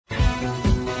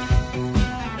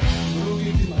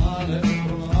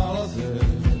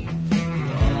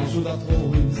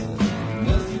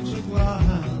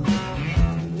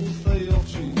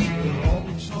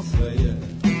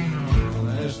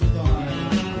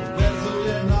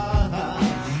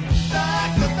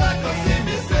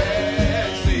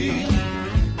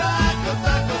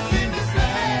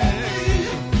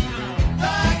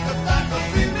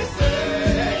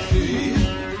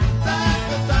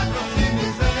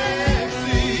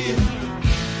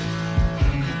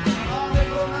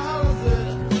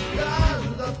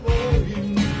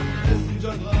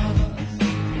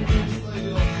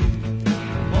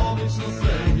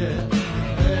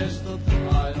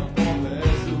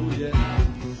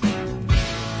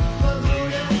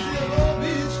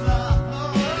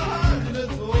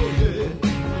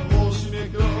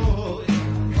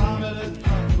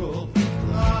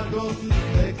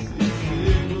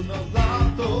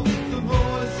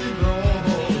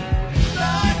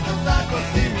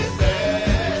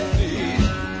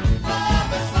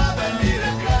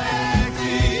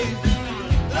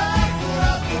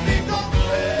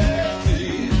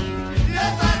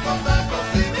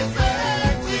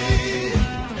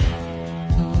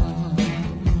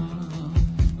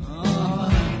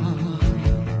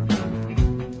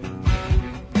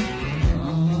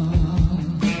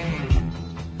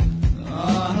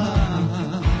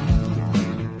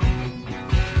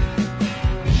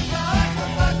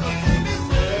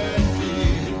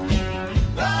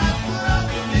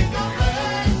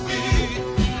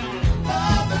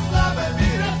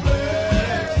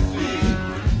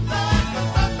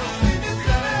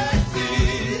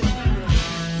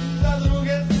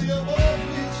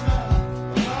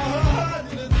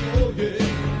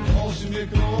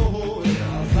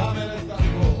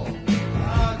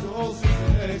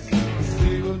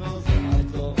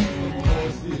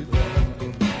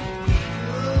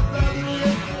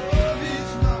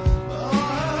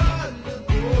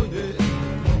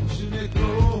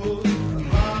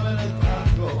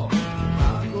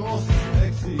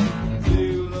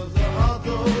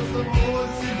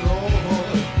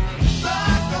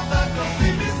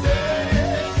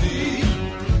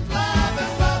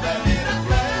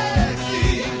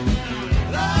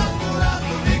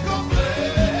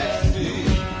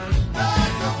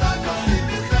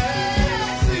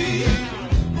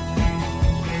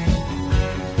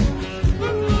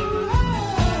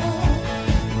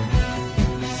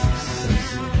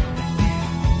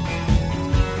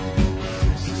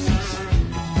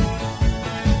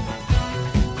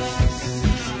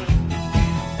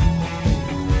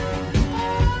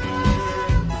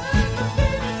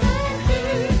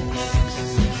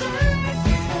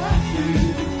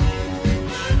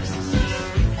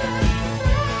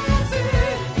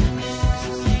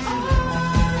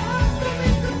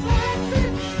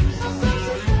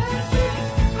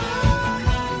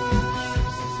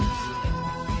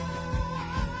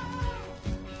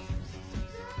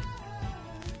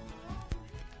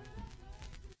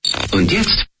Und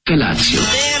jetzt Felatio.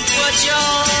 Then put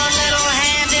your little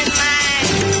hand in mine.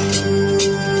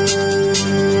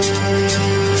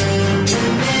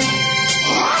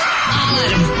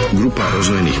 Grupa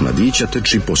rozvojenih mladića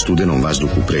trči po studenom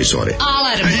vazduhu pre zore.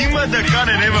 Alarm. Ima da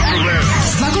kane, nema problema.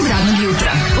 Svakog radnog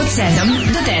jutra od 7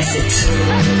 do 10.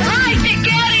 Hajde,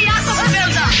 Geri, jako se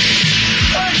velda.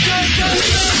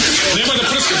 Nema da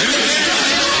prska, nema da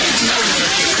prska.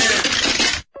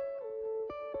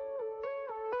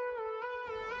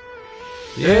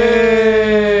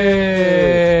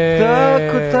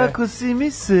 Tako si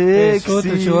mi seksi.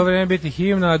 Sutra će u ovo vreme biti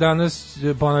himna, a danas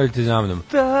ponovite za mnom.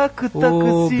 Tako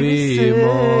si mi seksi.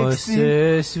 Ubimo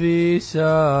se svi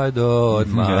sad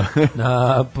odmah,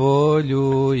 na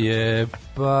polju je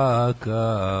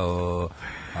pakao.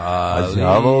 A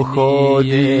đavo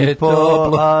hodi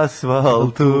po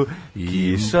asfaltu,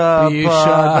 kiša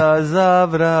pada za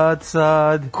vrat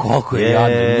sad. Koliko je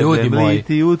jadno, ljudi moji.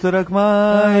 Liti utorak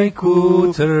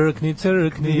majku, Crkni,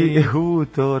 crkni,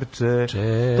 utorče.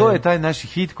 To je taj naš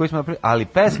hit koji smo napravili, ali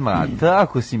pesma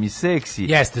Tako si mi seksi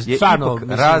jeste, stvarno,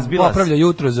 popravlja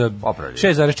jutro za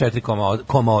 6,4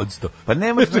 koma odsto. Pa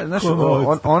ne može, znaš,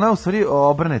 ona u stvari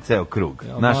obrne ceo krug.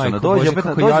 Znaš, ona dođe, opet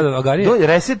dođe,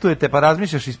 resetujete pa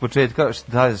razmišljaš iz početka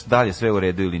da li je sve u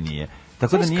redu ili nije.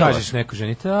 Tako da nije kažeš neko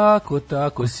ženi,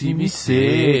 tako si mi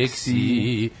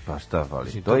seksi. Pa šta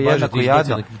fali? To je jednako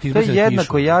jadno. To je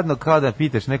jednako jadno kao da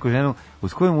pitaš neku ženu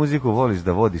uz koju muziku voliš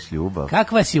da vodiš ljubav.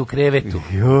 Kakva si u krevetu?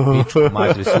 Pičku,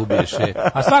 mater se ubiješ.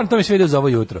 A stvarno to mi se vidio za ovo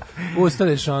jutro.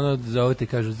 Ustaneš, ono, zove te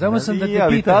kažu, samo sam da te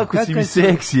pitam. Tako si mi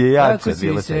seksi je jače. Tako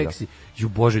si mi seksi. Ju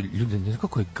Bože, ljudi, ne znam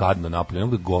kako je gadno napolje, ne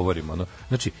mogu da govorim. Ono.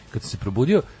 Znači, kad sam se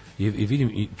probudio, i vidim,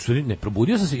 i ne,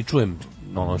 probudio sam se i čujem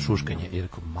ono šuškanje. I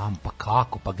rekao, mam, pa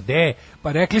kako, pa gde?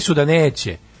 Pa rekli su da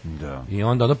neće. Da. I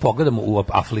onda pogledam u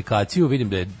aplikaciju, vidim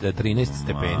da je 13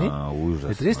 stepeni. Užasno. Da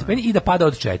je 13 stepeni i da pada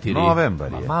od 4.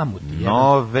 Novembar je.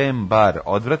 Novembar,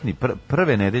 odvratni,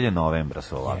 prve nedelje novembra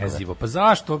su ovakve. Jezivo, pa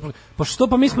zašto? Pa što,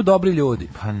 pa mi smo dobri ljudi.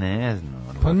 Pa ne znam.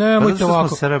 Pa nemojte ovako.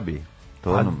 Smo Srbi.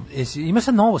 Pa, ima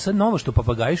sad novo što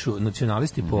papagajišu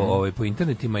nacionalisti po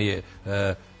internetima je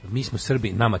mi smo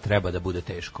Srbi, nama treba da bude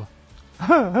teško.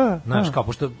 Znaš, kao,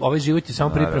 pošto ovaj život je samo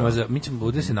priprema za, mi ćemo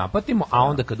ovdje se napatimo, a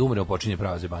onda kad umremo počinje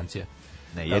prava zebancija.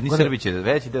 Ne, jedni Srbi će,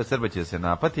 veći deo Srba će da se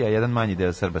napati, a jedan manji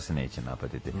deo Srba se neće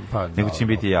napatiti. Pa, nego će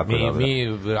biti jako dobro.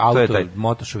 Mi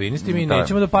motošovinisti, mi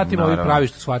nećemo da patimo, ovi pravi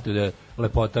što shvataju da je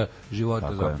lepota života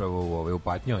tako zapravo u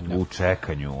patnju. U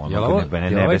čekanju. Je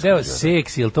ovaj deo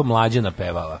seksi, je li to Mlađa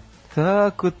napevala?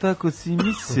 Tako si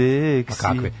mi seksi. Pa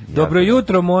kakve? Dobro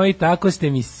jutro moji, tako ste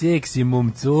mi seksi,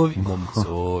 momcovi.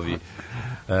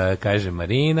 Kaže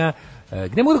Marina.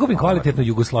 Gde mogu da kupim kvalitetnu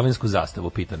jugoslovensku zastavu,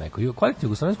 pita neko. Kvalitetnu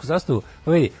jugoslovensku zastavu,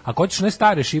 pa vidi, ako hoćeš ne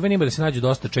stare šivanje, ima da se nađu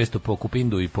dosta često po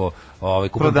Kupindu i po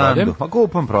kupom prodem. Pa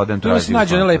kupom prodem. Tu se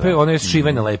nađu one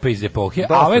šivene lepe iz epohe,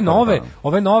 a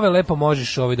ove nove lepo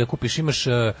možeš da kupiš, imaš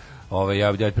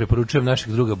ja preporučujem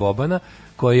našeg druga Bobana,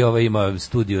 koji ima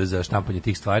studio za štampanje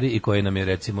tih stvari i koji nam je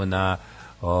recimo na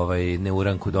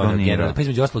Neuranku donio generalno, pa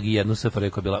između oslog i jednu SFRJ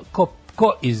koja je bila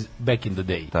ko iz back in the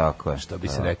day. Tako je. Što bi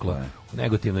se reklo. U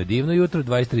negativno divno jutro,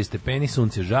 23 stepeni,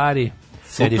 sunce žari,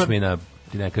 sediš mi na,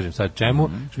 ti ne kažem sad čemu,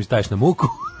 što mi staviš na muku.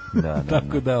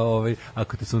 Tako da,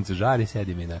 ako te sunce žari,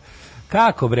 sedi mi na...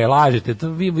 Kako bre, lažete, to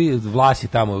vi vlasi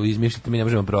tamo izmišljate, mi ne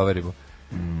možemo proverimo.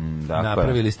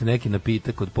 Napravili ste neki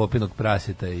napitak od popinog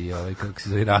praseta i kako se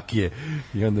zove, rakije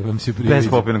i onda vam se priviđa. Bez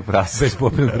popinog praseta.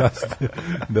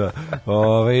 Da.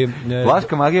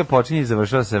 Vlaška magija počinje i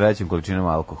završava se većim količinom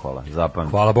alkohola.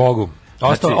 Zapamtite. Hvala Bogu.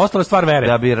 Ostala stvar vere.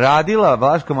 Da bi radila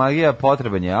vlaška magija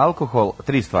potreban je alkohol,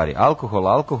 3 stvari.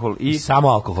 Alkohol i samo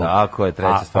alkohol. Tako je,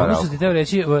 treća stvar. Ono što ti teo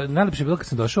reći, najlepše je bilo kad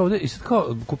sam došao ovde i sad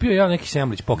kao kupio ja neki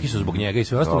sendvič, pokisu zbog njega i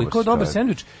sve ostalo. I kao dobar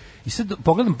sendvič. I sad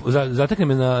pogledam, zateknem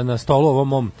me na stolu ovom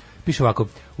mom, piše ovako,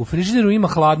 u frižideru ima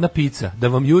hladna pica, da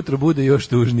vam jutro bude još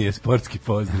tužnije, sportski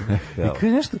pozdrav. I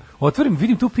kada nešto, otvorim,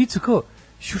 vidim tu picu kao,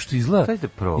 što izgleda. Dajte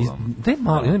probam. Daj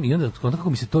malo, i onda kako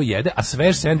mi se to jede, a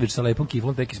svež sendvič sa lepom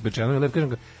kiflom, tek ispečenom, i lepo kažem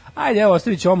ga, ajde, evo,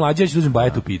 ostavit ću ovo Mlađa, ja ću uzem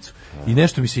bajetu picu. I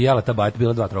nešto mi se jela ta bajeta,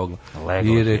 bila 2 trogla.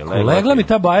 I rekao, legla mi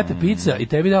ta bajeta pica i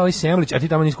tebi da ovaj sendvič, a ti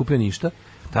tamo nisi kupio ništa.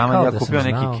 Tamo ja kupio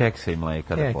neki kekse i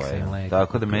mleka da pojem.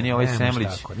 Tako da meni ovaj sendvič,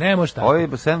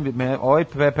 ovaj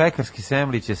pekarski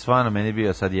sendvič je stvarno meni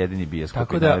bio sad jedini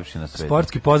bioskop i najlepši na svetu.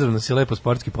 Sportski pozdrav, nas je lepo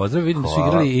sportski pozdrav. Vidim da su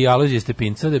igrali i Alojzije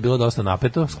Stepinca, da je bilo dosta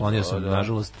napeto, sklonio sam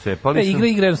nažalost.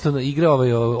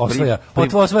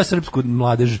 Osvaja srpsku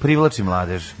mladež. Privlači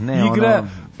mladež. Igra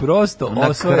prosto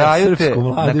osvaja srpsku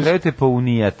mladež. Na kraju te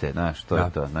pounijate, znaš, to je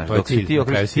to. Dok si ti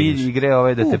okreći cilj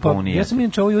igre da te pounijate. Ja sam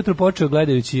inače ovo jutro počeo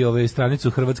gledajući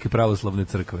stranicu Hrvatske pravoslavne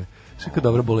crkve. Što je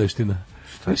dobra boleština.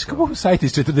 Viš kako sajt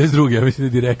iz 42. Ja mislim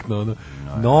da je direktno, ono.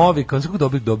 Novi, kako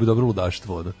dobro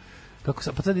ludaštvo, ono. Kako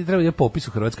sad, pa sad treba je popis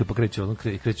u Hrvatskoj, pa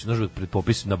kreće nož pred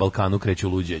popis na Balkanu kreće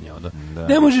luđenje, onda.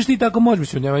 Ne možeš ti tako, možeš,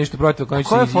 mislim, nema ništa protiv, kako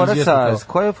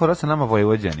koja je fora sa nama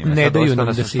Vojvođanima? Ne daju nam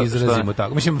da se izrazimo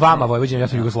tako. Mislim, vama Vojvođani, ja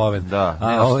sam Jugosloven. Da,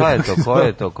 šta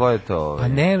je to, ko je to? Pa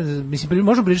ne, mislim,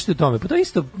 možemo pričati o tome, pa to je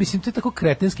isto, mislim, to je tako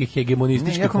kretenski,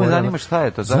 hegemonistički. Jako me zanima šta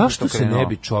je to. Zašto se ne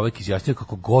bi čovjek izjasnio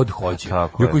kako god hoće?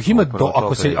 Ako ih ima,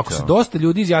 ako se dosta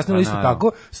ljudi izjasnilo isto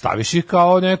tako, staviš ih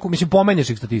kao neku, mislim, pomenješ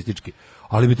ih statistički.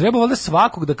 Ali bi trebalo da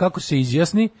svakog da kako se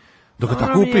izjasni, dok ga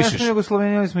tako upišeš. Mi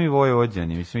Jugosloveni smo i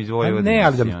Vojvođani, mislim iz Vojvodine. Ne,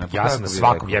 ali da ja sam na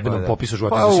svakom jebenom popisu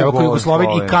života za sebe kao Jugosloven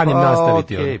i kanim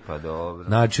nastaviti. Okej, pa dobro.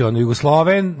 Znači, ono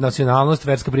Jugosloven, nacionalnost,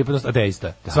 verska pripadnost,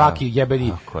 ateista. Svaki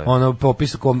jebeni ono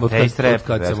popis od kad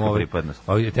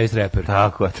sam teist reper.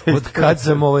 Tako,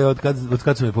 od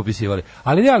kad su me popisivali.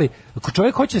 Ali ako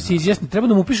čovjek hoće da se izjasni, treba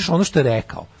da mu upišeš ono što je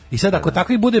rekao. I sad ako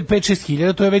takvi bude 5-6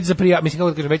 hiljada, to je već za mislim kako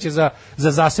da kažem, već je za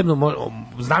zasebno,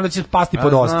 znam da će pasti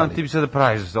pod ostali. Ti bi sad da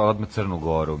praviš odmah Crnu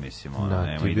Goru, mislim, ono,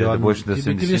 nema ide da budeš da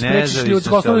se ne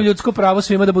osnovno ljudsko pravo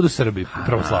svima da budu Srbi,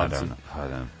 pravoslavci.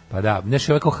 Pa da,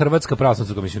 nešto je kao Hrvatska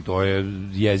pravoslavna, mislim, to je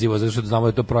jezivo, zato što znamo da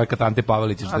je to projekat Ante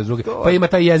Pavelića, što je drugi, pa ima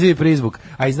taj jezivi prizvuk,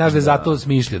 a i znaš da je zato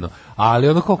smišljeno. Ali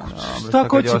ono kako, šta hoće?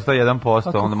 Kad je ostao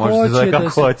 1%, onda može se zove kako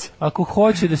hoće. Ako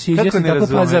hoće da se izjasni tako,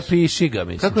 pa zapiši ga,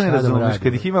 mislim. Kako ne razumiješ?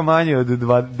 Kad ih ima manje od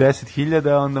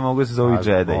 10.000, onda mogu se zove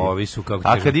Džedaj.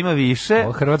 A kad ima više...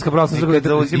 Hrvatska pravoslavna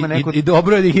i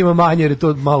dobro je da ih ima manje, jer je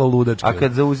to malo ludačko. A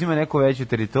kad zauzima neku veću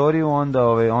teritoriju,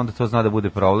 onda to zna da bude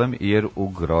problem, jer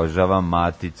ugrožava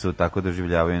maticu, tako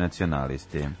doživljavaju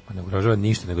nacionalisti. Pa ne ugrožava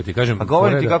ništa, nego ti kažem... A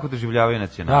govorim ti kako doživljavaju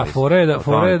nacionalisti. Da,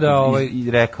 fora je da...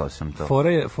 I rekao sam to.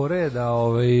 Fora je da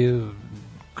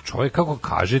čovjek kako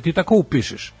kaže, ti tako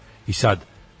upišeš. I sad,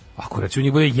 ako recimo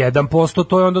njih bude 1%,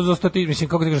 to je onda za statistiku. Mislim,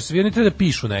 kako ti kažeš, svi oni treba da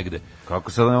pišu negde.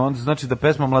 Kako sad, onda znači da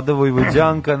pesma Mlada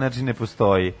Vojvođanka, znači ne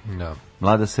postoji. Da.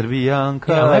 Mlada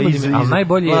Srbijanka, ali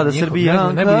najbolji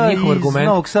njihov argument,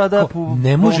 Novog Sada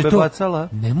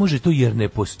ne može to jer ne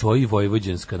postoji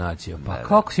vojvođanska nacija. Pa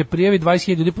kako se prijavi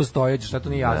 20.000 ljudi postojeće, šta to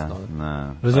nije jasno?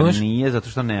 Razumeš? Pa nije, zato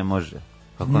što ne može.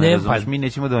 Kako ne razumeš, mi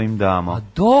nećemo da im damo. A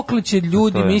dokle će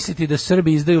ljudi misliti da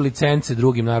Srbi izdaju licence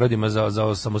drugim narodima za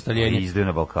osamostaljenje? Izdaju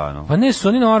na Balkanu. Pa ne, su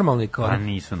oni normalni. Pa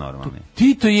nisu normalni.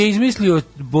 Tito je izmislio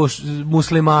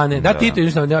muslimane. Da, Tito je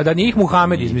izmislio, da nije ih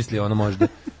Muhamed izmislio, ono možda.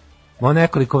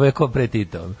 Nekoliko vekova pre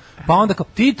Tita. Pa onda kao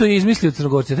Tito je izmislio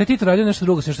Crnogorce. Taj Tito radio nešto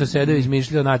drugo, sve što je sedeo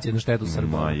izmišljao nacije na štetu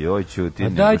Srba. Ma joj ćuti.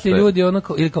 Dajte ljudi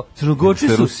onako, ili kao Crnogorci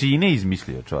su Rusine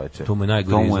izmislio, čoveče. To mu je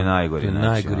najgori.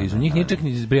 Njih nije čak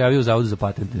ni prijavio u Zavodu za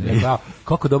patente.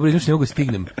 Kako dobro izmišljeno, ne mogu da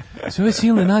stignem. Sve ove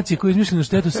silne nacije koje izmišljaju na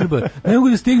štetu Srba, ne mogu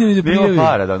da stignem i da prijavim. Bilo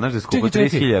para, da, znaš da je skupo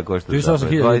 30.000 košta.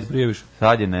 38.000 da prijaviš.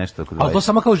 Sad je nešto. Ali to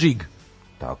samo kao žig.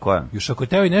 Tako je. Još ako je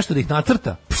teo i nešto da ih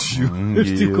nacrta,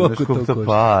 koliko to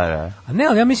para. A ne,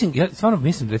 ali ja stvarno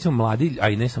mislim, recimo mladi, a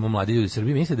i ne samo mladi ljudi u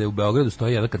Srbiji, misle da je u Beogradu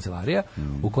stoji jedna kancelarija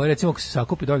u kojoj recimo ako se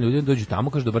sakupi dovoljno ljudi, dođu tamo,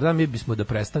 kažu dobar dan, mi bismo da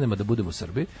prestanemo da budemo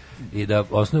Srbi i da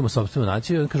osnovimo sopstvenu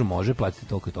naciju, i on kaže može platiti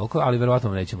toliko i toliko, ali verovatno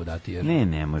vam nećemo dati jer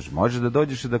ne može. Može da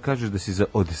dođeš i da kažeš da si za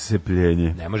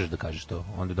odcepljenje. Ne možeš da kažeš to,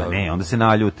 onda se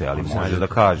naljute, ali možeš da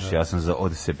kažeš ja sam za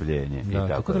odcepljenje i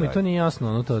tako da mi to nije jasno,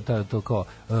 ono to kao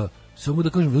samo da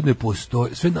kažem, ljudi ne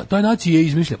postoji. Ta nacija je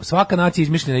izmišljena. Svaka nacija je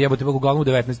izmišljena, jebote, uglavnom u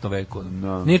 19. veku.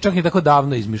 No. Nije čak ni tako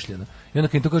davno izmišljena. I onda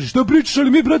kad im to kaže, što pričaš,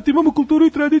 ali mi, brate, imamo kulturu i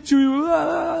tradiciju.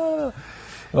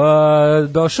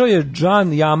 Došao je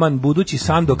Džan Jaman, budući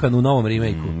Sandokan u novom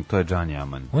remake-u. To je Džan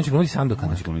Jaman. On će glumiti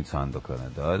Sandokana.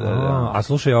 Da. A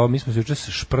slušaj, mi smo se juče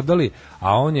šprdali,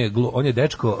 a on je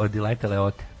dečko od Dileta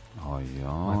Leote.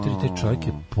 Materi, taj čovjek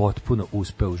je potpuno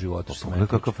uspeo u životu. Pogledaj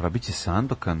kakav Rabić je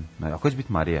Sandokan. A ko će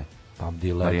biti Marija? Pa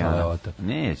Dileta Leota.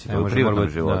 Neće, to je u privatnom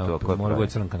životu. Mora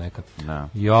biti crnka nekad.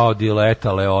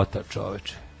 Dileta Leota,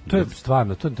 čoveče. To je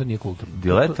stvarno, to nije kulturno.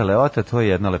 Dileta Leota, to je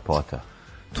jedna lepota.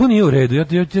 To nije u redu,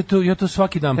 ja to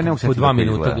svaki dan po 2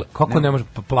 minuta. Kako ne može,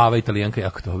 plava Italijanka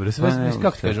jako dobro.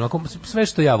 Kako ti kažem, sve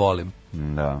što ja volim.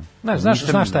 Da.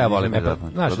 Znaš šta ja volim?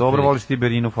 Dobro voliš ti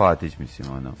Berinu Fatić, mislim.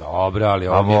 Dobro, ali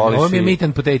ovo mi je meat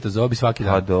and potatoes, ovo bi svaki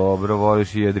dan. Pa dobro,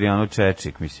 voliš i Adrianu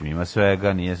Čečik, mislim, ima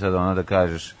svega, nije sad ono da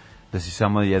kažeš da si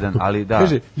samo jedan, ali da.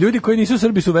 Kaže, ljudi koji nisu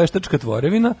Srbi su veštačka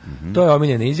tvorevina, to je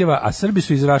omiljena izjava, a Srbi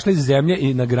su izrašli iz zemlje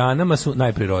i na granama su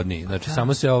najprirodniji. Znači,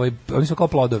 samo se oni su kao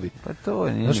plodovi. Pa to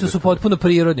je. Znači, su potpuno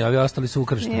prirodni, a ovi ostali su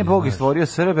ukršteni. Nije Bog stvorio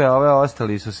Srbe, a ove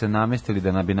ostali su se namestili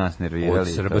da bi nas nervirali.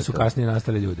 Od Srba su kasnije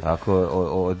nastali ljudi. Tako,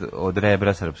 od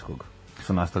rebra srpskog.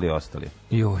 su nastali ostali.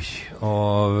 Joj,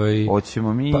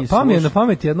 hoćemo mi pa mi je na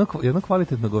pameti jedno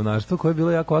kvalitetno govnarstvo koje je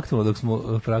bilo jako aktualno dok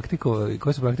smo praktikovali,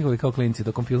 koje su praktikovali kao klinci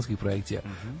tokom filmskih projekcija.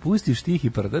 Pustiš tihi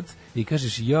prdac i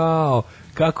kažeš, jao,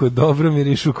 kako dobro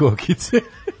mirišu kokice.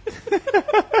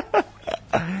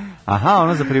 Aha,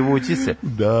 ono za privući se.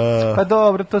 Da. Pa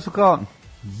dobro, to su kao...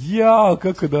 Jao,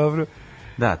 kako dobro.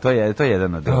 Da, to je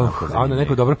jedan od a onda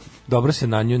neko dobro se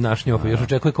na nju našnjofa, još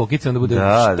očekuje kokice, onda bude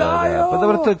šta je ovo? Pa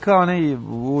dobro, to je kao onaj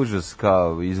užas,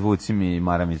 kao izvuci mi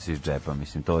maramicu iz džepa,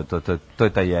 mislim, to je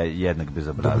taj jednak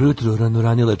bezobrazluk. Dobro jutro,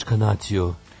 ranilačka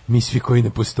nacijo, mi svi koji ne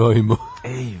postojimo.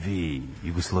 Ej vi,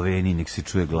 Jugosloveniji, nek se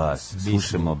čuje glas,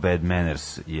 slušamo Bad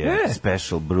Manners, je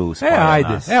Special Bruce.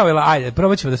 Ajde,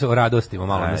 probat ćemo da se radostimo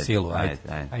malo na silu, ajde.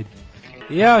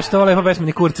 Ja, što ovo lepo pesma,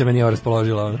 ni kurce me nije ovo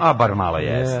raspoložila. A, bar malo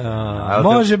jeste.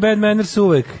 Može Bad Manners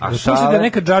uvek. Puštate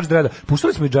neka Judge Dredda.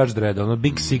 Puštali smo i Judge Dredda, ono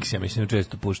Big Six, ja mislim,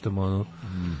 često puštamo. Ono.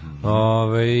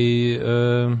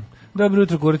 Dobro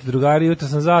jutro, kurite drugari, jutro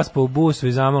sam zaspao u busu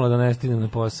i zamalo da ne stignem na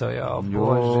posao. Ja,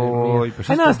 bože mi.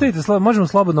 Ajde, nastavite, možemo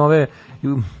slobodno ove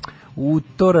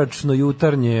utoračno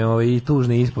jutarnje i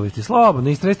tužne ispovesti. Slobodno,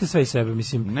 istresite sve iz sebe,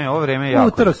 mislim. Ne, ovo vreme je jako.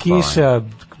 Utorak, kiša,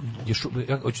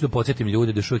 ja hoću da podsjetim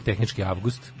ljude da je još uvijek tehnički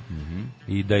avgust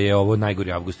i da je ovo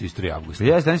najgori avgust u istoriji avgusta.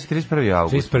 Ja, danas je 31.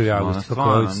 avgust. 31. avgust,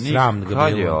 kako je sram ga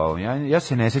bilo. Ja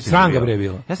se ne sećam. Sram ga bre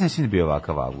bilo. Ja se ne sećam da bio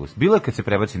ovakav avgust. Bilo je kad se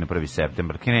prebaci na 1.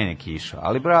 septembar, krene kiša,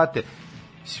 ali brate,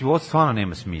 ovo stvarno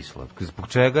nema smisla. Zbog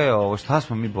čega je ovo, šta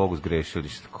smo mi Bogu zgrešili,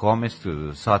 kome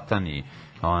su satani,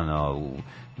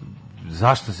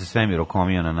 zašto se svemir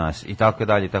okomio na nas i tako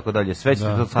dalje, sve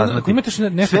ćete to saznati.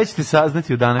 Sve ćete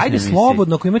saznati u današnjoj emisiji. Ajde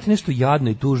slobodno, ako imate nešto jadno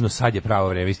i tužno, sad je pravo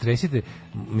vreme. Istresite,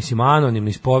 mislim, anonimno,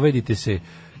 ispovedite se,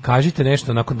 kažite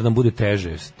nešto nakon da nam bude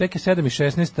teže. Tek je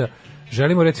 7:16,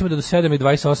 želimo recimo da do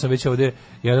 7:28 već ovdje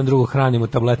jedan drugo hranimo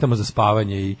tabletama za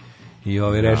spavanje i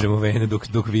režemo vene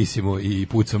dok visimo i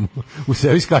pucamo u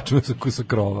sebi, skačemo sa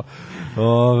krova.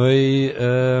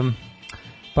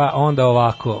 Pa onda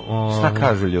ovako... Šta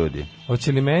kažu ljudi?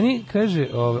 Hoće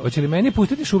li meni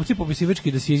pustiti šupci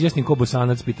popisivački da se izjasnim ko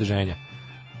Bosanac, pita ženja?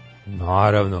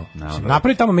 Naravno.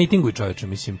 Napravi tamo mitingu, čoveče,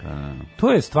 mislim.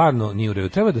 To je stvarno nije u redu.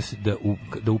 Treba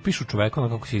da upišu čoveka na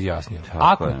kako se izjasnio.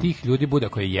 Ako tih ljudi bude,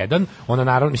 ako je jedan, onda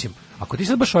naravno, mislim, ako ti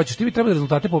sad baš hoćeš, ti bi trebali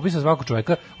rezultate popisa svakog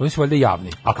čoveka, oni su valjda javni.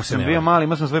 Ako sam bio mali,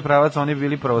 imao sam svoj pravac, oni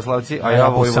bili pravoslavci, a ja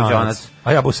vojvođanac.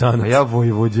 A ja Bosanac. A ja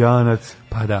vojvođanac.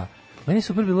 Pa da. Meni je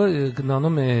super bilo na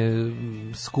onome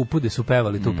skupu gde su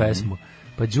pevali tu pesmu.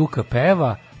 Pa Đuka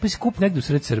peva, pa je skup negde u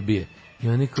sred Srbije.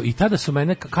 I tada su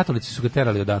mene, katolici su ga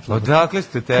terali odatle. Odakle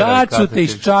ste terali? Kad su te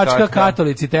iz Čačka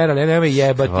katolici terali, nema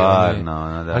jebati.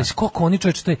 Ali skoliko oni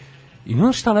čovječe, i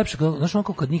ono šta lepše, znaš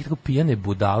onako kad njih tako pijane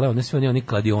budale, one sve oni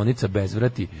kladionica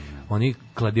bezvrati, oni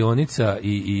kladionica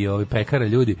i ovi pekara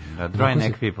ljudi. Dry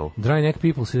neck people. Dry neck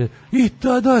people se, i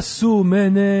tada su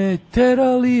mene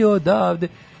terali odavde.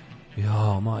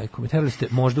 Ja, majko, mi terali ste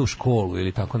možda u školu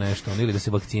ili tako nešto, ili da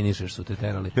se vakcinišeš su te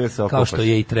terali, kao što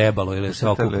je i trebalo, ili se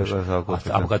okupaš.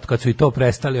 A kad su i to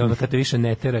prestali, ono, kad te više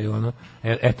ne teraju, ono,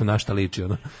 eto na šta liči,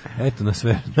 ono, eto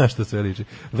na šta sve liči.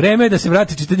 Vreme je da se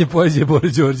vrati čitanje poezije Bore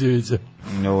Đorđevića.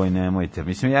 Oj, nemojte,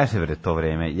 mislim, jeste to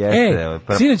vreme,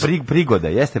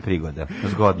 jeste, prigoda,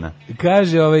 zgodna.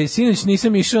 Kaže, sinoć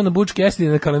nisam išao na Bučke Esli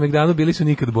na Kalemegdanu, bili su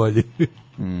nikad bolji.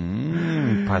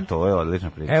 Pa to je odlična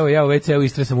priča. Evo ja u WC-u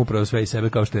istresam upravo sve iz sebe,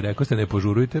 kao što je rekao ste, ne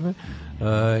požurujte me.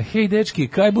 Hej dečki,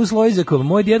 kaj bu s Lojzekom?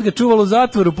 Moj djed ga čuval u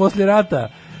zatvoru poslije rata,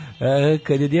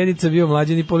 kad je djedica bio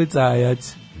mlađeni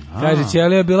policajac. Kaže,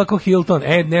 Ćelija je bila ko Hilton.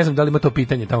 Ne znam da li ima to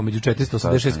pitanje tamo među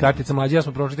 486 kartica, Mlađi ja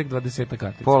smo prošli tek 20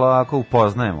 kartica. Polako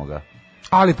upoznajemo ga.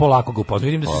 Ali polako ga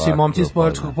upoznaju. Vidim da su se momci iz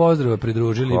sportskog pozdrava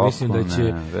pridružili. Mislim da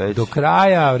će do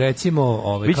kraja,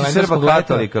 recimo, biće Srba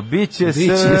katolika, biće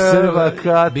Srba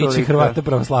katolika, biće Hrvata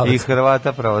pravoslavaca. I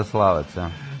Hrvata pravoslavaca.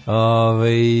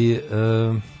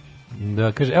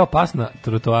 Da kaže, evo pas na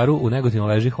trotoaru u Negotinu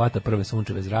leži, hvata prve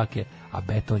sunčeve zrake, a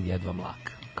beton jedva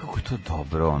mlaka. Kako je to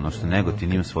dobro, ono što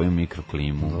Negotin ima svoju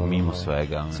mikroklimu, mimo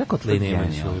svega. Sve kotline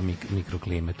imaju svoju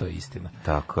mikroklime, to je istina.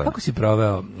 Tako je. Kako si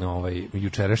proveo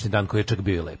jučerašnji dan koji je čak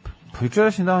bio lep? Pa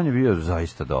jučerašnji dan je bio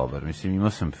zaista dobar, mislim, imao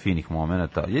sam finih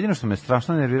momenata. Jedino što me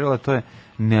strašno nerviralo, to je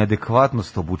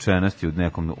neadekvatnost obučenosti u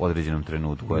nekom određenom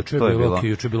trenutku.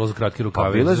 Juče je bilo za kratki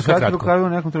rukavi. Bilo je za kratki rukavi u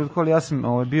nekom trenutku, ali ja sam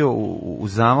bio u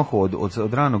zamahu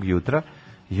od ranog jutra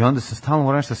i onda sam stalno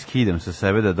moram nešto skidam sa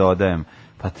sebe da dodajem,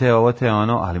 pa te ovo, te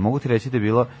ono, ali mogu ti reći da je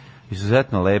bilo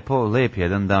izuzetno lep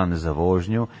jedan dan za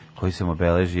vožnju koji sam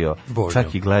obeležio,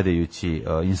 čak i gledajući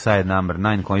Inside Number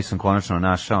 9 koji sam konačno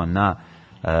našao na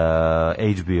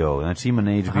HBO, znači ima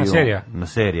na HBO, serija. Na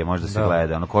serija možda se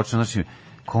gleda, ono kočno, znači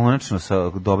konačno sa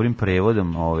dobrim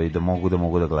prevodom da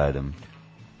mogu da gledam.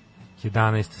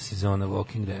 11. sezona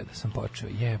Walking Dead sam počeo.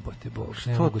 Jebote Bog.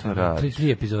 Što to radiš?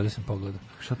 3 epizode sam pogledao.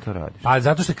 Što to radiš? Pa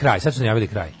zato što je kraj, sad su najavili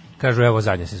kraj. Kažu evo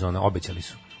zadnja sezona, obećali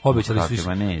su.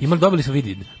 Dobili su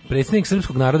vidi. Predsjednik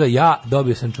srpskog naroda,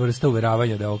 dobio sam čvrsta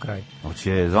uveravanja da je ovo kraj.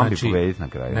 Hoće zombi pobediti na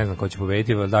kraju. Ne znam ko će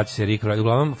pobediti, da će se Rick Roy.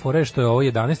 Uglavnom, fore što je ovo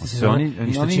 11. sezona.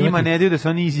 Oni njima ne daju da se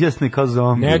oni izjasne kao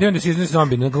zombi. Ne daju da se izjasne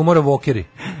zombi, nego mora walkeri.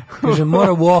 Kaže,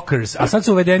 mora walkers. A sad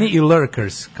su uvedeni i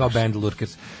lurkers, kao band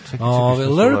lurkers.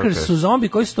 Lurkers su zombi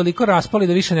koji su toliko raspali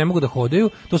da više ne mogu da hodaju.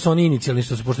 To su oni inicijalni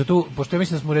što su, pošto ja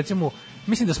mislim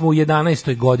da smo u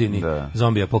 11. godini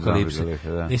zombi apokalipse.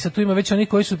 I sad tu ima već oni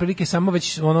koji su prilike samo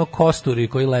već kosturi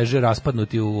koji leže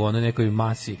raspadnuti u onoj nekoj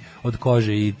masi od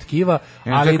kože i tkiva,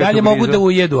 ali i dalje mogu da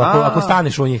ujedu ako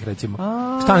staneš u njih, recimo.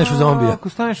 Staneš u zombija. Ako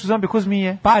staneš u zombija, ko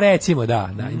zmije? Pa recimo, da.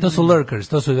 I to su lurkers,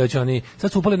 to su već oni,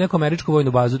 sad su upali neku američku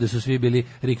vojnu bazu gde su svi bili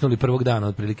riknuli prvog dana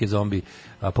otprilike zombi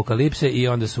apokalipse i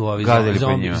onda su ovi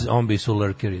zombi su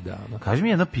lurkeri, da. Kaži mi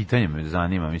jedno pitanje, me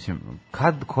zanima, mislim,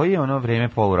 koji je ono vreme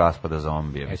poluraspada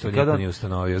zombija? To niko nije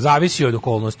ustanovio. Zavisi od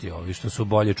okolnosti, ovi što su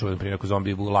bolje čuveni pri neko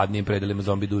zombi u ladnim predelima,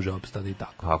 zombi duže opstane i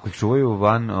tako. Ako čuvaju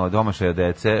van domašaja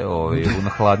dece na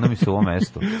hladnom i suvom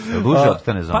mestu, duže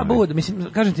opstane zombi? Pa bude, mislim,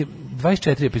 kažem ti,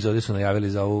 24 epizode su najavili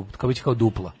za ovu, kao biće kao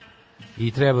dupla.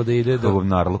 I treba da ide do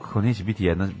narluk, kako neće biti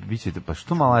jedna, biće pa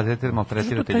što mala dete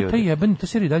maltretirate ljudi. Taj jeben, to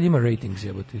serija dalje ima ratings,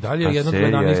 jebote. Dalje je jedna od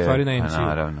gledanih stvari na AMC-u.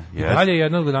 Naravno. Dalje je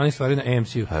jedna od gledanih stvari na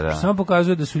AMC-u. Što samo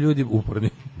pokazuje da su ljudi uporni.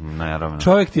 Naravno.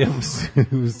 Čovjek ti je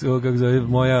kako zove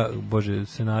moja, bože,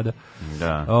 Senada.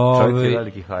 Da. Čovjek je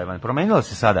veliki hajvan. Promenilo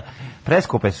se sada.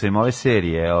 Preskupe su im ove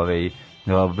serije,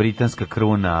 britanska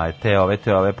kruna, te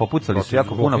ove popucali su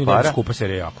jako puno para. Skupa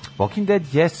serija jako. Walking Dead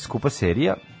jeste skupa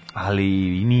serija, ali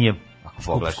i nije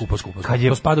skupo.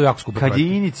 To spada u jako skupo. Kad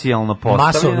je inicijalno postavljeno,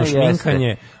 masovno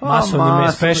šminkanje,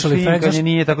 masovno special effects,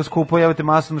 nije tako skupo, javite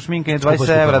masovno šminkanje,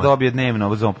 20 evra dobije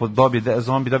dnevno,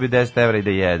 zombi dobije 10 evra i da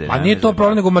jede. A nije to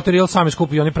problem, nego materijal sami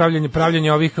skupi, oni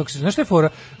pravljanje ovih, znaš šta je fora,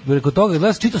 preko toga,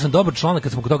 gledaj, čitao sam dobar članak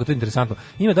kad smo kod toga, to je interesantno.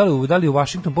 Ima da li u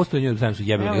Washington Postu ili New York Timesu,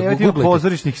 jebili.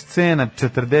 Pozorišnih scena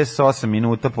 48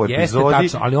 minuta po epizodi,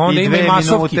 ali onda ima i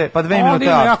masovki, pa 2 minute akcije. Onda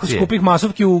ima jako skupih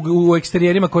masovki u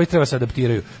eksterijerima koji treba se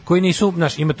adaptiraju, koji nisu,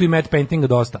 znaš, ima tu i matte paintinga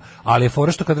dosta, ali je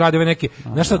fora što kad radi ove neke,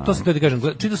 znaš šta, to sam te ti kažem,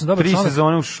 čitao sam dobar članak. 3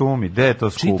 sezone u šumi, gde je to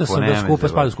skupo? Čitao sam da skupo,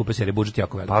 spada u skupe serije, budžet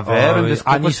jako velik. Pa verujem da je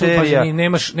skupa serija.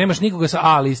 Nemaš nikoga sa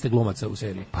A liste glumaca u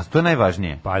seriji. Pa to je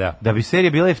najvažnije. Pa da. Da bi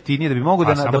serija bila jeftinija, da bi mogu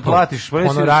da platiš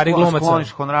honorari glumaca.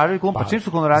 Honorari glumaca. Pa čim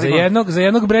su honorari? Za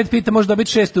jednog Brad Pitta može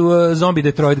dobiti 6 zombi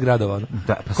Detroit gradova.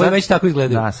 Koji već tako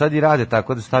izgledaju. Da, sad i rade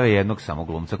tako da stave jednog samo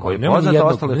glumca koji je poznat,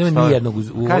 ostalo nema ni jednog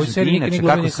u ovoj seriji.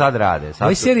 Kako sad rade? U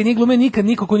ovoj seriji ni glume nikad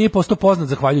niko ko nije postao poznat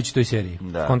zahvaljujući toj seriji.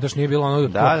 Kontaš nije bilo ono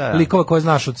likova koje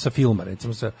znaš sa filma,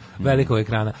 recimo sa velikog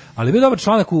ekrana. Ali je bio dobar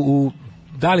članak u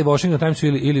da li Washington Timesu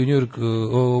ili u New York,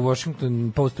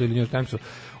 Washington Postu ili New York Timesu,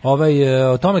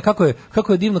 o tome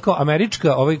kako je divno kao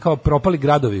američka, kao propali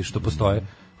gradovi što postoje.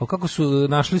 Kako su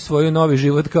našli svoj novi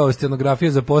život kao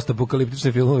scenografija za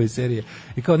postapokaliptične filmove i serije.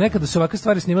 I kao nekada su ovakve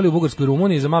stvari snimali u Bugarskoj i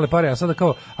Rumuniji za male pare, a sada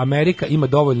kao Amerika ima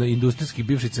dovoljno industrijskih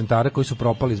bivših centara koji su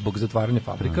propali zbog zatvaranja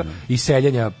fabrika i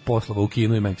seljenja poslova u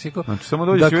Kinu i Meksiko. Znači samo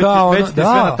dođeš već sve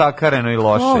natakareno i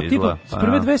loše izgleda.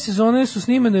 Prve 2 sezone su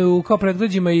snimane u kao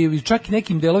predgrađima i čak i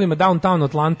nekim delovima downtown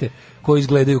Atlante koji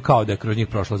izgledaju kao da je kroz njih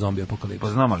prošla zombi apokalipsa.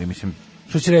 Pa znam, ali mislim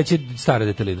što će reći stara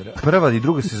detelinera. Prva i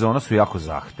druga sezona su jako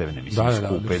zahtevne, mislim,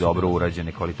 skupe, dobro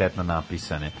urađene, kvalitetno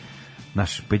napisane.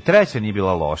 Pa i treća nije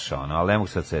bila loša, ali ne mogu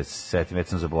sad se setim, već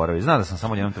sam zaboravio. Znam da sam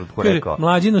samo jednom trenutku rekao.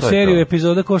 Mlađinu seriju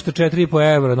epizoda košta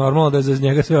 4,5 evra, normalno da je za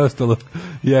njega sve ostalo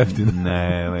jeftino.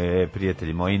 Ne,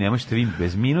 prijatelji moji, ne možete vi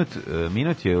bez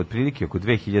minut je otprilike oko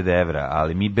 2000 evra,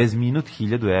 ali mi bez minut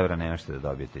 1000 evra ne možete da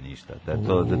dobijete ništa.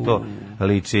 Da to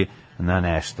liči na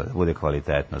nešto, da bude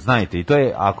kvalitetno. Znajte, i to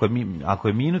je, ako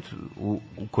je minut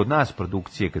kod nas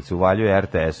produkcije, kad se uvaljuje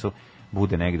RTS-u,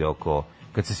 bude negde oko,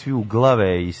 kad se svi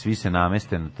uglave i svi se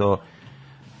nameste na to,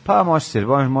 pa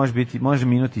može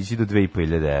minut ići do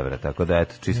 2500 evra, tako da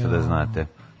eto, čisto da znate.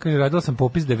 Kaže, radila sam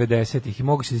popis 90-ih i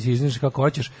mogu se da se izniš kako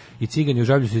hoćeš i cigani u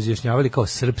Žablju su izjašnjavali kao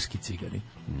srpski cigani.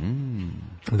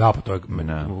 Da, pa to je,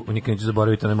 nikad neću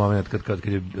zaboraviti onaj moment kad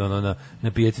je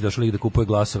na pijaci došao lik da kupuje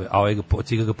glasove, a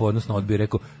ciga ga podnosno odbio i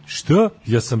rekao, što?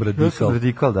 Ja sam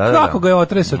radikal. Da. Kako ga je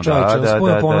otresao čovječe, s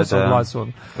puno ponosa od glasu.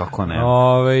 Kako ne?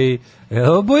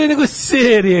 Bolje nego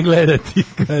serije gledati,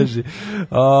 kaže.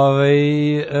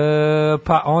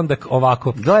 Pa onda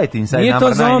ovako. Gledajte Inside Number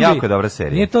 9, jako je dobra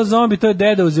serija. Nije to zombi, to je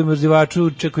deda u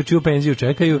zamrzivaču čiju penziju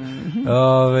čekaju.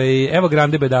 Evo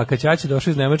Grande bedaka, Ćaća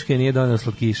došao iz Nemačke i nije doneo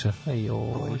slatkiš kiša.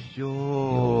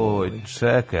 Joj,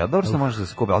 čekaj, a dobro se može da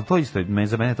se skupi, ali to isto,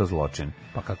 za mene je to zločin.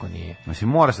 Pa kako nije? Mislim,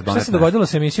 mora se doneti. Šta se dogodilo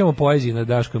sa emisijom o poeziji na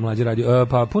Daško i Mlađi radio?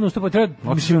 Pa puno ustupa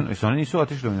treba... Mislim, oni nisu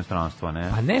otišli u inostranstvo,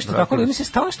 ne? Pa nešto tako, ali oni se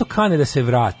stalno što kane da se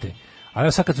vrate.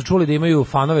 Ali sad kad su čuli da imaju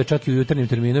fanove čak i u jutarnjim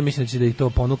terminu, mislim da će da ih to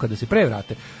ponuka da se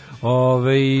prevrate.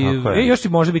 Još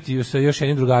može biti sa još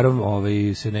jednim drugarom,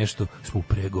 se nešto smo u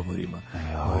pregovorima.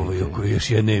 Oko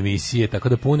još jedne emisije, tako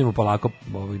da punimo polako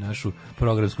našu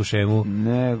programsku šemu.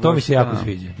 To mi se jako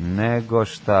sviđa. Nego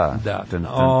šta? Da.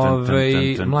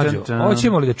 Mlađo,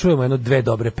 hoćemo li da čujemo jedno dve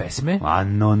dobre pesme? A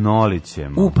nolit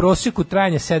ćemo. U prosjeku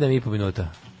trajanje 7,5 minuta.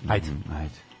 Ajde.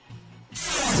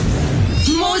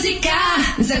 Muzika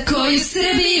za koju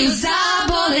Srbiju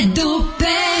zabole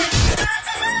dupe.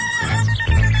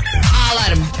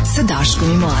 Alarm sa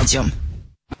Daškom i Mlađom.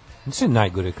 Sve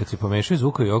najgore kad se pomešaju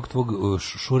zvukovi ovog tvog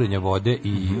šurenja vode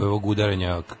i ovog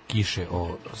udaranja kiše o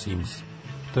Sims.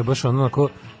 To je baš onako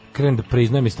krenem da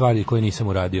priznajem i stvari koje nisam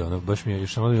uradio, baš mi je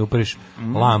još samo da mi uperiš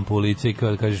lampu u lice i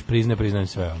kada kažeš priznajem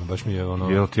sve, baš mi je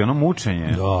Jel ti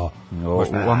mučenje? Da.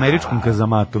 U američkom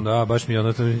kazamatu. Da, baš mi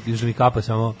je že mi kapa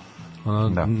samo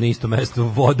na isto mesto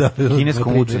voda. Kinesko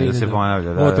mučenje da se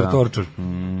ponavlja. Water torture.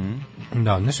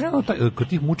 Da, nešto kod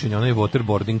tih mučenja, onaj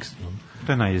waterboarding.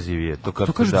 To je najjezivije, to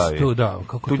kad to se davi.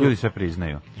 Tu ljudi sve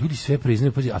priznaju. Ljudi sve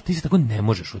priznaju, a ti se tako ne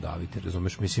možeš udaviti,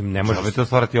 razumeš? Mislim, ne možeš. To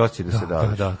stvarati osjećaj da se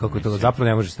daviš. Da, kako to, zapravo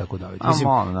ne možeš se tako udaviti. Mislim,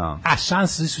 a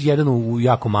šanse su jedan u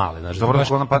jako male, znači.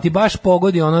 Ti baš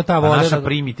pogodi ta voda. Naša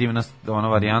primitivna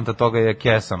varijanta toga je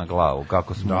kesa na glavu,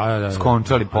 kako smo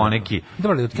skončali poneki.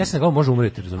 Dobro, ali od kesa na glavu može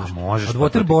umreti, razumeš? Od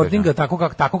waterboardinga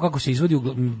tako kako se izvodi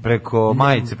preko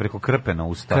majice, preko krpe na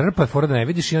usta. Krpa je fora da ne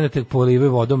vidiš i onda te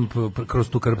polivaju vodom kroz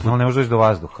tu krpu. Ne možeš do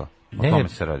vazduha. O tome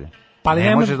se radi. Pa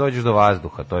ne može dođeš do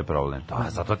vazduha, to je problem.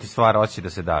 Zato ti stvara osjećaj da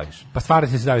se daviš. Pa stvara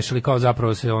se daviš, ali kao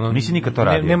zapravo se Nisi nikad to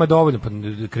radio. Nema dovoljno, pa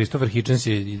Christopher Hitchens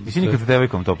je... Nisi nikad s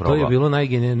devojkom to probao. To je bilo ne,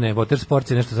 water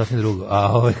sports je nešto sasvim drugo.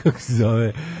 A kako se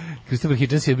zove... Christopher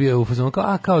Hitchens je bio u fazonu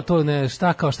kao to ne,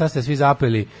 šta ste svi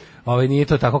zapeli, nije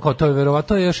to tako, kao to je verovatno,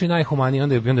 to je još i najhumanije,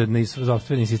 onda je za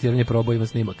opstvene insistiranje probao ima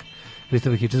snimak.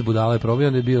 Christopher Hitchens budala je probao,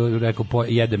 onda je bio rekao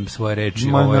jedem svoje reči,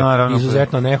 ovo je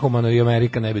izuzetno nehumano i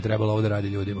Amerika ne bi trebala ovo da radi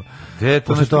ljudima.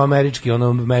 Pošto to američki,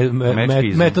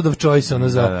 method of choice,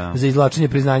 za izvlačenje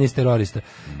priznanja iz terorista.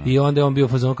 I onda je on bio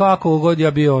fazon, kako god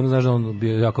ja bio, znaš da on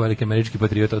bio jako veliki američki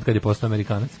patriot od kad je postao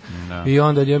Amerikanac. I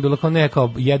onda je bilo kao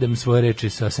jedem svoje reči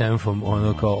sa senfom,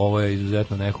 kao ovo je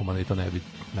izuzetno nehumano i to ne bi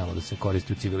znamo da se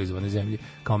koristi u civilizovanoj zemlji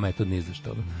kao metod ni za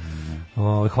što.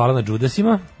 Hvala na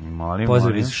Judasima.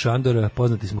 Pozdrav iz Šandora,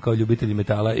 poznati smo kao ljubitelji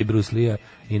metala i Bruce Lee-a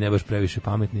i ne baš previše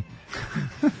pametni.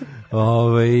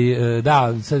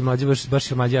 Da, sad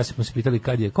baš Mlađa, ja smo se pitali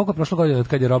koliko je prošlo godina od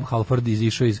kad je Rob Halford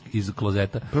izišao iz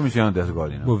klozeta? Prvo mislim 10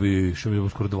 godina. Više, mi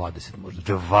skoro 20 možda.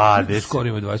 20? Skoro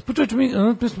ima 20. Pa čovječ,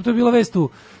 to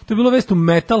je bilo vest u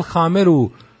Metal Hammeru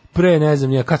pre, ne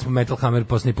znam, kad smo Metal Hammer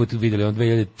posljednji put vidjeli,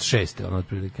 2006.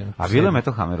 Otprilike. A bilo je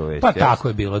Metal Hammer u vesti? Pa tako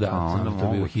je bilo, da. To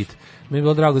je bio hit. Mi je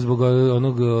bilo drago zbog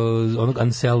onog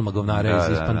Anselma govnara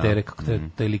iz Pantere, kako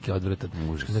taj lik je odvratan.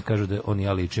 Da kažu da on i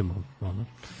ja ličimo.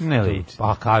 Ne liči.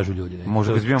 Pa kažu ljudi.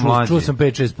 Možda kad bio mlađi. Čuo sam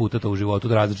 5-6 puta to u životu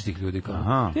od različitih ljudi.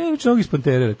 Ti je već iz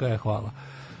Pantere, hvala.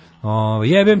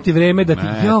 Jebem ti vreme da ti...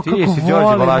 Ti jesi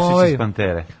Đorđe Balašić iz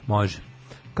Pantere. Može.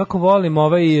 Kako volim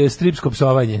stripsko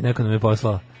psovanje, neko nam je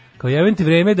poslao. Kao jebem ti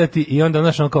vreme da ti, i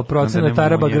onda kao procenat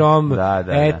Araba Grom,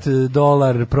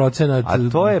 dolar, procenat,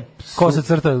 kosa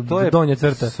crta, donja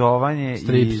crta. Psovanje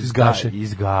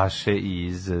iz Gaše,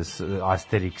 iz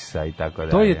Asterixa i tako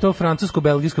dalje. To je to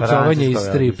francusko-belgijsko psovanje iz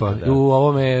stripa.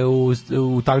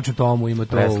 U Taličnom tomu ima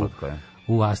to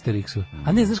u Asterixu.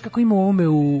 A ne, znaš kako ima u ovome,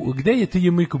 gde je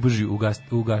TJMKBŽ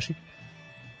u Gaši?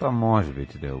 Pa može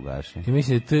biti da je u Gaši. I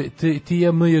mislim,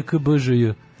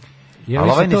 TJMKBŽ. Ja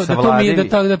ali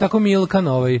mislim da tako Milkan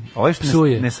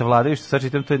psuje. Ne savladaju, što sad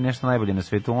čitam, to je nešto najbolje na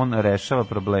svetu. On rešava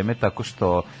probleme tako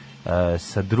što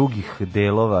sa drugih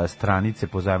delova stranice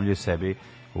pozajmljuje sebi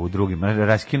u drugim.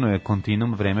 Raskinuje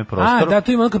kontinuum, vreme, prostor. Da,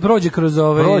 tu ima kad prođe kroz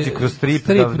strip,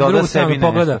 da doda sebi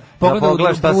nešto.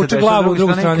 Pogleda šta se dešava, u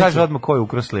drugu stranicu. Kaže odmah ko je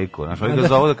ukro sliku. Da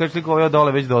zovu da kaže sliku, ovo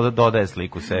dole već dodaje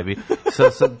sliku sebi.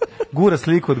 Gura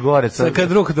sliku od gore. Kad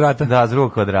drugog kvadrata. Da, s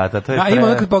drugog kvadrata. Da,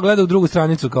 ima kad pogleda u drugu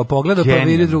stranicu, kao pogleda pa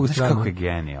vidi drugu stranu. Znaš kako je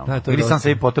genijalno. Ili sam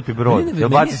sebi potopi brod. Jel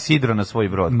baci sidro na svoj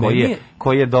brod,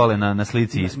 koji je dole na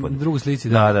slici ispod. Na drugoj slici,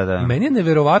 da. Meni je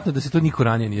neverovatno da se to niko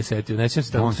ranije nije setio. Ne sjećam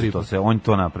se takvog stripa. On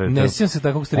to napravio. Ne sjećam se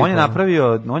takvog stripa. On je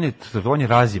napravio, on je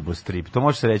razjebo strip. To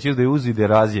može se reći da je uzeo da je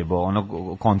razjebo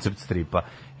onog koncept stripa.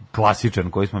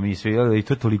 klasičan koji smo mi svirali i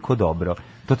to je toliko dobro.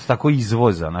 To te tako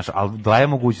izvoza, znaš, ali daje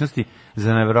mogućnosti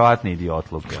za neverovatne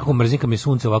idiotluke. Kako mrzim kad mi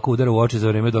sunce ovako udara u oči za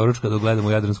vreme doručka dok gledam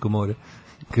u Jadransko more.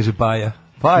 Kaže Paja.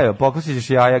 Pajo, pokosit ćeš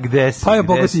jaja, gde si? Pajo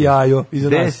pokosi jajo iza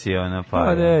nas. Gde si ona, Pajo?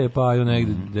 Pa ne, Pajo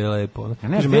negde, gde je lepo. Ne,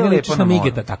 Kaže, meni ličiš na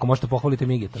Migeta, tako možete pohvaliti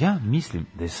Migeta. Ja mislim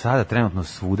da je sada trenutno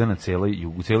svuda na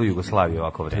u celoj Jugoslaviji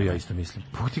ovako vreme. Ja isto mislim.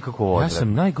 Puti kako odre. Ja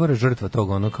sam najgore žrtva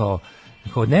toga, ono kao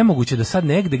nemoguće da sad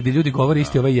negde gde ljudi govore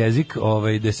isti ovaj jezik,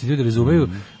 da se ljudi razumeju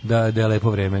da je lepo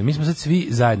vreme. Mi smo sad svi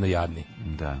zajedno jadni.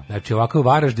 Da. Znači ovako je u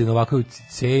Varaždinu, ovako je u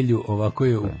Celju, ovako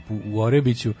je u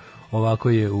Orebiću, ovako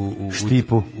je u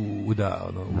Štipu.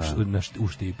 U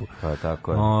Štipu. Pa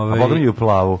tako je. A Boga mi u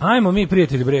Plavu. Ajmo mi,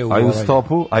 prijatelji, bre. A i u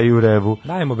Stopu, a i u Revu.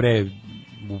 Dajmo, bre,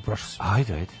 u prošlost.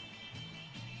 Ajde.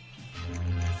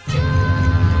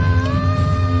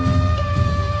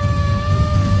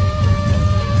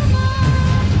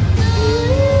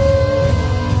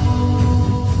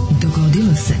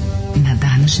 Dogodilo se na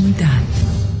današnji dan.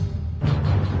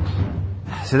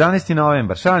 17.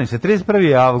 novembar, šalim se,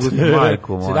 31. avgust,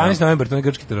 majku moja. 17. novembar, to je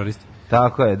grčki terorist.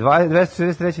 Tako je,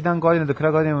 263. dan godine, do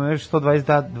kraja godine imamo još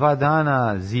 122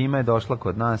 dana, zima je došla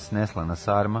kod nas, neslana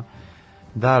sarma.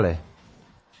 Dale,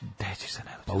 gde ćeš se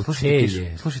Pa u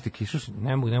Celje. Slušajte kišu.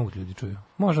 Ne mogu ljudi čuju.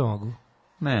 Možda mogu.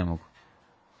 Ne mogu.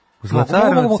 U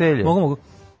Zlatarno Celje. Mogu.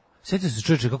 Sjetite se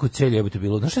čovječe kako Celje jebote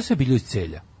bilo. Znaš šta sve bilo iz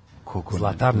Celja?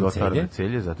 Zlatarno Celje,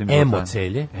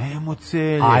 Emo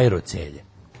Celje, Aero Celje.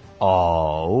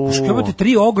 Škrbate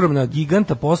 3 ogromna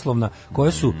giganta poslovna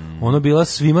koje su bila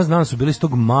svima znana, su bili iz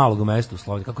tog malog mesta u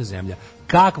Sloveniji. Kako je zemlja?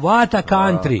 What a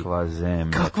country? Kakva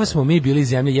zemlja? Kakva smo mi bili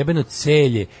zemlja? Jebeno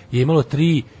Celje je imalo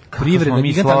 3 privredna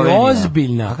giganta, ali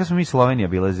ozbiljna. Kakva smo mi Slovenija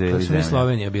bila zemlja? Kakva smo mi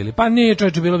Slovenija bili? Pa nije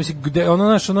čovječe bilo, mislim, gde,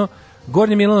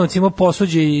 Gornji Milanovac imao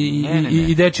posuđe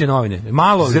i dečje novine.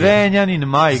 Malo Zrenjanin,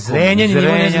 majko. Zrenjanin.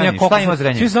 Šta ima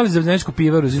Zrenjanin? Svi znali za Zrenjansku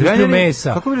pivaru, za industriju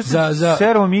mesa. Kako bi za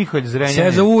Servo Miholj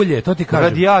Zrenjanin? Za ulje, to ti kažem.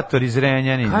 Radijatori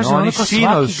Zrenjanin. Oni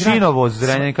šinovoz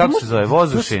Zrenjanin. Kako se zove?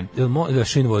 Vozušin.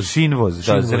 Šinvoz,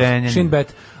 da, Zrenjanin.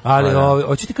 Šinbet. Ali,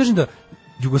 hoću ti kažem da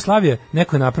Jugoslavija,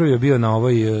 neko je napravio bio na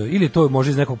ovoj, ili to može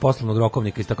iz nekog poslovnog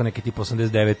rokovnika, iz tako neke tipa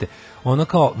 89. Ono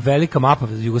kao velika mapa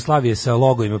Jugoslavije sa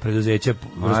logovima preduzeća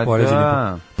raspoređenim.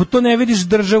 Pa to ne vidiš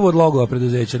državu od logova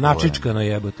preduzeća, načičkano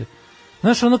jebote.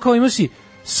 Znaš, ono kao imaš si,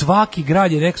 svaki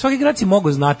grad si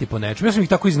mogao znati po nečemu, ja sam ih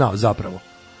tako i znao zapravo.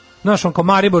 Znaš, on kao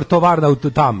Maribor, tovarna,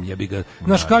 tam jebi ga.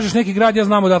 Znaš, kažeš neki grad, ja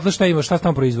znam odatle šta ima, šta se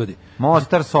tamo proizvodi.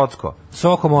 Mostar, Socko.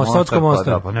 Socko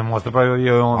Mostar. Pa ne, Mostar pravi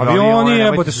avioni,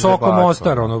 jebote, Socko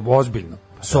Mostar, ozbiljno.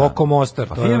 Socko Mostar.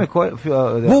 Firme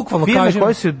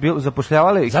koje su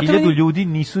zapošljavale 1000 ljudi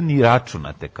nisu ni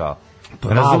računate kao. To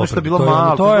je malo, što je bilo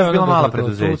malo, to je bilo mala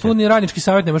preduzeća. Tu ni radnički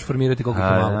savjet ne možeš formirati koliko je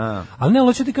to malo. Ali ne,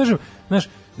 hoću ti kažem, znaš,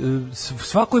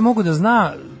 svako je mogu da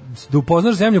zna da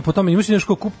upoznaš zemlju po tome, imaš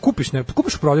nešto,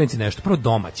 kupiš u prodavnici nešto, prvo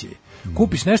domaći.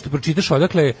 Kupiš nešto, pročitaš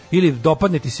odakle, ili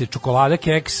dopadne ti se čokolada,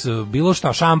 keks, bilo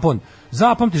šta, šampon,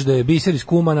 zapamtiš da je biser iz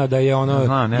Kumana, da je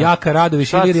Jaka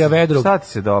Radović, Ilirija Vedrog. Šta ti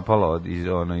se dopalo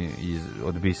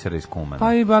od bisera iz Kumana?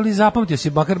 Pa, ali zapamtio si,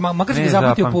 makar si ga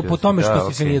zapamtio po tome što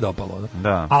ti se nije dopalo.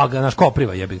 Da. Ali ga, naš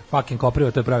Kopriva jebi, fucking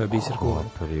Kopriva, to je pravio biser Kumana.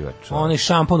 Onaj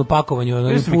šampon u pakovanju,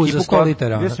 onaj puz za 100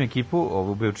 litara. Vidio sam ekipu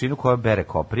u Beočinu koja bere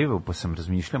Koprivu, pa sam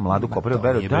razmišljao, mladu Koprivu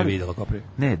beru. Nije vidjela Koprivu.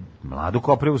 Ne, mladu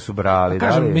Koprivu su brali.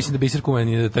 Kažem, mislim da biser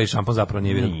Kuman, taj šampon zapravo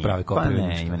nije vidio pravi Koprivu. Pa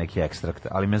ne, ima neki ekstrakt,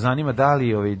 ali me zanima da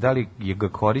li ga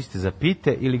koriste za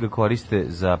pite ili ga koriste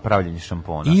za pravljenje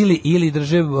šampona. Ili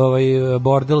drže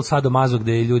bordel sadomazo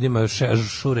gde ljudima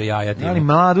šure jaja. Ali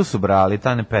mladu su brali,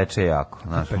 ta ne peče jako.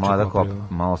 Znaš, mlada Kopriva,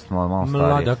 malo starija.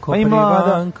 Mlada Kopriva,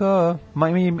 Danka.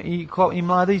 I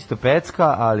mlada isto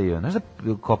pecka, ali znaš da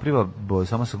Kopriva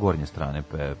samo sa gornje strane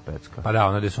pecka. Pa da,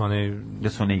 ona gde su one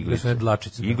iglice. Gde su one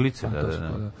dlačice. Iglice,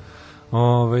 da.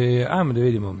 Ajmo da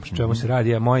vidimo s čemu se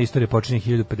radi. Moja istorija počinje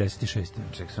 1056.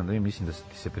 Čekaj sam da mislim da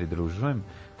ti se pridružujem.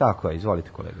 Tako je, izvolite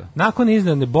kolega. Nakon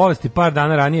iznenadne bolesti par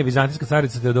dana ranije vizantijska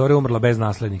carica Teodora umrla bez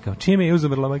naslednika. Čime je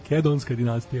uzumrla makedonska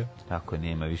dinastija? Tako je,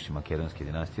 nema više makedonske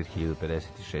dinastije od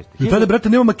 1056. I tada, brate,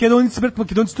 nema Makedonici, brate,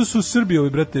 Makedonci to su u Srbiji, ovi,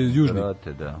 brate, južni.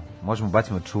 Brate, da. Možemo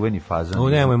bacimo čuveni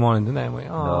fazon. Nemoj, molim te, nemoj.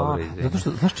 Dobro, zato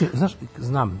što,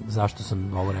 znam zašto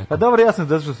sam ovo rekao. Pa dobro, ja sam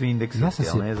zato što su indeksi. Ja sam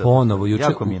se ponovo,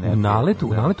 juče,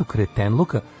 u naletu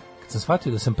kretenluka, sam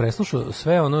shvatio da sam preslušao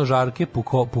sve ono žarke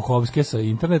Puhovske sa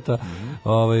interneta,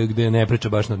 gde ne priča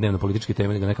baš na dnevno političke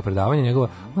teme, nego neka predavanja njegova.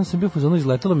 Onda sam bio u fazonu,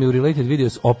 izletalo mi u Related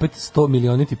Videos opet 100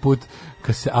 milioniti put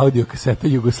audio kaseta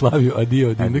Jugoslaviju adio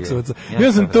od indeksovaca.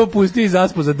 Ja sam to pustio i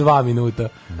zaspo za 2 minuta.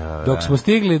 Dok smo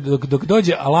stigli, dok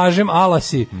dođe lažem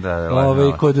alasi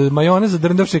kod majoneza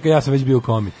Drndovšeka, ja sam već bio u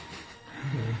komi.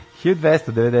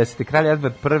 1290. Kralj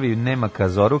Edvard I nema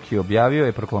Kazoruk i objavio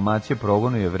je proklamaciju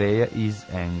progonu Jevreja iz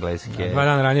Engleske. 2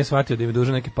 dana ranije shvatio da im je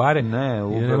duže neke pare. Ne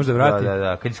može da vrati.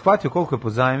 Da. Kad je shvatio koliko je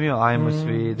pozajmio, ajmo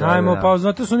svi. Pa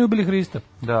znate su oni ubili Hrista.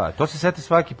 Da, to se sete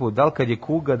svaki put. Da li kad je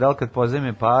kuga, da li kad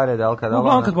pozajme pare, da li kad...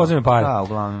 Uglavnom kad pozajme pare. Da,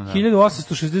 uglavnom, da.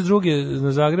 1862.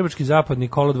 na Zagrebački zapadni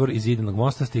kolodvor iz Zidanog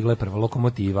mosta stigla je prva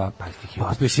lokomotiva.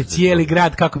 Okupio se cijeli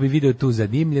grad kako bi video tu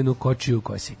zadimljenu kočiju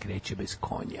koja se kreće bez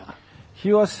konja.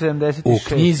 1876. U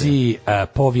knjizi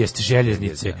Povijest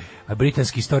željeznice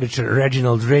britanski istoričar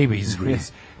Reginald Ravis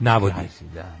navodi.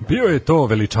 Bio je to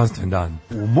veličanstven dan.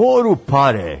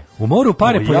 U moru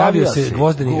pare pojavio se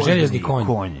gvozdeni željezni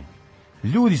konj.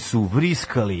 Ljudi su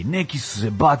vriskali, neki su se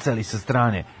bacali sa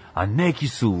strane, a neki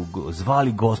su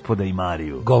zvali Gospoda i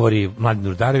Mariju. Govori Mladen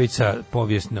Urdarević sa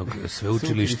povijesnog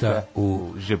sveučilišta u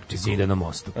Zidanom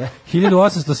mostu.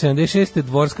 1876.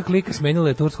 dvorska klika smenila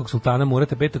je turskog sultana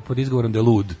Murata V pod izgovorom da je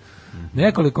lud.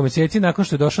 Nekoliko mjeseci nakon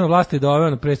što je došao na vlast i doveo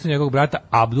na presto njegovog brata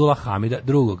Abdula Hamida II.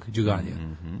 Đuganija.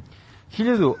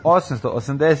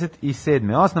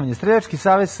 1887. Osnovan je Streljački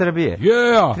savez Srbije.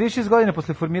 36 godina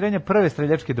posle formiranja prve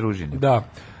streljačke družine. Da.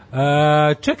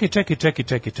 Čekaj.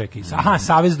 Aha,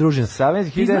 Savez družina.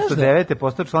 Savez 1909.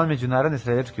 postao član Međunarodne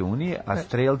streljačke unije, a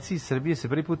strelci iz Srbije se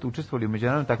prvi put učestvovali u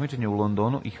međunarodnom takmičenju u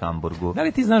Londonu i Hamburgu. Da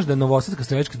li ti znaš da je novosadska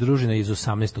streljačka družina iz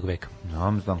 18. veka?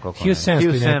 Znam kako ne.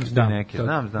 1700 neki.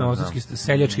 Znam. Novosadski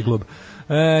seljački klub.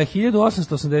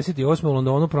 1888. u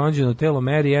Londonu pronađeno telo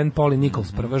Mary Ann Polly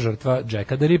Nichols, prva žrtva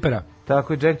Jacka the Rippera.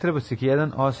 Tako je, Jack Trebosek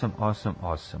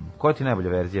 1888. Koja ti je najbolja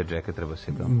verzija Jacka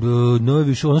Treboseka?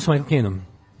 Više, ono sa Michael Caineom.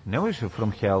 Ne voliš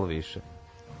From Hell više?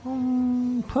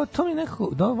 Pa to mi nekako,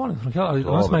 da volim From Hell, ali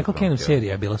ono sa Michael Caineom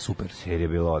serija je bila super. Serija je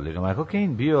bila odlična. Michael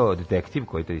Caine bio detektiv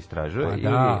koji te istražuje. Pa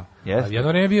da, ili, jedno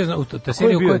vreme je bio, ta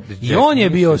serija u kojoj, i on je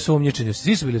bio sumnjičen,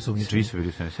 svi su bili sumnjičeni.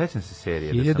 Sećam se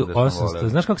serije. 1800,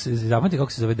 znaš kako se, zapamati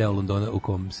kako se zove deo Londona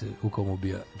u kom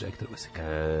ubija Jack Trebosek?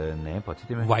 Ne,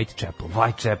 podsjeti me.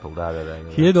 Whitechapel, da.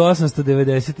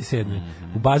 1897.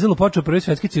 U Bazilu počeo prvi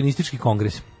svetski cionistički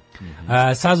kongres.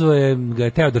 Sazvao je ga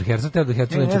Teodor Herzl. Teodor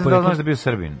Herzl ne znam da li znaš da bio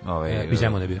Srbin. Iz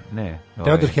Zemuna bio. Ne.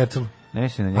 Teodor Herzl. Ne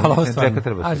se na njega, Jacka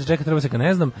Treboseka. Za Jacka Treboseka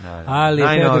ne znam, ali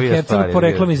Teodor Herzl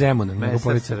poreklom iz Zemuna.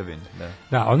 Srbin,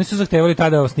 da, oni su zahtevali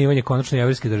tada osnivanje konačno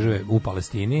jevrejske države u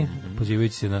Palestini,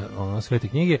 pozivajući se na svete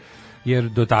knjige, jer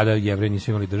do tada Jevreji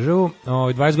nisu imali državu.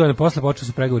 20 godina posle počeli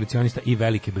su pregovori cionista i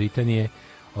Velike Britanije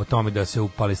o tome da se u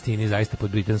Palestini zaista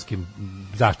pod britanskim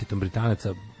zaštitom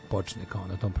Britanaca počne kao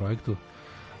na tom projektu.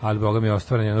 Ali Boga mi je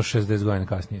ostvaren jedno 60 godina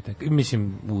kasnije.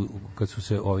 Mislim, kad su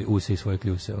se ovi use i svoje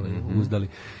kljuse uzdali.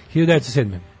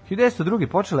 1907. 1902.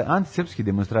 počele antisrpske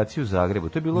demonstracije u Zagrebu.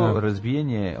 To je bilo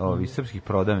razbijanje srpskih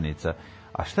prodavnica.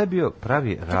 A šta je bio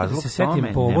pravi razlog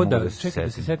tome? Da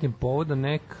se setim povoda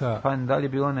neka... Pa da li je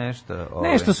bilo nešto?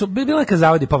 Nešto su, bila neka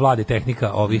zavadi pa vlade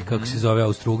tehnika ovih, kako se zove,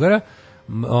 Austro-Ugara,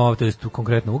 to je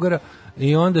konkretno Ugara,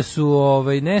 i onda su,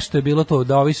 nešto je bilo to,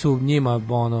 da ovi su njima,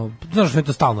 znaš što je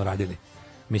to stalno radili.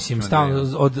 Mislim,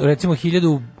 stalno, od recimo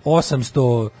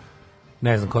 1800,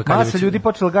 ne znam koji... Masa ljudi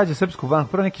počela gađa srpsku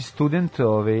banku, prvo neki student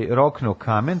roknuo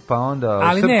kamen, pa onda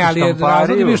ali ne, ali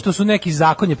razlog je bio što su neki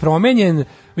zakon je promenjen,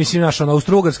 mislim,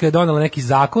 Austro-Ugarska je donela neki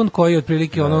zakon koji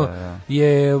otprilike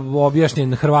je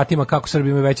objašnjen Hrvatima kako Srbi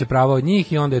imaju veće prava od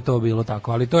njih i onda je to bilo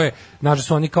tako, ali to je, znaš,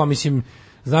 su oni kao, mislim,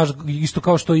 znaš, isto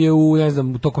kao što je u, ne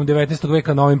znam, tokom 19.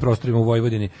 veka na ovim prostorima u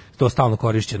Vojvodini to stalno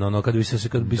korišćeno, kad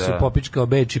bi se popičkao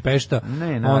Beč i Pešta,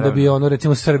 onda bi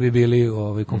recimo Srbi bili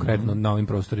konkretno na ovim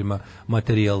prostorima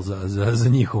materijal za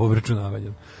njihovo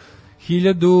obračunavanje.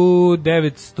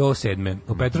 1907.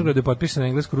 U Petrogradu je potpisan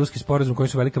englesko-ruski sporazum koji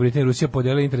su Velika Britanija i Rusija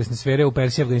podelili interesne sfere u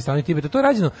Persiji, Afganistanu i Tibetu. To je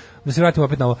rađeno, da se vratimo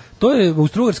opet na ovo, to je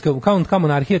Austro-Ugarska kao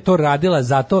monarhija to radila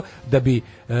zato da bi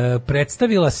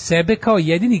predstavila sebe kao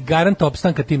jedini garant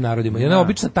opstanka tim narodima. Jedna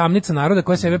obična tamnica naroda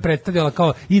koja sebe predstavljala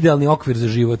kao idealni okvir za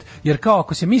život. Jer kao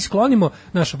ako se mi sklonimo,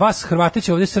 vas Hrvate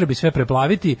će ovdje Srbi sve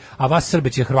preplaviti, a vas Srbe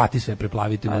će Hrvati sve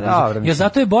preplaviti. Jer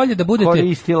zato je bolje da budete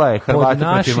koristila je Hrvate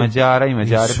protiv Mađara i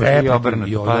Mađare protiv obrnuto.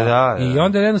 I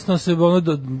onda jednostavno se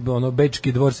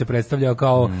Bečki dvor se predstavljao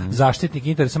kao zaštitnik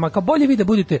interesa, kao bolje vi da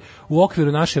budete u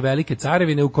okviru naše velike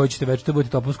carevine u kojoj ćete već to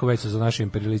budete topovsko veće za naše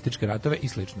imperialističke ratove i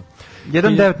slično.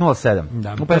 1907.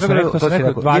 Da, u Petrogradu, to si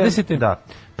rekao, 20. Da.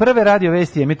 Prve radio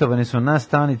vesti emitovane su na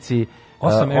stanici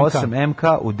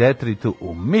 8MK u Detroitu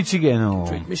u Michiganu.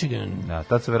 Da,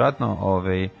 tad su vjerojatno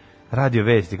radio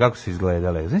vesti, kako su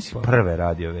izgledale? Znači, prve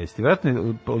radio vesti. Vjerojatno je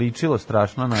ličilo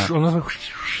strašno na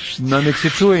nek se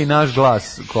čuje i naš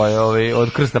glas koji je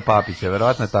od Krsta Papića.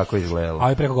 Vjerojatno je tako izgledalo.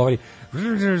 A preko govori,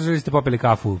 ste popili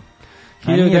kafu.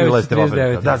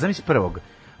 1939. Da, zamisli prvog.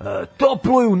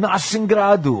 toplo je u našem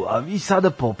gradu, a vi sada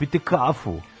popite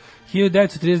kafu.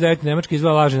 1939. Nemačka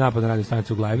izvala lažni napad na radio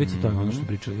stanicu u Glajvici, to je ono što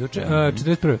pričali juče.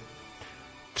 41.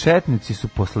 Četnici su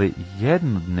posle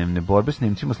jednodnevne borbe s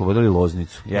Nemcima oslobodili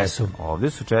Loznicu. Jesu. Ovdje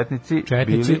su četnici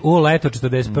bili... u leto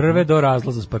 41. do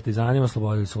razlaza s partizanima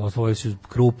oslobodili su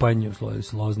Krupanj, oslobodili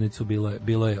su Loznicu,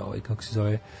 bilo je kako se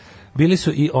zove... Bili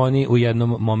su i oni u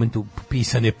jednom momentu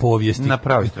pisane povijesti. Na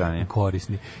pravoj strani.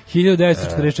 Korisni.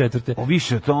 1944. O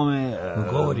više o tome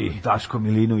govori Dasko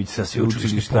Milinović sa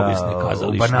sveučilišta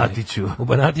u Banatiću. U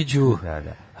Banatiću. Da.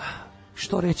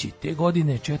 Što reći, te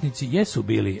godine četnici jesu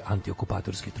bili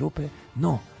antiokupatorske trupe,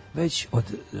 no već od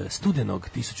studenog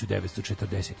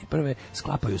 1941.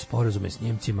 sklapaju sporazume s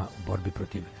Njemcima u borbi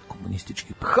protiv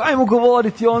komunističkih. Hajmo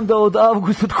govoriti onda od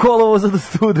avgusta, od kolovoza do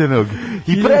studenog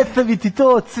i predstaviti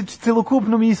to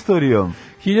celokupnom istorijom.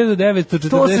 1940.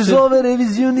 To se zove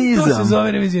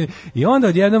revizionizam. I onda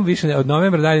odjednom više od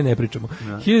novembra dalje ne pričamo.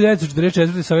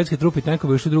 1944. sovjetske trupe i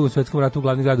tenkovi ušli u Drugom svjetskom ratu u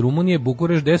glavni grad Rumunije,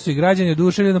 Bukurešt, gde su i građani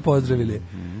oduševljeno pozdravili.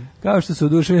 Kao što su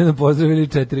oduševljeno pozdravili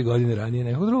 4 godine ranije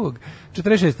nekog drugog.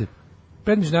 46.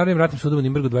 Pred Međunarodnim ratnim sudom u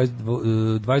Nirnbergu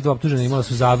 22 optužena imala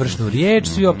su završnu riječ,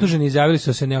 svi optuženi izjavili su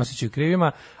da se ne osjećaju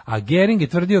krivima, a Gering je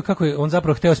tvrdio kako je on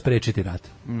zapravo hteo sprečiti rat.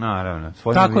 Naravno.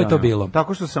 Tako je to bilo.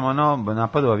 Tako što sam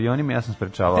napadao avionima, ja sam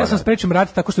sprečavao. Ja sam sprečim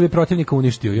rat tako što bi protivnika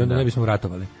uništio i onda ne bismo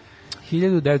ratovali.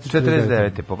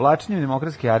 1949. Povlačenjem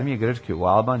demokratske armije Grčke u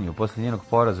Albaniju posle njenog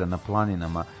poraza na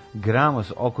planinama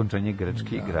Gramos okončan je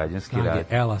grčki građanski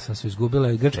rat. Elasa su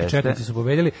izgubile, grčki četnici su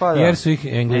pobedili, jer su ih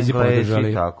Englezi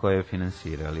podržali. Tako je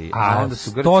finansirali. A onda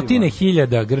su stotine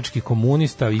hiljada grčkih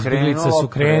komunista, izbjeglica su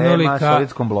krenuli ka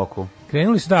sovjetskom bloku.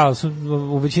 Krenuli su, da,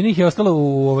 u većini ih je ostalo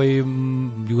u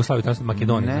Jugoslaviji, tamo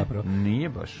Makedoniji zapravo. Nije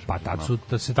baš. Pa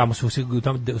tamo su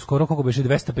skoro koliko beše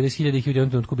 250.000 ih u jednom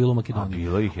trenutku bilo u Makedoniji.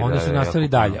 Onda su nastavili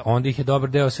dalje. Onda ih je dobar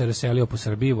deo se raselio po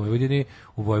Srbiji i Vojvodini.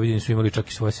 U Vojvodini su imali čak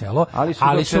i svoje selo,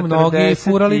 ali su mnogi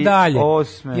furali dalje.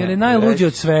 Jer je najluđe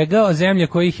od svega, zemlja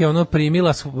koja ih je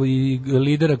primila i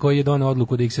lidera koji je doneo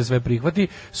odluku da ih se sve prihvati,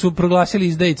 su proglasili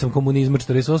izdajicom komunizma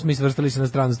 48 i svrstali se na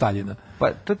stranu Staljina.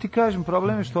 Pa to ti kažem,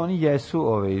 problem je što oni jesu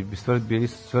bili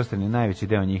svrstani najveći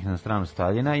deo njih na stranu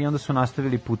Staljina i onda su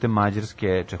nastavili putem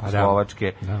Mađarske,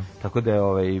 Čehoslovačke, tako da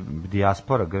je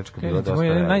dijaspora grčka bila dosta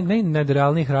velika.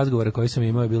 Najnerealnijih razgovora koji sam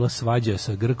imao je bila svađa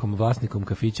sa Grkom, vlasnikom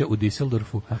kafića u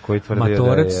Düsseldorfu,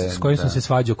 Matorac, s kojim sam se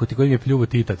svađao, kojim je pljuvo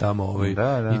Tita tamo i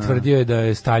tvrdio je da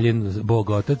je Staljin bog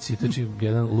otac i znači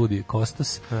jedan ludi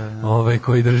Kostas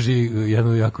koji drži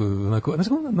jednu jako onako,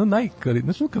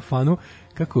 znači kafanu,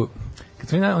 kako kad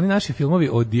su oni naši filmovi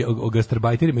o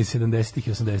gastarbajterima iz 70-ih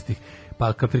i 80-ih,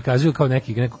 pa kad prikazuju kao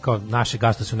neko kao naše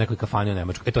gasto su u nekoj kafani u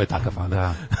Nemačkoj, to je ta kafana.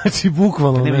 Da. Znači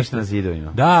bukvalno nema ništa na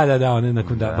zidovima. Da, one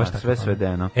nakon baš tako. Sve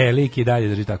svedeno. Lik i dalje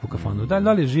drži takvu kafanu.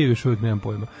 Da li živi još uvijek, nemam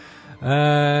pojma.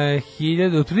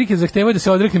 1000 otprilike zahtevaju da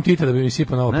se odreknem Tita da bi mi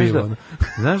sipao novo pivo.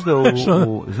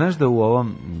 Znaš da u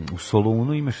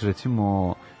Solunu imaš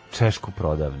recimo češku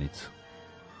prodavnicu.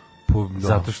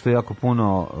 Zato što jako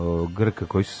puno Grka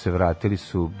koji su se vratili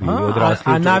su bili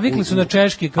odrasli. A navikli su na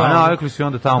češki kao. A navikli su i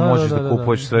onda tamo možeš da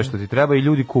kupuješ sve što ti treba i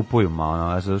ljudi kupuju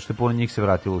malo, zato što je puno njih se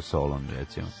vratilo u Solun,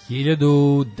 recimo.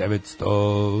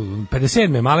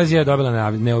 1957. Malezija je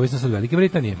dobila neovisnost od Velike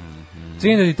Britanije.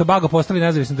 Trinidad i Tobago postali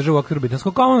nezavisna država u okviru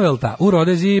britanskog Commonwealtha. U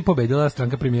Rodeziji pobedila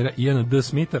stranka premijera Iana D.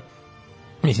 Smitha.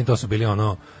 Mislim, to su bili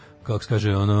kako se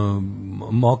kaže,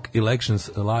 mock elections,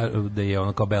 da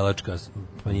je kao belačka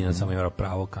manjina samo imala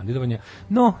pravo kandidovanja.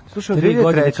 No, 3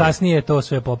 godine kasnije je to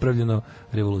sve popravljeno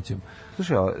revolucijom.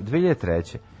 Slušaj,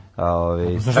 2003.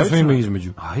 Znaš što ima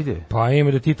između? Ajde. Pa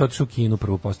ima da Tito otišao u Kinu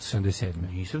prvo posle 77.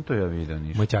 Nisam to ja vidio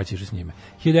ništa. Moj ćaći išao s njime.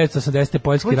 1980.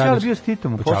 poljski radnik. Počeo bio s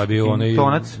Titom. Počeo bio onaj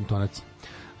Tonac.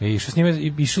 Išli s njime,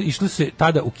 išli se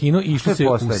tada u Kino i išli se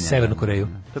u Severnu Koreju.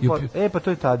 Pa to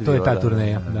je tad. To je ta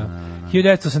turneja, da.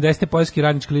 1980. poljski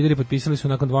radnički lideri potpisali su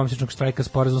nakon dvomesečnog štrajka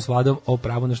sporazum s vladom o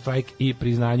pravu na štrajk i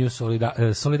priznanju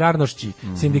solidarnošći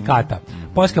sindikata.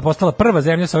 Poljska postala prva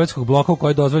zemlja sovjetskog bloka u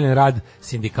kojoj je dozvoljen rad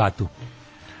sindikatu.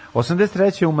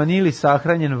 83. u Manili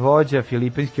sahranjen vođa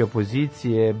filipinske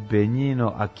opozicije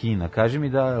Benigno Aquino. Kaži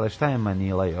mi šta je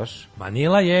Manila još?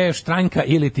 Manila je štranjka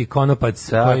ili ti konopac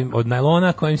od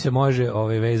najlona kojim se može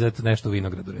vezati nešto u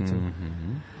vinogradu, recimo.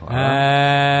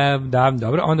 Da,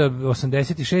 dobro. Onda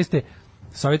 86.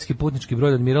 sovjetski putnički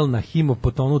brod Admiral Nahimov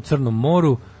potonuo u Crnom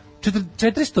moru.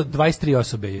 423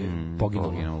 osobe je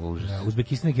poginulo. Užas.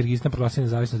 Uzbekistan i Kirgistan proglasili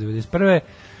nezavisnost 91.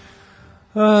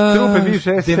 Trupe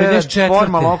bivše SS,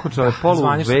 formalno okučale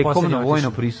poluvekovno vojno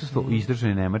otišli. prisustvo u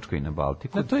istočnoj Nemačkoj i na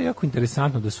Baltiku. Da, to je jako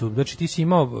interesantno da su, znači ti si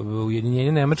imao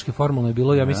ujedinjenje Nemačke formalno je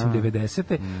bilo, ja mislim,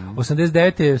 90.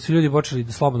 89. su ljudi počeli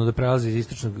da slobodno da prelaze iz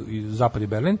istočnog i zapad i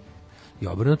Berlin, i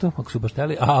obrnuto, ako su baš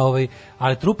hteli,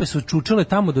 ali trupe su čučale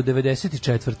tamo do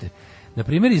 94. Na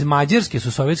primjer, iz Mađarske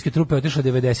su sovjetske trupe otišle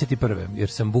 91. jer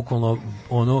sam bukvalno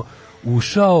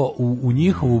ušao u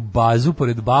njihovu bazu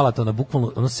pored Balatona,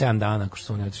 bukvalno 7 dana, ako što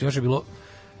su oni otišli.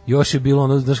 Još je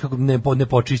bilo znaš kako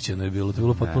nepočišćeno je bilo, to je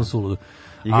bilo potpuno suludo.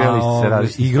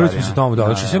 Igrali smo se tamo,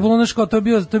 znači sve bilo nešto kao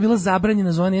to je bila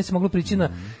zabranjena zona, nije se moglo prići na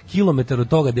kilometar od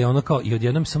toga da je ono kao i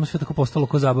odjednom samo sve tako postalo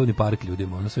kao zabavni park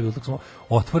ljudima. Ono sve bilo tako samo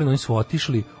otvoreno, oni su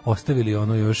otišli, ostavili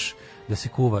ono još da se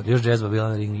kuva, još džezba bila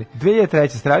na ringli. 2003.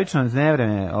 stravično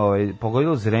nevreme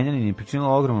pogodilo Zrenjanin i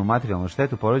pričinilo ogromnu materijalnu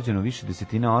štetu, porođeno više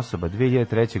desetina osoba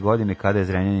 2003. godine kada je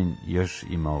Zrenjanin još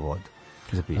imao vodu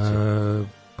za piće.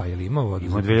 Pa je li imao vodu?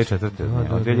 Imao 2004.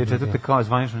 Od 2004. kao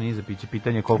zvanično nije za piće,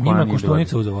 pitanje koliko ona nije bilo. Njima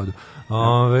koštunica za vodu.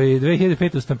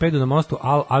 2005. u stampedu na mostu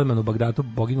Al-Alman u Bagdatu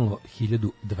poginulo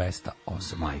 1200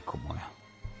 osoba. Majko moja.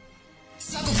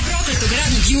 Svakog prokletog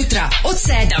radnog jutra od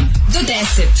 7 do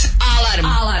 10.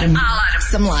 Alarm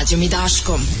sa Mlađom i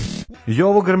Daškom.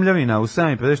 Jovo Grmljavina u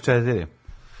 7.54.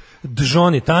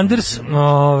 Johnny Thunders,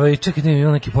 čekaj da mi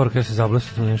ima neki poruk, ja se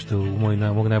zablastu tu nešto u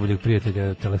mog najboljeg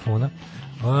prijatelja telefona.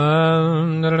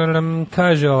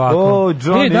 Kaže ovako,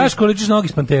 Daško, ličiš na Ogi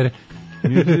s Pantere.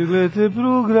 Gledajte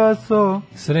prugraso.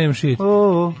 Srem shit.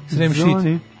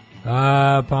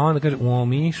 Pa onda kaže, u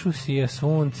Omišu sije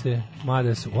sunce,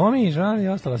 mada su Omiš, i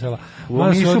ostala sela.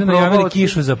 Mada su ovdje najavili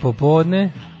kišu za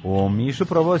popodne. U Omišu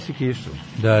probao si kišu.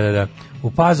 Da.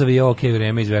 U Pazovi je ok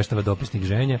vreme, izveštava dopisnik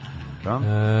Ženja.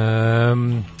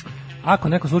 Ako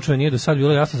neko slučajno nije do sad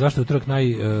bilo jasno zašto je utorak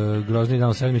najgrozniji dan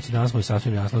u sedmici, danas mu je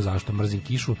sasvim jasno zašto. Mrzim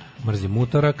kišu, mrzim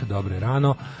utorak, dobro je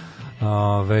rano.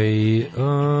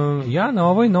 Ja na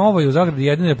ovoj novoj u zagradi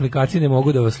jedine aplikacije ne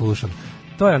mogu da vas slušam.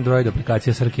 To je Android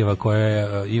aplikacija Srkijeva koja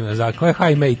je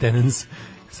high maintenance.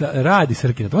 Radi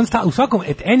Srki. U svakom,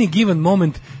 at any given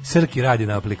moment, Srki radi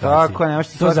na aplikaciji. Tako je,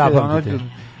 to zapamtite.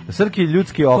 Srki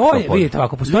ljudski oktopod. Vidite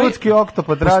ovako, ljudski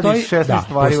oktopod radi 16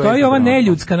 stvari. Postoji ova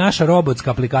neljudska naša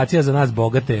robotska aplikacija za nas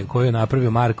bogate koju je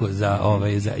napravio Marko za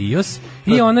iOS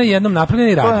i ona je jednom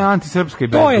napravljena i radi. To je antisrpska i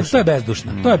bezdušna. To je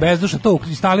bezdušna. To je bezdušna, to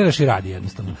instaliraš i radi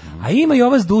jednostavno. A ima i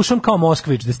ova s dušom kao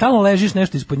Moskvić, da stalno ležiš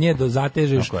nešto ispod nje, da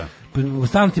zatežeš,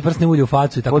 stalno ti prsne ulje u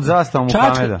facu i tako. Pod zastavom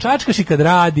Muhameda. Čačkaš i kad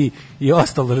radi i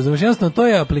ostalo, razumiješ? Jednostavno, to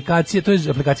je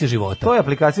aplikacija života. To je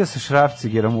aplikacija sa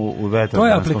šrafcigerom u vetru. To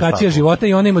je aplikacija života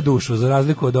i ona ima dušu, za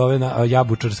razliku od ove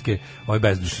jabučarske, ove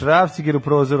bezdušne. Šrafciger u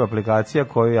prozoru aplikacija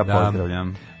koju ja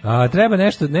pozdravljam. Treba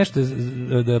nešto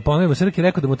da ponovimo. Srki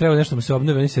rekao da mu treba nešto da mu se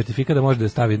obnovi sertifikat da može da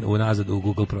stavi nazad u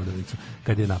Google prodavnicu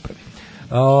kad je napravi.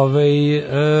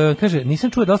 Kaže, nisam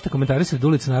čuo dosta komentari sred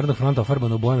ulice Narodnog fronta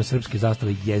ofarbano u bojama srpske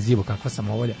zastave, jezivo, kakva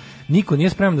samovolja. Niko nije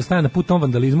spreman da stane na put tom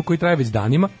vandalizmu koji traje već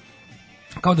danima.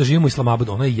 Kao da živimo u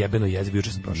Islamabudu, ono je jebeno jezivo,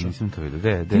 juče sam prošao. Nisam to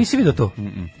vidio, Ti nisi vidio to?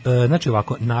 Znači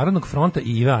ovako, Narodnog fronta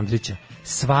i Ive Andrića,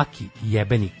 svaki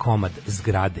jebeni komad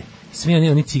zgrade, svi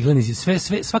oni cigleni zid,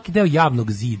 svaki deo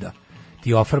javnog zida ti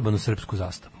je ofarban u srpsku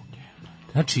zastavu.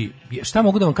 Znači, šta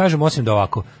mogu da vam kažem osim da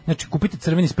ovako, znači kupite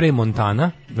crveni sprej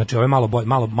Montana, znači ovo je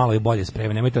malo je bolje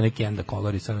sprej, nemojte neki Enda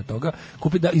Color i sada toga,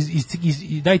 kupite,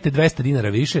 dajte 200 dinara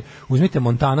više, uzmite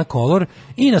Montana Color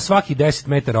i na svaki 10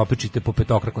 metara opečite po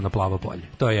petokraku na plavo polje.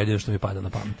 To je jedino što mi pada na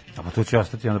pamet. A pa to će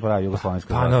ostati onda pravi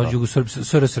jugoslovenska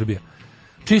zastava. Srbija.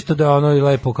 Čisto da ono je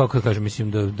lepo, kako da kažem,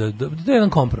 mislim da je jedan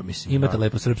kompromis. Imate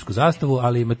lepo srpsku zastavu,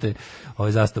 ali imate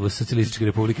zastavu Socijalističke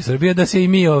Republike Srbije, da se i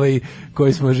mi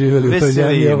koji smo živjeli u toj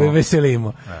zemlji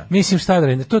veselimo. Mislim šta da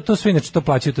radi, to sve inače to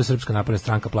plaćaju, to Srpska napredna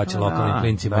stranka plaća lokalnim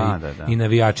klincima i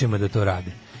navijačima da to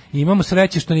rade. I imamo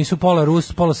sreće što nisu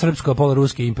pola srpsko, a pola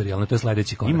ruske imperijalne, to je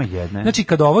sledeći korak. Ima jedne. Znači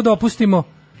kad ovo dopustimo,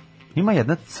 ima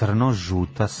jedna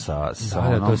crno-žuta sa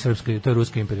onom... to je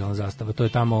ruska imperijalna zastava. To je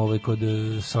tamo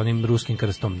sa onim ruskim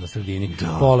krstom na sredini.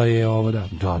 Pola je ovo, da.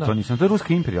 To nisam, to je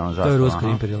ruska imperijalna zastava. To je ruska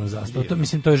imperijalna zastava.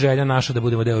 To je želja naša da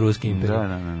budemo deo ruske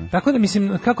imperije. Tako da,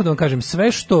 mislim, kako da vam kažem,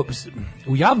 sve što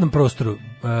u javnom prostoru...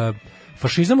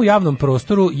 Fašizam u javnom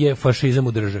prostoru je fašizam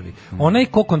u državi. Onaj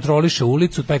ko kontroliše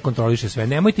ulicu, taj kontroliše sve.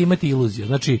 Nemojte imati iluzije.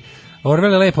 Znači,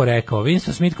 Orwell je lepo rekao,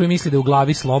 Winston Smith koji misli da je u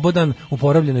glavi slobodan u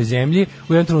porobljenoj zemlji,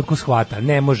 u jednom trenutku shvata.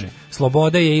 Ne može.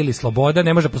 Sloboda je ili sloboda,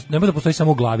 ne može da postoji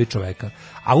samo u glavi čoveka.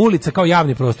 A ulica kao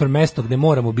javni prostor, mesto gde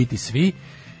moramo biti svi,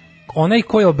 onaj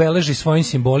koji obeleži svojim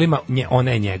simbolima,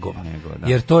 ona je njegova.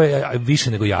 Jer to je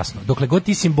više nego jasno. Dokle god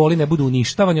ti simboli ne budu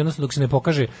uništavani, odnosno dok se ne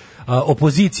pokaže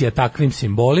opozicija takvim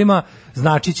simbolima,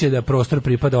 znači će da prostor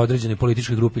pripada određenoj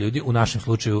političkoj grupi ljudi, u našem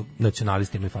slučaju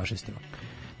nacionalistima i fašistima.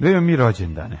 Da imamo mi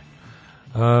rođendane.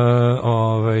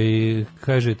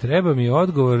 Kaže, treba mi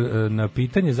odgovor na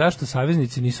pitanje zašto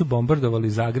saveznici nisu bombardovali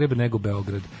Zagreb nego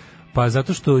Beograd. Pa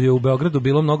zato što je u Beogradu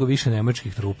bilo mnogo više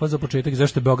nemačkih trupa za početak,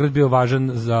 zašto je Beograd bio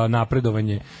važan za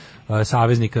napredovanje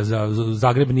saveznika, za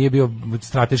Zagreb nije bio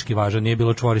strateški važan, nije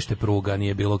bilo čvorište pruga,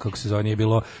 nije bilo, kako se zove, nije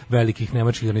bilo velikih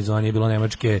nemačkih garnizona, nije bilo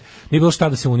nije bilo šta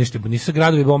da se uništi, nisu se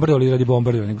gradovi bombardovali radi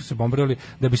bombardovanja, nego su se bombardovali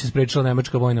da bi se sprečila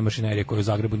nemačka vojna mašinerija koja u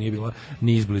Zagrebu nije bila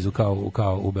ni izblizu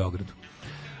kao u Beogradu.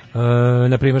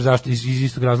 Na primjer, zašto iz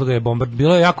istog razloga je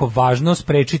bilo je jako važno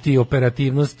sprečiti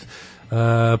operativnost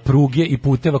pruge i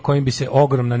puteva kojim bi se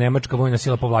ogromna nemačka vojna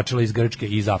sila povlačila iz Grčke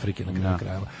i iz Afrike na kraju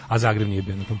krajeva, a Zagreb nije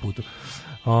bio na tom putu.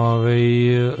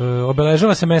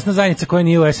 Obeležava se mesna zajednica koja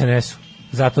nije u SNS-u,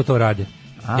 zato to rade.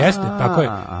 Jeste, tako je.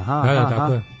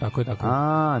 Tako je.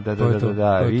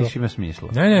 Da, više ima smisla.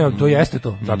 Ne, to jeste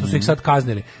to, zato su ih sad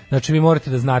kaznili. Znači vi morate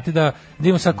da znate da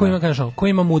imamo sad ko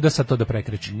ima muda sad to da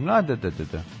prekreći. Da.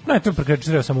 Ne, to prekreći,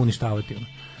 treba samo uništavati.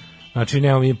 Znači,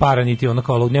 nemamo mi para niti ono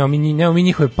kao nemamo mi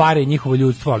njihove pare i njihovo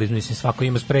ljudstvo, ali mislim, svako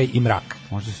ima sprej i mrak.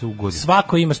 Može se ugoditi.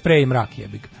 Svako ima sprej i mrak,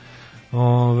 jebik.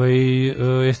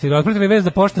 Jeste li otpratili vez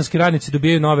da poštanski radnici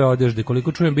dobijaju nove odežde?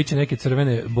 Koliko čujem, biće neke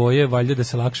crvene boje, valjda da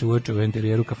se lakše uoče u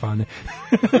interijeru kafane.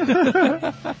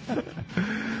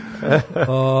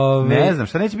 Ne znam,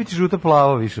 šta neće biti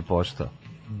žuto-plavo više pošta?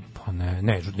 Pa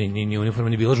ni uniforma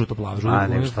ni bila žuto-plava.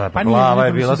 Plava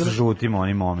je bila sa žutim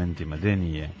onim momentima, gde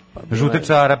nije? Žute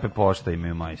čarape pošta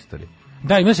imaju majstori.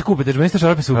 Da, ima se kupite, meni ste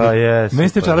čarape super. Meni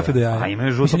ste čarape do jaja. A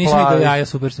imaju žuto plavi. Mislim, do jaja,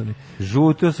 super su mi.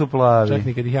 Žuto su plavi. Čak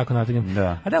nikad ih jako natanjam.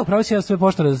 Da. A da, upravo si ja sve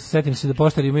poštara, setim se da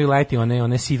poštari imaju leti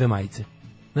one sive majice.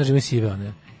 Znaš, imaju sive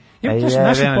one.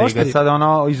 Naši poštari... Sad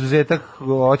ono, izuzetak,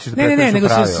 hoćeš da prekršu nego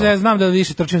pravila. znam da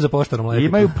više trčim za poštarom leti.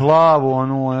 Imaju plavu,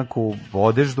 onu neku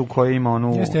odeždu koja ima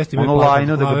onu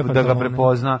lajnu da ga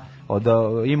prepozna.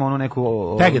 Ima onu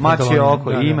neku mačje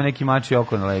oko, ima neki mačje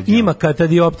oko na leđima. Ima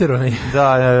katadiopter onaj.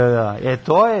 Da.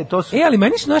 To su... ali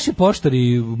meni su naši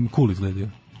poštari cool izgledaju.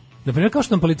 Naprimjer, kao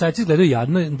što nam policajci izgledaju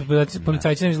jadno,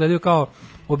 policajci nam izgledaju kao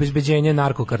obezbeđenje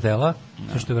narkokartela,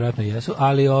 što vjerojatno jesu,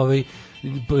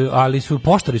 ali su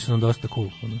poštari su nam dosta cool.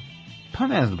 Pa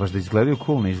ne znam, baš da izgledaju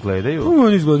cool, ne izgledaju.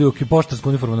 Oni izgledaju, poštarska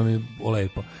uniforma nam je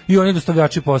lepo. I oni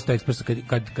dostavljači Posta Ekspresa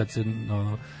kad se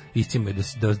iscimaju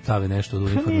da stave nešto od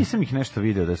uniforme. Nisam ih nešto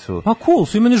video da su... Pa cool,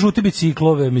 su imane žute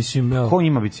biciklove, mislim. Evo. Ko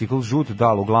ima bicikl? Žut,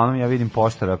 da, uglavnom ja vidim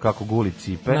poštara kako guli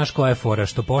cipe. Znaš koja je fora,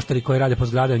 što poštari koji rade po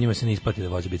zgradama, njima se ne isplati da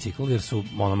voze bicikl, jer su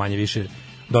manje više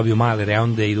dobiju mali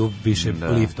reon da idu više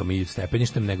liftom i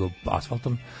stepeništem nego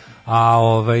asfaltom. A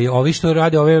ovi što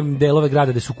rade ove delove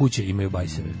grada gde su kuće imaju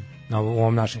bajseve. U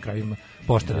ovom našem kraju ima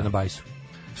poštare na bajsu.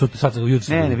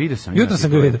 Ne, vidio sam. Jutro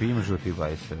sam ga vidio. Ima žuti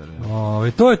bajseve.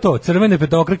 To je to, crvene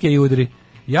petokrake i udri.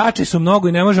 Jači su mnogo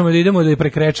i ne možemo da idemo da ih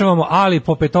prekrečavamo, ali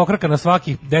po petokraka na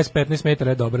svakih 10-15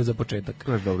 metara je dobro za početak.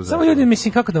 Samo ljudi,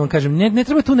 mislim, kako da vam kažem, ne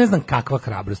treba tu ne znam kakva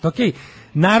hrabrost. Okej,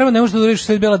 naravno ne možeš da uradiš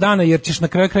sve bela dana, jer ćeš na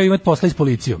kraju imati posla i s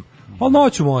policijom. Ali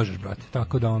noću možeš, brate.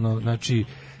 Tako da znači,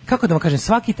 kako da vam kažem,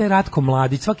 svaki taj Ratko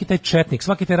Mladić, svaki taj četnik,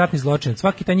 svaki taj ratni zločinac,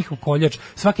 svaki taj njihov koljač,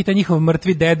 svaki taj njihov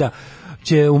mrtvi deda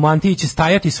će u mantiji će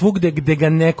stajati svugde gde ga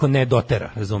neko ne dotera,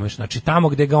 razumeš? Znači tamo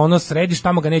gde ga ono središ,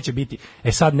 tamo ga neće biti.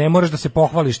 Sad ne moraš da se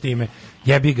pohvališ time.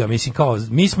 Jebi ga, mislim kao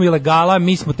mi smo ilegala,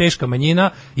 mi smo teška manjina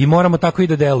i moramo tako i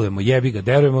da delujemo. Jebi ga,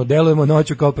 delujemo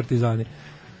noću kao partizani.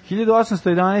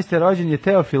 1811. rođen je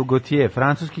Teofil Gautier,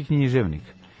 francuski književnik.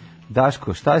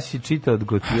 Daško, šta si čitao od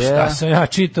Gautiera? Šta sam ja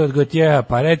čitao od Gautiera?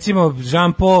 Pa recimo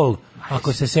Jean-Paul,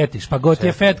 ako se setiš, pa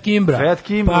Gautier Fat Kimbra. Fat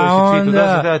Kimbra pa si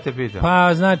čitao, da te pitam.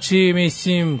 Pa znači,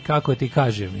 mislim, kako ti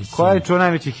kažem, mislim. Koja je čuo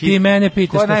najveći hit? Ti mene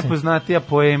pitaš. Koja je najpoznatija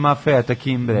poema Fata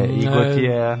Kimbre i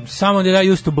Gautiera? Someone that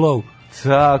I used to blow.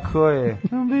 Tako je.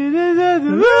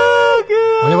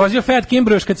 On je vozio Fat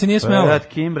Kimbra još kad se nije smelo. Fat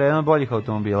Kimbra, jedan od boljih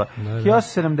automobila.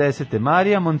 1870.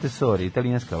 Marija Montessori,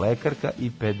 italijanska lekarka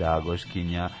i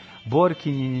pedagoškinja.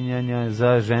 Borkinjenja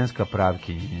za ženska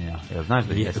pravkinjenja. Jel znaš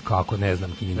da je? Kako ne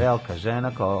znam kinjenja. Velika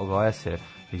žena koja se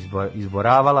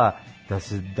izboravala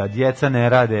da djeca ne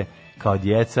rade kao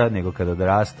djeca, nego kada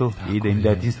odrastu i da im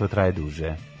detinjstvo traje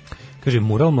duže. Kaže,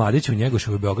 mural Mladića u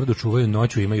Njegoševoj Beogradu čuvaju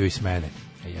noću, imaju i smene.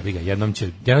 Jebi ga, jednom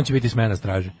će biti smena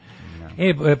straže.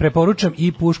 Preporučam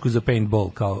i pušku za paintball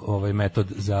kao metod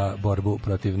za borbu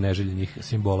protiv neželjenih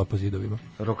simbola po zidovima.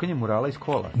 Rokanje murala iz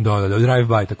kola. Da,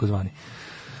 drive-by takozvani.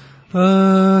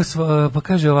 Pa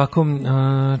kaže ovako,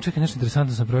 čekaj, nešto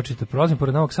interesantno sam pročitao. Prolazim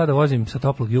pored Novog Sada, vozim sa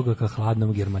toplog juga ka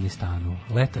hladnom Germanistanu.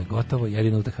 Leto je gotovo,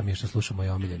 jedina uteha mi je što slušam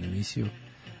moju omiljenu emisiju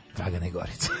Dragana i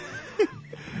Gorica.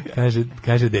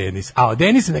 kaže Denis. A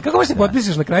Denis, nekako možeš se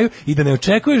potpišeš na kraju i da ne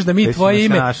očekuješ da mi tvoje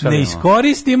ime ne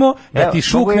iskoristimo, da ti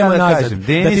šuknemo nazad.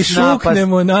 Da ti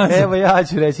šuknemo nazad. Evo ja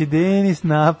ću reći Denis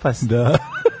napas. Da.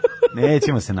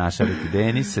 Nećemo se našaliti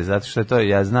Denise, zato što je to,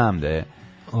 ja znam da je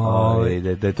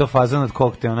da je to fazon od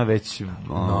koliko te ona već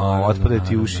otpadaju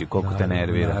ti uši, koliko te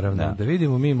nervira. Naravno, da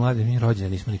vidimo mi mladi, mi rođeni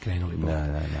nismo ni krenuli.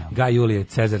 Da. Gaj Julije,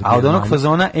 Cezar. A od onog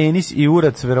fazona Enis i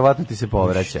Urac verovatno ti se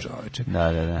povraća.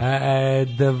 Da.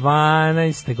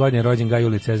 12. godine rođen Gaj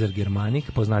Julije Cezar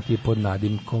Germanik, poznatiji pod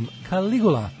nadimkom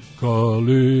Caligula.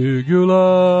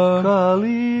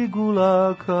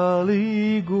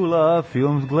 Caligula,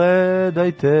 film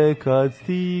gledajte kad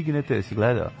stignete. Si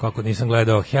gledao? Kako nisam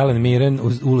gledao? Helen Mirren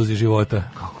u ulozi života.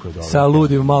 Kako je dobro. Sa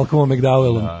ludim Malcolmom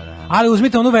McDowellom. Da. Ali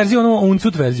uzmite onu verziju, onu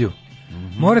uncut verziju.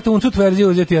 Morate uncut verziju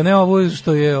uzeti, a ne ovu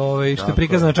što je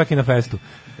prikazana čak i na festu.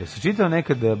 Jesi čitao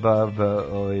nekad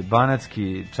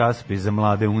banatski časopis za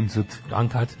mlade uncut?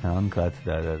 Uncut,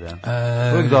 da.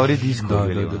 Uvijek dobri disko. Da,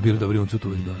 bili dobri uncut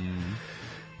uvijek, da.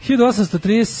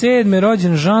 1837.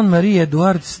 rođen Jean-Marie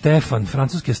Edouard Stefan,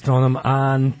 francuski astronom,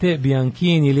 Ante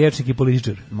Bianchini, liječnik i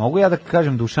političar. Mogu ja da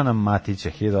kažem Dušana Matića,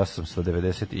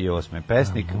 1898.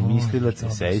 pesnik, mislilac,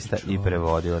 eseista i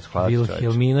prevodilac. Hvala ti, čovječe.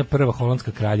 Wilhelmina, prva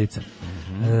holandska kraljica.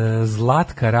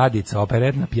 Zlatka Radica,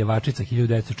 operetna pjevačica,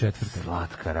 1904.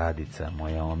 Zlatka Radica,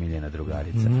 moja omiljena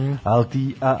drugarica.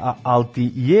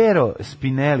 Altiero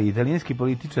Spinelli, italijanski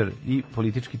političar i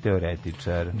politički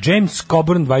teoretičar. James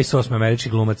Coburn, 28. američki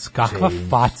glumac. Kakva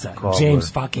faca.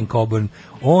 James fucking Coburn.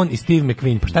 On i Steve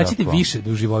McQueen. Pa šta ćete više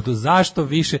u životu? Zašto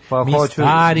više mi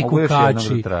stari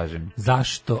kukači?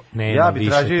 Zašto nema više takvih faca? Ja bi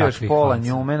tražio još Paula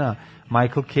Newmana,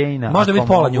 Michael Caine-a. Može biti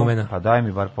Paula Newmana. Pa daj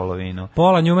mi bar polovinu.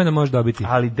 Paula Newmana može dobiti.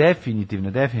 Ali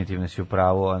definitivno si u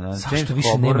pravu. Zašto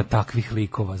više nema takvih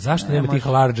likova? Zašto nema tih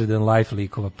larger than life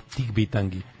likova, tih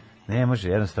bitangi? Ne može,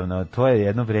 jednostavno, to je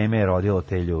jedno vreme rodilo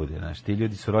te ljude. Znaš, ti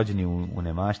ljudi su rođeni u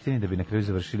nemaštini da bi na kraju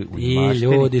završili u maštini. I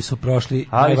ljudi su prošli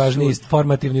najvažniji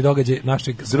formativni događaj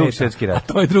našeg sveta. Drugi svjetski rat. A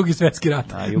to je drugi svjetski rat.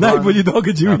 Najbolji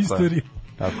događaj u istoriji.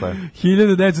 Tako je.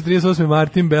 1938.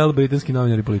 Martin Bell, britanski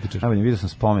novinar i političar. Vidio sam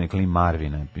spomenik Lee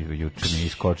Marvina, juče mi je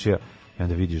iskočio i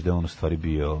onda vidiš da je on u stvari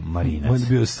bio marinac. On je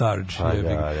bio Sarge. Pa,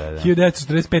 da.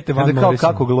 1945. Van Morrison.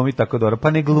 Kako glumi tako dobro?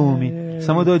 Pa ne glumi.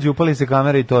 Samo dođe, upali se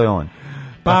kamera i to je on.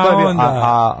 Pa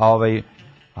onda.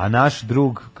 A naš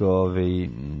drug,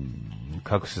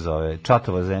 kako se zove,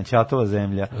 Čatova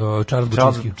zemlja. Charles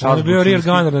Bučinski. On je bio rear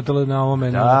gunner na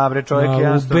ovome. Da, bre, čovjek je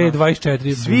jednostavno.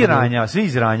 B24. Svi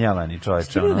izranjavani,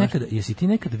 čovječe. Jesi ti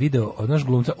nekad video od naš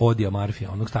glumca Odija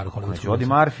Marfija, onog starog hollywoodskog glumca? Odi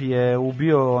Marfi je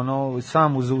ubio,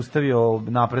 sam zaustavio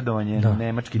napredovanje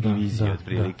nemačke divizije,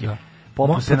 otprilike.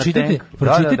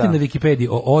 Pročitajte na Wikipediji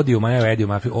o Odiju Marfiju.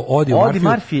 Odi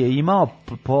Marfi je imao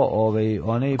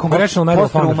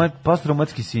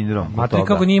postraumatski sindrom. A to je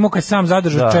kako nije imao kad sam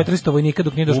zadržao 400 vojnika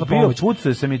dok nije došla pomoć.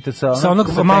 Pucuje se mi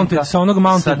sa onog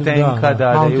mounted tanka,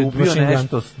 da je ubio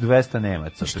nešto 200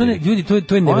 Nemaca. Što ne, ljudi, to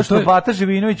je ono što Bata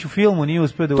Živinović u filmu nije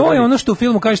uspeo da uradi. To je ono što u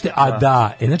filmu kažete,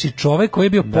 znači čovek koji je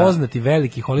bio poznati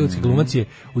veliki hollywoodski glumac je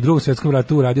u Drugom svjetskom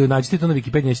ratu uradio, nađite to na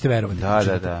Wikipediji, nećete verovati.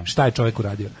 Šta je čovek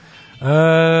uradio?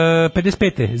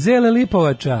 55. Zele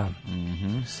Lipovača.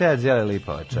 Sed Zele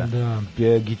Lipovača.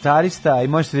 Gitarista i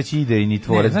može se reći idejni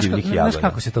tvorac divljih jagona. Znaš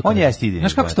kako se to kaže? On jeste idejni.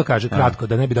 Znaš kako se to kaže? Kratko,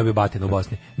 da ne bi dobio batinu u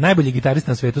Bosni. Najbolji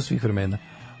gitarista na svetu svih vremena.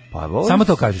 Samo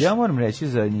to kažeš. Ja moram reći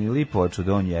za Lipovaču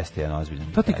da on jeste jedan ozbiljan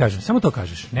gitarista. To ti kažem, samo to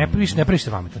kažeš. Ne praviš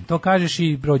se pametan. To kažeš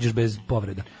i prođeš bez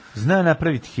povreda. Zna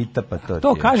napraviti hita, pa to.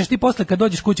 To kažeš ti posle kad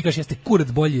dođeš kući, kažeš jeste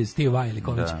kurac bolji Steve Vai ili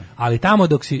ko već. Ali tamo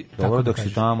dok si dobro, dok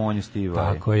si tamo on je Steve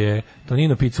Vai. Tako je.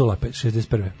 Tonino Picula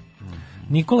 61.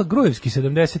 Nikola Grujevski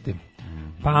 70.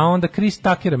 Pa onda Chris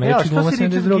Tucker, američki glumac 72. Što si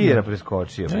Richard Gere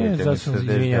preskočio?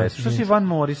 Što si Van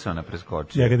Morrisona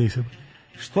preskočio? Ja ga nisam.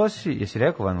 Što si, jesi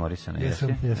rekao Van Morrisona? Jesam.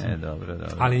 Dobro.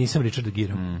 Ali nisam Richard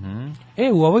Gere.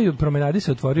 U ovoj promenadi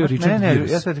se otvorio Richard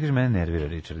Gere. Ja sad kažem, mene nervira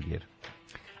Richard Gere.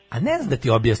 A ne znam da ti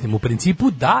objasnim, u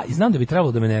principu da, i znam da bi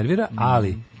trebalo da me nervira,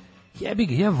 ali jebi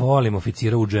ga, ja volim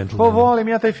Oficira u Gentlemanu. Pa volim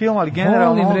ja taj film, ali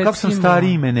generalno kako sam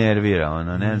stariji me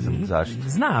nervira, ne znam zašto.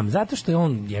 Znam, zato što je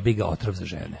on jebi ga otrov za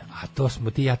žene, a to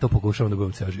smo ti ja to pokušavam da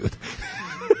budem ceo život.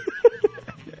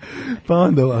 Pa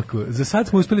onda ovako, za sad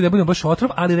smo uspeli da budemo baš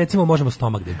otrov, ali recimo možemo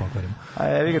stomak da je pokvarimo.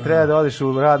 A vi ga treba da odeš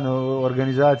u radnu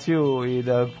organizaciju i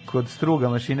da kod struga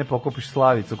mašine pokupiš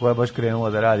Slavicu koja je baš krenula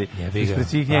da radi. Ispred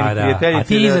svih njenih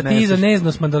prijateljica. A ti za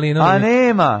nezno s mandolinom.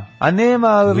 A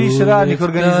nema više radnih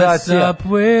organizacija.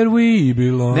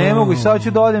 Ne mogu i sad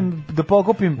ću da odem da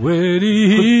pokupim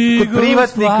kod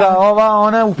privatnika,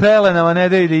 ona u pelenama ne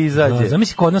da ide izađe.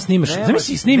 Zamisli kod nas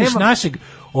snimiš našeg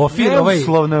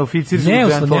neuslovno je oficir i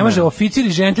džentlmen. Ne može oficir i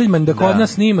džentlmen da kod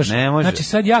nas snimaš. Znači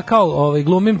sad ja kao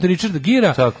glumim Richarda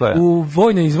Gira u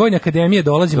iz Vojne akademije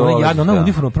dolazim, ona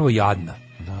uniforma prvo jadna.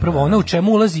 Prvo ona u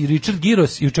čemu ulazi Richard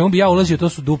Giros i u čemu bi ja ulazio, to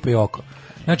su dupe i oko.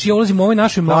 Znači ja ulazim u ovoj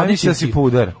našoj mladićevci.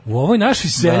 U ovoj našoj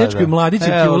seljačkoj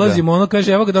mladićevci ulazim, ono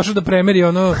kaže evo ga došao da premeri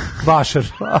ono vašar.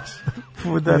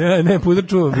 Pudar. Ne, pudar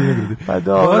čuva vinogradi. Pa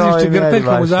dobro, ulaziš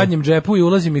čegrteljkom u zadnjem džepu i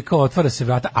ulazim i kao otvara se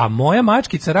vrata. A moja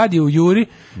mačkica radi u Juri,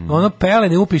 ono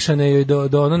pelene upišane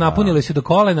do ono napunile se do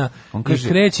kolena on kaže,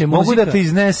 i kreće muzika. Mogu da te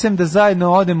iznesem da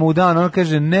zajedno odemo u dan. On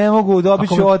kaže ne mogu, dobit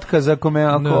ću otkaz ako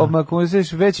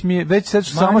misliš već sad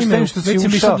samo što si ušao.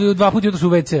 Već sam 2 puta jutros u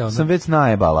WC. Sam već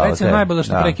najebala. Već sam najebala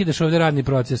što prekidaš ovdje radni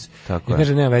proces. I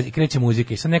kaže nema veze, kreće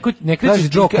muzika. I sad ne krećeš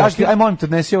Joe Cocker. Aj molim te,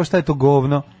 odnesi ovo šta je to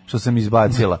govno što sam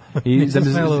izbacila. I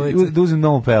da uzim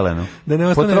novu pelenu.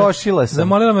 Potrošila sam.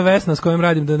 Zamolila me Vesna s kojom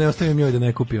radim da ne ostavim njoj da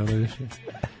ne kupi ono više.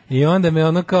 I onda me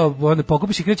ono kao, onda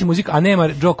pokupiš i kreće muzika, a nema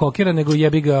Joe Cockera, nego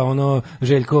jebi ga ono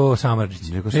Željko Samardžić.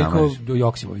 Željko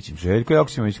Joksimović. Željko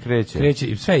Joksimović kreće. Kreće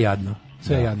i sve jadno.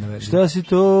 Sve jadno verzija. Šta si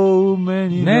to u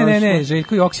meni? Ne,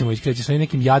 Željko Joksimović kreće sa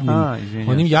nekim jadnim,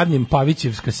 onim jadnim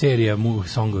Pavićevska serija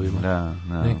songovima. Da.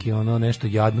 Neki ono nešto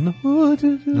jadno.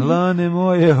 Lane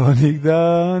moje onih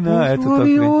dana. Eto to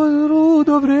kreće.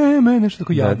 Ludo vreme, nešto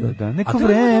tako jadno. Da, neko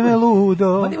vreme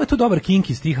ludo. Ma ima tu dobar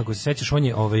kinky stih, ako se sećaš, on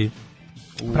je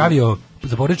pravio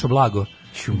za porodično blago.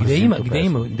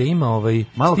 Gde ima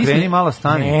malo kreni, malo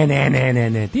stani.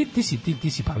 Ne. Ti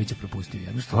si Pavića propustio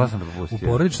jedno. Što sam propustio?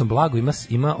 U porodičnom blagu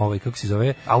ima kako se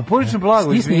zove. A u porodičnom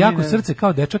blagu stisne jako srce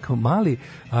kao dečak mali,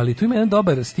 ali tu ima jedan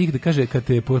dobar stih da kaže kad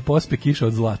te pospe kiša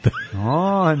od zlata.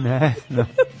 O, ne.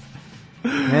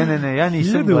 Ne, ja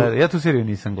nisam gledao, ja tu seriju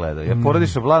nisam gledao. Ja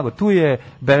porodično blago, tu je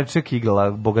Berček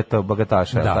igla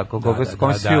bogataša, tako,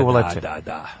 koga svi uvlače.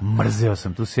 Da. Mrzeo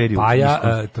sam tu seriju.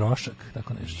 Paja, trošak,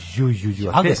 tako nešto.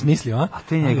 Ali ga smislio, a? A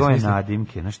te njegove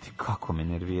nadimke, znaš ti kako me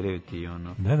nerviraju ti,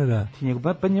 ono. Da. Ti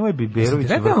njegov, pa njegov je Biberović,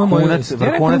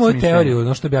 vrhunac moju teoriju,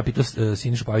 ono što bi ja pitao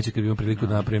Sinišu Pavića kad bi imao priliku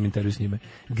da napravim intervju s njime.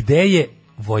 Gde je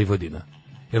Vojvodina?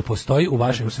 Jel postoji u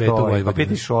vašem svetu Vojvodina? Pa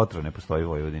peti Šotro ne postoji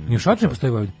Vojvodina. Ni u Šotru ne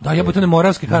postoji Vojvodina. Da, ja ne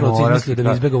Moravski Karlovci izmislio da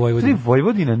bi izbegao Vojvodinu.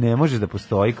 Vojvodina ne može da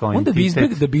postoji kao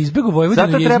entitet. Da bi izbegao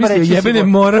Vojvodinu je izmislio jebene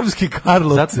Moravski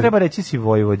Karlovci. Zato treba reći si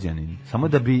Vojvođanin. Samo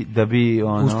da bi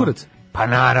ono... Uskurac. Pa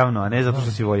naravno, a ne zato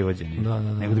što si Vojvođanin,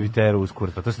 nego da bi teru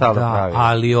uskurt, pa to stalno pravi.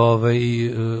 Ali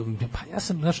pa ja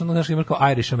sam, znaš, ima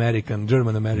kao Irish American,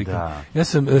 German American. Ja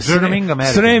sam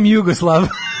Srem Jugoslav.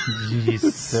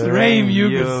 Srem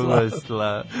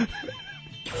Jugoslav.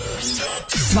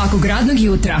 Svakog radnog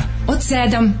jutra od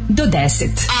 7 do 10.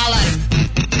 Alarm.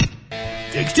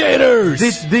 Dictators!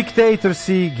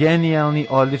 Dictatorsi, genijalni,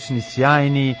 odlični,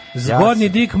 sjajni. Zgodni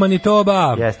Dick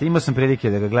Manitoba. Jeste, imao sam prilike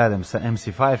da ga gledam sa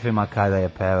MC5-ima kada je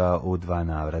pevao u 2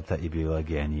 navrata i bilo je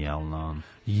genijalno.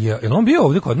 Je on bio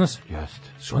ovdje kod nas?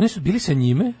 Jeste. Oni su bili sa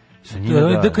njime? Sa njime,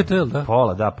 da. DKTL,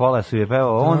 da. Pola su je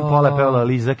pevao, pola je pevala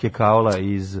Liza Kekaola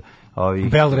iz...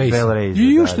 Bell Race.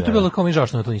 I što tu bilo kao mi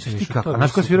žašno na to nisam išao. A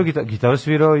znaš ko svirao gitaru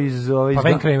svirao iz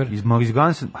Van Kramer. Iz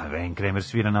Gansa. Pa Van Kramer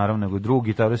svira naravno, nego drugu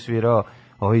gitaru svirao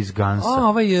iz Gansa.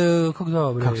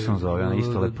 Kako se on zove?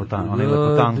 Isto lepotanko.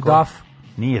 Duff.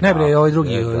 Nije ne bre, ovaj drugi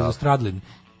Stradlin.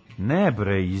 Ne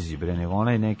bre, Easy bre, nego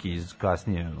onaj neki iz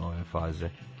kasnije ove faze.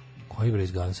 Koji bre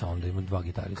iz Gansa, onda ima 2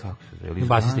 gitarista. Kako se zove?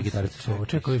 Basiste gitariste su ovo.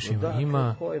 Čekaj, još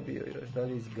ima. Ko je bio još? Da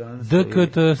li iz Gansa?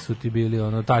 DKT su ti bili,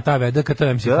 ono, DKT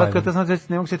MC5. DKT, znači,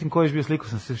 ne mogu setim ko je još bio, sliku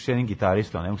sam se s jednim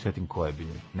gitaristom, a ne mogu setim ko je bio.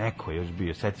 Neko je još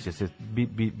bio, setit će se,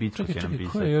 bit će nam pisati.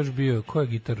 Ko je još bio, ko je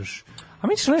gitaraš? A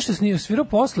mi ćeš nešto svirao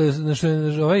posle, znači,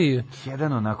 ovaj...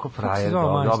 Jedan onako frajer,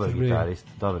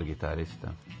 dobar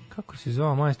gitarista. Kako si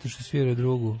zvao majstor što svira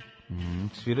drugu?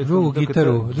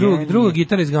 Drugu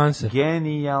gitaru iz Gansa.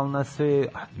 Genijalna se,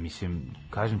 mislim,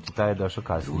 kažem ti, taj je došao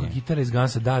kasnije. Druga gitara iz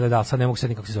Gansa, da, sad ne mogu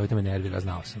setiti kako se zove, me nervira,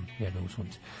 znao sam, jednom u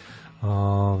sunce.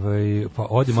 Pa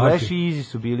odi Slash i Easy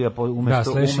su bili, a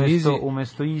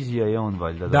umesto Easy-a je on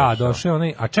valjda došao. Da, došao je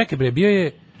onaj, a čekaj bre, bio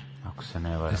je, Ako se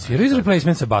ne varam. Svirao iz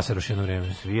Replacement sa Basaroš jedno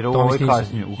vreme. Svirao u ovoj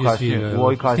kasnije. U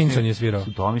ovoj kasnije. Stinson je svirao.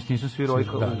 Tommy Stinson svirao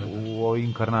u ovoj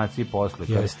inkarnaciji posle.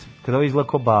 Jeste. Kada ovo izgleda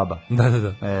kao baba. Da.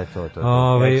 To.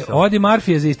 Odi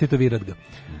Murphy je za istetovirat ga.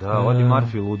 Da, Odi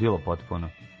Murphy ludilo potpuno.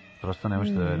 Prosto ne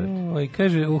možete veriti.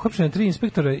 Kaže, uhapšene 3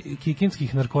 inspektora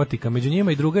kikinskih narkotika, među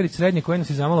njima i drugarić srednje koja nas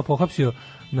je zamalo pohapsio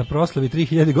na proslavi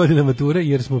 3000 godina mature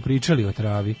jer smo pričali o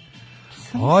travi.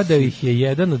 Odao ih je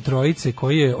jedan od trojice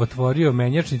koji je otvorio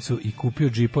menjačnicu i kupio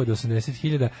džipa od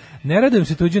 80.000. Ne radujem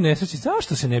se tuđe nesreći.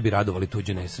 Zašto se ne bi radovali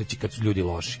tuđe nesreći kad su ljudi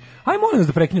loši? Aj, molim nas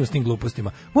da prekinemo s tim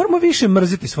glupostima. Moramo više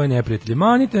mrziti svoje neprijatelje.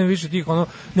 Manite nam više tih,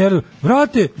 ne radujem.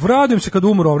 Vrate, radujem se kad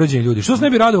umru ovređeni ljudi. Što se ne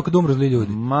bi radovao kad umru zli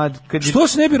ljudi? Što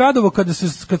se ne bi radovao kad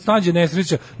snađe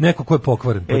nesreća neko ko je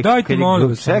pokvaren? Pa dajte, molim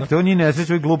vas. Čekajte, on nije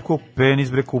nesreća, ovaj glup ko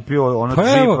penis bre kupio ono pa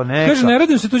džipa neka. Kaže, ne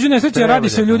radujem se tuđe nesreći, radi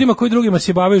se o ljudima koji drugima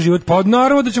sjebavaju život. Pa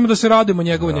naravno da ćemo da se radimo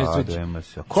njegovoj nesreći.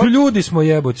 Svi ljudi smo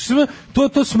jebote.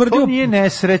 To smrdi. To nije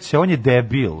nesreća, on je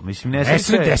debil. Mislim,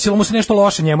 nesreća. Desilo mu se nešto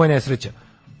loše, njemu je nesreća.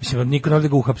 Mislim, niko ne da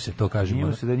ga uhapse, to kažemo. Nije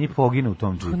mu se da nije poginu u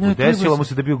tom džipu. Desilo mu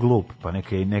se da bio glup, pa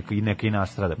neka i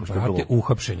nastrada, pošto je glup.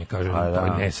 Uhapšenje, kažem, to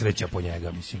je nesreća po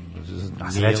njega, mislim.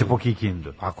 A sreća po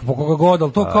Kikindu. Ako po koga god,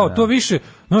 ali to kao, to više,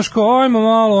 znaš kao, ajmo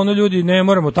malo, ljudi, ne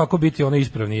moramo tako biti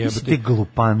ispravni, jebote. Ti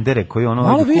glupandere koji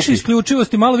malo više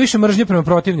isključivosti, malo više mržnje prema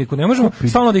protivniku, ne možemo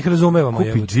stalno da ih razumevamo.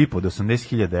 Kupi džip od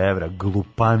 80.000 evra,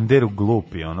 glupanderu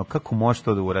glupi, kako možeš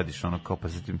to da uradiš, kao pa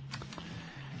zatim...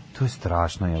 To je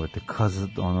strašno, evo te,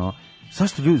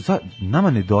 zašto ljudi,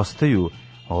 nama nedostaju,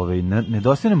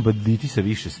 nedostaje nam banditi sa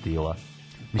više stila.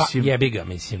 Mislim, pa jebi ga,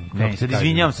 mislim. Ne, sad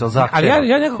izvinjam se, ali zahteva.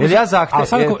 Ali ja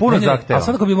zahteva, puno zahteva. A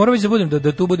sad ako bi morao već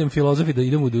da tu budem filozof i da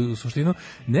idem u suštinu,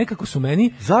 nekako su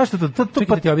meni... Zašto to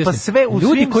pa sve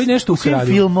u svim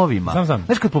filmovima.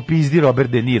 Znaš kad popizdi Robert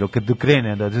De Niro, kad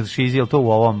krene da šizi, to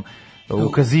u ovom...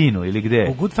 U kazinu ili gde?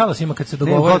 U Goodfellas ima kad se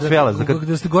dogovore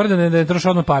da ste gore da ne troši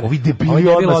odmah pare. Ovi debili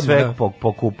odmah sve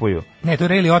pokupuju. Ne, to je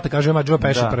Ray Liotta, kaže Joe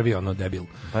Pesci prvi, debil.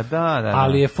 Pa da.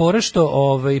 Ali je fora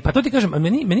što, pa to ti kažem,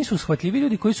 meni su shvatljivi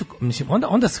ljudi koji su, mislim,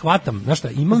 onda shvatam, znaš šta,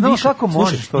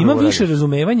 imam više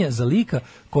razumevanja za lika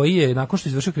koji je, nakon što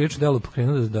izvršio krivično delo,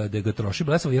 pokrenuo da ga troši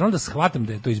blesavo, jer onda shvatam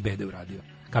da je to iz bede uradio.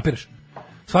 Kapiraš?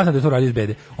 Shvatam da je to radi iz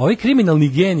bede. Ovi kriminalni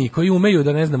geniji koji umeju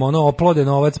da, ne znam, oplode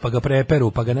novac, pa ga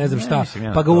preperu, pa ga ne znam šta,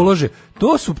 pa ga ulože,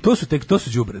 to su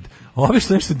đubrad. Ovi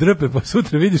što nešto drpe, pa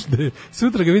sutra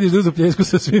ga vidiš da uzu pljesku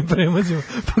sa svim premazima,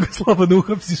 pa ga slobodno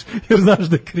uhapsiš, jer znaš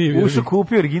da je krivi. Ušao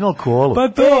kupio original kolu. Pa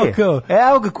to kao.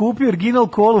 Evo ga kupio original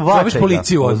kolu, vače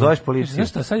ga. Zoveš policiju. Znaš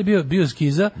šta, sad je bio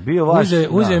skiza,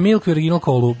 uzeo Milku i original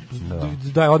kolu,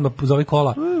 daj odmah, zovi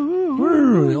kola.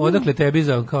 Odakle tebi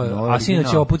za kao a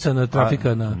sinoć je opucana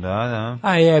trafika na. Da.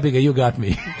 A jebi ga, you got me.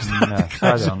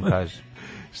 Šta da on kaže?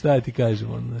 Šta ti kažem,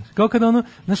 kao kada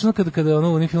znaš, kada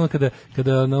u onim filmu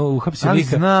kada uhapsi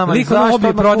lika, lik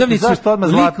obje prodavnicu,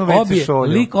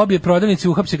 lik obje prodavnici,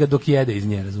 uhapsi ga dok jede iz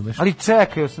nje, razumeš? Ali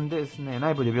čekaj,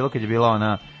 najbolje je bilo kad je bila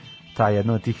ona ta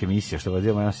jedna od tih emisija što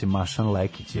vodio ja si Mašan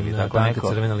Lekić ili tako neko.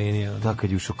 Crvena linija. Da,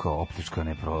 kad je ušao kao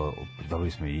opljačkana,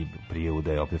 dobili smo i prije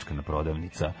da je opljačkana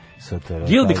prodavnica.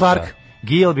 Gilby Clark.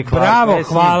 Bravo,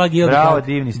 hvala Gilby Clark. Bravo,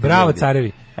 divni ste. Bravo,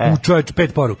 carevi. U čovječ,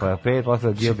 5 poruka. Pa 5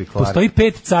 posle Gilby Clark. Postoji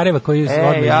 5 careva koji su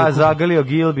odmah. Ja zagalio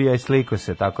Gilbija i sliko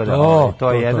se, tako da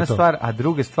to je jedna stvar, a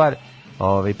druga stvar,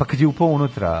 pa kad je upao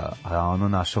unutra, a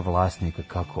našao vlasnika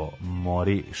kako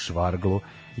mori švarglu,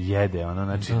 jede,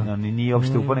 znači nije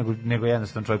uopšte upao, nego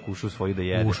jednostavno čovjek ušao u svoju da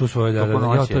jede. Ušao u svoju,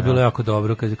 da. To je bilo jako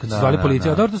dobro, kad su zvali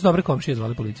policiju. A dobro, to su dobre komšije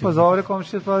zvali policiju. Pa dobre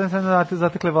komšije,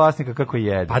 zatekle vlasnika kako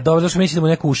jede. Pa dobro, zašto misli da mu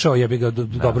neko ušao, jebi ga,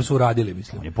 dobro su uradili,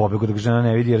 mislim. On je pobegao dok žena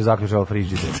ne vidi jer zaključala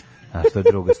frižider. Znaš, to je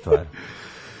druga stvar.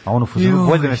 A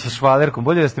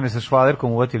bolje da ste me sa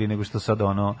švalerkom uvatili nego što sad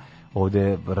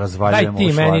ovde razvaljujemo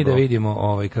švagu. Daj ti meni da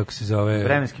vidimo kako se zove...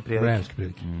 Vremenski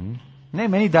prilike. Ne,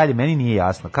 meni nije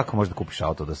jasno kako možeš da kupiš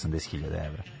auto od 80.000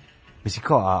 evra. Mislim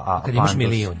kao, kad imaš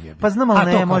milion je. Pa znam,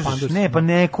 ali ne možeš, pa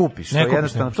ne kupiš. Ne kupiš,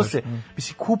 jednostavno, to se,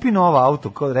 mislim, kupi novo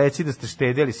auto, reci da ste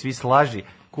štedjeli, svi slaži,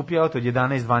 kupi auto od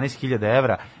 11-12.000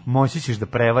 evra, moći ćeš da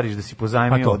prevariš, da si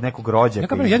pozajmio od nekog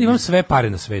rođaka. Ja imam sve pare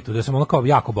na svetu, da sam kao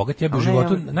jako bogat, ja bih u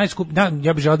životu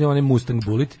ja bih želeo da imam onaj Mustang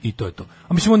Bullet i to je to.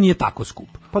 A mislim, on nije tako skup.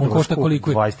 On košta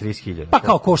koliko je? 20-30.000. Pa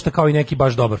kao košta kao i neki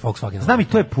baš dobar Volkswagen. Znam i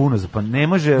to je puno, ne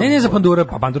može... Ne za Pandura,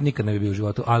 pa Pandur nikad ne bi bio u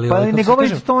životu, ali... Pa ne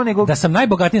govoriš to, nego... Da sam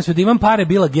najbogatiji na svijetu, da imam pare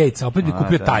Billa Gatesa, opet bi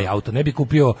kupio taj auto, ne bi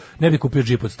kupio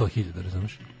džip od 100.000,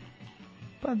 razumiješ?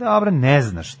 Pa dobro, ne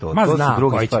znaš to. Ma to znam, su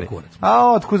druge stvari.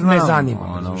 A otkud znam? Ne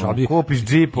zanima. Kupiš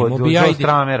džip od Joe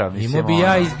Stramera. Imao bi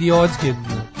ja idiotske...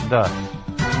 Da.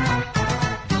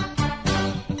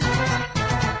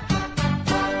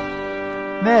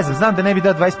 Ne znam da ne bi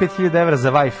dao 25.000 evra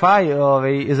za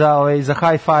Wi-Fi, za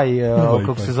hi-fi,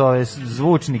 kako se zove,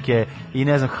 zvučnike i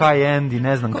ne znam, high-end i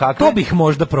ne znam kakve. To bih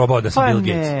možda probao da sam Bill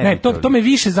Gates. Ne, to me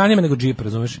više zanima nego džip,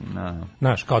 razumeš?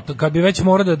 Znaš, kao kad bi već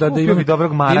morao da imam bi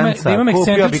dobrog maranca,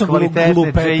 kupio bi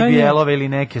kvalitetne JBL-ove ili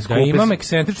neke skupe. Da imam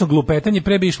ekscentrično glupetanje,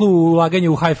 pre bi išlo u ulaganje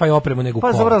u hi-fi opremu nego u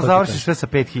Pa zavrlo završiš sve sa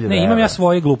 5.000 evra. Ne, imam ja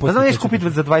svoje gluposti. Pa znaš kupiti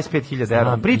za 25.000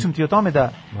 evra. Pričam ti o tome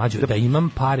da... Mlađo, da imam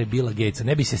pare Billa Gatesa,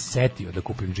 ne bi se setio da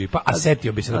kupim džipa, a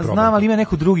setio bi se da probam. Znam, ali ima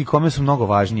neko drugi kome su mnogo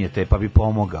važnije te, pa bi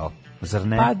pomogao. Zar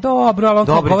ne? Pa dobro,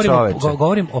 ali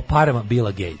govorim o parama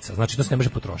Billa Gatesa, znači to se ne može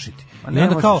potrošiti. Ne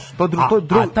onda kao,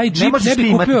 a taj džip ne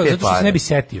bi kupio zato što se ne bi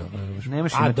setio.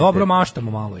 A dobro,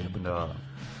 maštamo malo.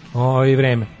 I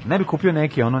vreme. Ne bi kupio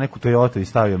neku Toyota i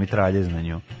stavio mitraljez na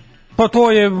nju. Pa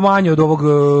to je manje od ovog...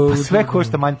 Pa sve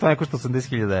košta manje, to ne košta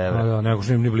 80.000 evra. Da, nego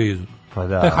što im ni blizu. Pa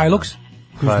da. To je Hilux?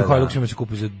 Hilux ima se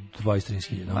kupi za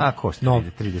 20-30.000. A košta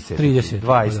 30.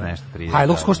 20 nešto, 30.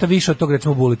 Hilux košta više od tog,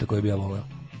 recimo, Bulita koji bi ja voleo.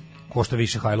 Košta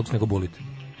više Hilux nego Bulit.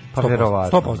 Pa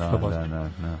verovatno.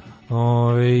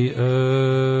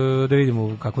 100%. Da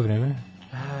vidimo kako je vreme.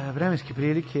 Vremenske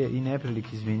prilike i neprilike,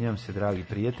 izvinjavam se, dragi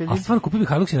prijatelji. A stvarno, kupio bi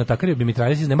Hilux i natakariju bi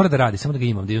mitraljez, ne mora da radi, samo da ga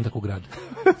imam, da idem tako u gradu.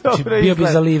 Znači, bio bi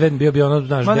zaliven, bio bi ono,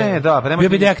 znaš, bio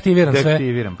bi deaktiviran sve,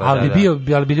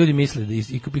 ali bi ljudi mislili,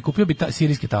 i kupio bi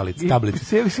sirijske tablice.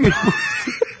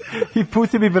 I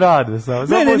pusti mi bradu.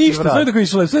 Ne, ništa, sve tako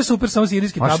išlo, sve super, samo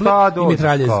sirijske table i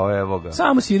mitraljez.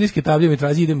 Samo sirijske table i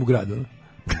mitraljez, idem u gradu.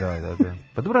 Da.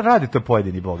 Pa dobro radi to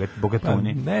pojedini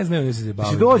bogatuni. Ne znam, ne se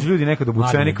bavim. Dođu ljudi nekad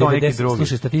obučeni kao neki drugi.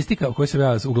 Slušaj, statistika o kojoj sam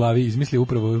ja u glavi izmislio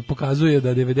upravo pokazuje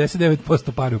da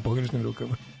 99% pare u pogrešnim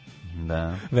rukama.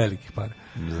 Da. Velikih para.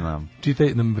 Znam.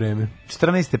 Čitaj nam vreme.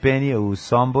 14 stepeni u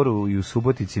Somboru i u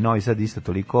Subotici, Novi Sad isto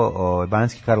toliko,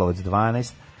 Banjski Karlovac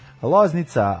 12,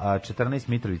 Loznica 14,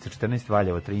 Mitrovica 14,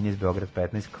 Valjevo 13, Beograd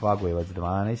 15, Kvagojevac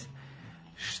 12.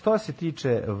 Što se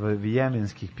tiče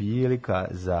vjemenskih prilika,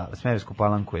 za Smederevsku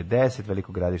Palanku je 10,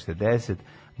 Veliko Gradište 10,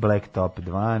 Blacktop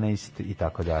 12 i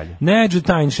tako dalje.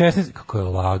 Neđutajn 16, kako je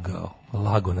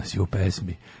lago nas je u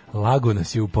pesmi, lago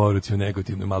nas je u poruci u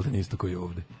Negotivnoj, malo te isto koji je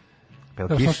ovde.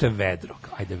 Samo što je vedro,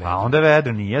 ajde vedro. A onda je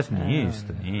vedro, nije isto.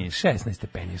 16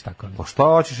 stepeni, šta tako. Pa što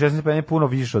hoćeš, 16 stepeni je puno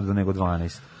više od nego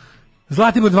 12.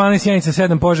 Zlatibor 12, Sjenica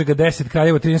 7, Požega 10,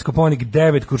 Kraljevo 13, Koponik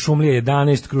 9, Kuršumlija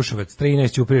 11, Kruševac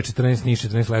 13, Ćuprija 14, Niš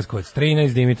 14, Leskovac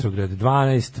 13, Dimitrovgrad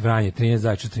 12, Vranje 13,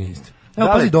 Zaječar 13. Evo,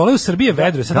 pazi, dole u Srbiji je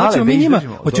vedro. Sad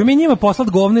hoćemo mi njima poslat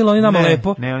govno ili oni nama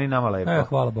lepo? Ne, oni nama lepo.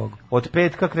 Hvala Bogu. Od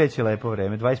petka kreće lepo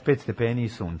vreme, 25 stepeni i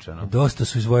sunčano. Dosta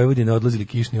su iz Vojvodine odlazili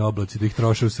kišni oblaci da ih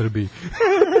troše u Srbiji.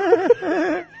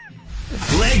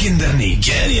 Legendarni,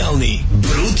 genijalni,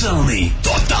 brutalni,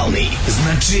 totalni.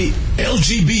 Znači,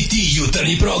 LGBT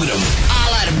jutarnji program.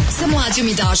 Alarm sa Mlađom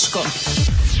i Daškom.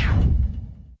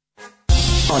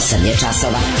 8 je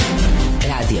časova.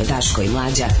 Radio Daško i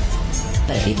Mlađa.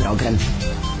 Prvi program.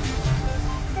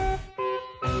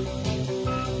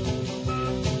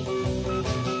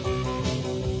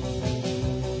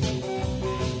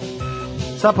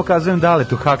 Sad pokazujem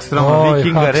Daletu Hakstroma,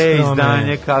 Vikinga,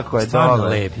 izdanje, kako je dobro. Stvarno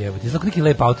lep je. Izgleda neki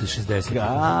lep auto iz 60.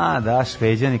 Da,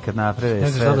 Šveđani kad naprave sve.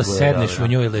 Ne znaš da sedneš u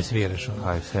nju ili da sviraš.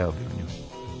 Aj, seo bi u nju.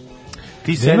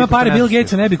 Da ima pare Bill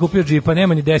Gatesa ne bi kupio džipa,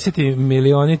 nema ni 10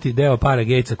 milioniti deo para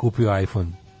Gatesa kupio iPhone.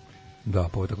 Da,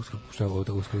 pa što je ovo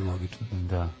tako skoro logično.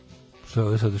 Da.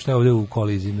 Što je ovdje u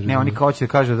koliziji? Ne, oni kao će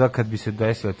da kažu da kad bi se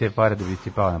desilo te pare da bi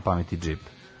ti pao na pameti džip.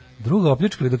 Druga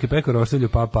opljačkali dok je pekar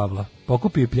ostavljao Pavla.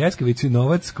 Pokupi pljeskavicu i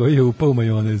novac koji je upao u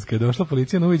majonez. Kad je došla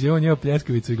policija na uviđe, on jeo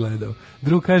pljeskavicu i gledao.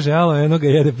 Drug kaže, alo, eno ga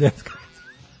jede pljeskavicu.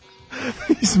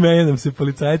 I smeje nam se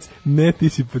policajac, ne, ti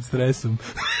si pod stresom.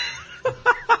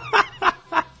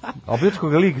 Opljačko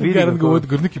ga lik vidi.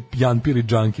 Neki pijan pili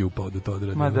džanki upao da to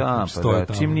odradi. Ma da, pa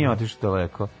da, čim nije otišao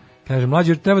daleko. Kaže,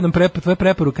 Mlađe, treba nam tvoje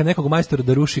preporuka nekog majstora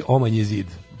da ruši omanje zid.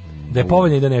 Da je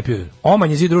povoljno i da ne pije.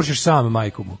 Omanje zid rušiš sam,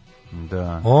 majku mu.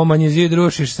 Da. Omanje zid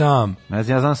rušiš sam. Ne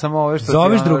znam, ja znam samo ove što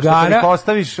zoveš drugara, što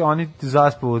postaviš, oni ti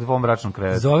zaspu u tvom bračnom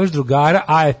krevetu. Zoveš drugara,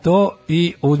 a je to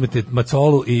i uzmete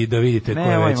macolu i da vidite ko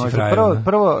je veći frajer.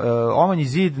 Prvo, omanje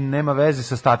zid nema veze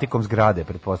sa statikom zgrade,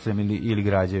 pretpostavljam, ili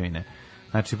građevine.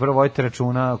 Znači, prvo vojte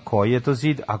računa koji je to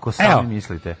zid, ako sami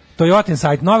mislite. Toyotin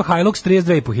sajt, nov Hilux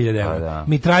 32.500 €.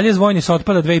 Mitraljez vojni se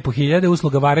otpada 2.500,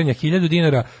 usluga varenja 1.000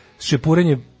 dinara,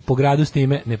 šepurenje po gradu s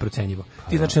time neprocenjivo.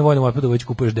 Ti znači na vojnom otpadu već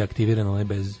kupuješ deaktivirano, ne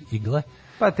bez igle.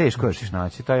 Pa teško ćeš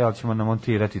naći, taj, ali ćemo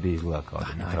namontirati da izgleda kao da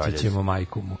mitraljez. Naći ćemo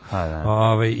majku mu.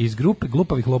 Iz grupe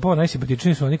glupavih lopova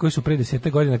najsimpatičniji su oni koji su pre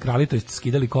 10 godina krali, to jest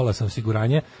skidali kola sa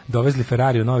osiguranja, dovezli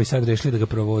Ferrari u Novi Sad, rešili da ga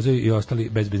provozaju i ostali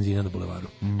bez benzina na bulevaru.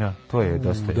 Da, to je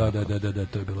dosta jako. Da,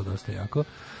 to je bilo dosta jako.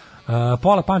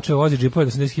 Pola Pančeva vozi džipove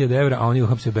do 80.000 evra, a oni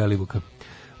uhapsio Belivuka.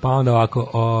 Pa onda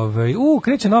ovako,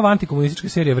 kreće nova antikomunistička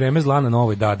serija Vreme zla na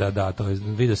Novoj, da, to je,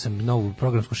 vidio sam novu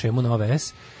programsku šemu na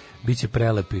OVS, biće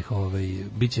prelepih,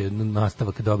 biće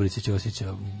nastavak Dobrice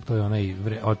Ćosića, to je onaj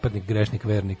otpadnik, grešnik,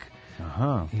 vernik.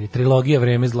 Aha. Ili trilogija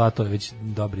Vreme zla, to je već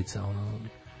Dobrica,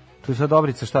 Tu je sad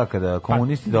Dobrica šta kada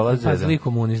komunisti dolaze? Pa zli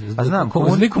komunisti. A znam,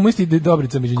 zli komunisti i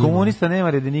Dobrica među njima. Komunista nema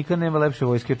redenika, nema lepše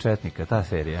vojske četnika, ta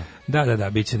serija. Da,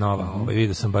 biće nova.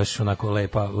 Vidio sam baš onako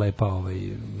lepa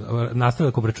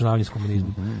nastavak obračunavanja s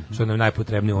komunizmom, što nam je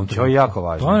najpotrebnije u ovom trenutku. To je jako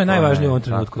važno. To je najvažnije u ovom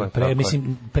trenutku.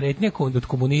 Mislim, pretnja od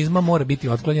komunizma mora biti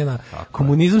otklonjena.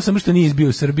 Komunizam samo što nije izbio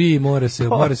u Srbiji, mora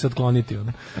se otkloniti.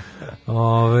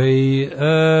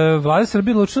 Vlada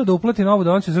Srbije odlučila da uplati novu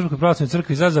donaciju Srpskoj pravoslavnoj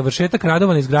crkvi za završetak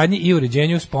radova na izgradnji i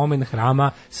uređenju spomen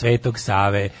hrama Svetog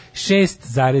Save.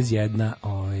 6,1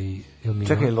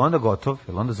 Čekaj, je li onda gotov?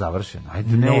 Je li onda završen?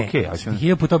 Ajde, ne, okej.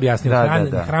 Hiljadu puta objasnio,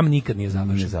 hram nikad nije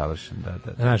završen. Nije završen,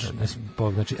 da.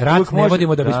 Znači, rat ne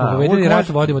vodimo da bismo povedali, rat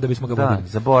vodimo da bismo ga vodili. Da,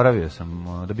 zaboravio sam,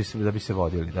 da bi se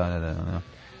vodili, da.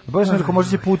 Bolje sam rekao,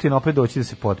 možda će Putin opet doći da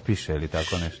se potpiše ili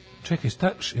tako nešto. Čekaj,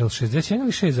 šta, je li 61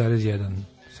 ili 6,1?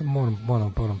 Sam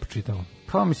moram počitamo.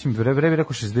 Pa mislim, vrebe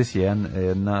rekao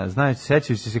 61, znajući,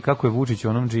 sećajući se kako je Vučić u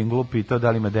onom džinglu pitao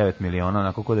da li ima 9 miliona,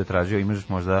 onako kod je tražio, imaš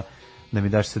možda da mi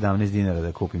daš 17 dinara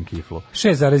da kupim kiflu.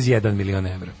 6,1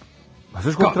 miliona evra. A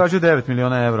znaš ko tražio 9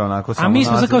 miliona evra, onako samo. A mi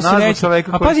smo kao srećni,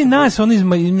 a pazi nas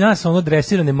ono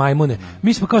dresirane majmune,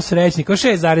 mi smo kao srećni, kao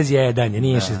 6,1,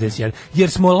 nije 61, jer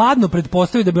smo ladno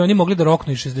pretpostavili da bi oni mogli da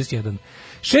roknu i 61.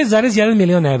 6,1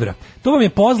 miliona evra. To vam je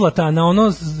pozlata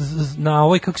na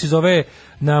ovoj, kako se zove,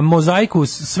 na mozaiku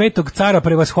Svetog cara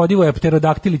prevashodivog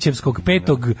pterodaktilićevskog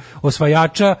petog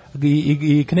osvajača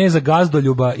i kneza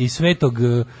Gazdoljuba i svetog,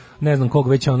 ne znam kog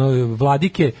već,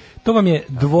 vladike. To vam je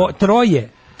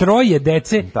troje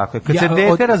dece. Tako je. Kad se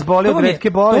dete razboli od retke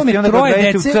bolesti, onda ga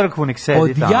dajete u crkvu, nek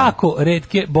sedi tamo. Od jako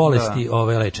retke bolesti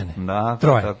lečene. Da,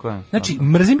 troje. Tako je. Znači,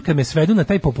 mrzim kad me svedu na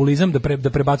taj populizam da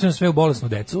prebacujem sve u bolesnu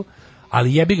decu,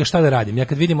 ali jebi ga, šta da radim. Ja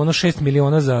kad vidim 6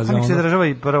 miliona za nek se država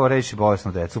i prvo reši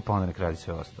bolesnu decu, pa onda nek radi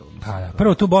sve ostalo.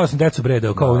 Prvo tu bolesnu decu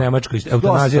brede, kao u Nemačkoj,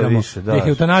 eutanaziramo. Da ih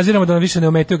eutanaziramo da nam više ne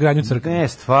ometaju gradnju crkve. Ne,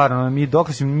 stvarno, mi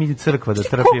crkva da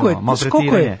trpimo,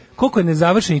 maltretiranje. Koliko je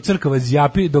nezavršenih crkava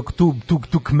zjapi dok tu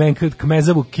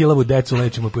kmezavu, kilavu decu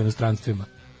lečimo po inostranstvima.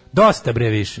 Dosta bre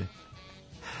više.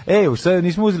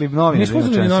 Nismo uzeli novine.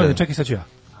 Čekaj, sad ću ja.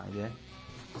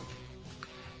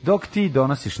 Dok ti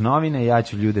donosiš novine, ja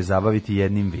ću ljude zabaviti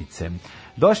jednim vicem.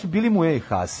 Bili Muja i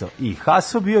Haso. I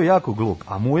Haso bio jako glup,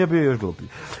 a Muja bio još gluplji.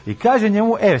 I kaže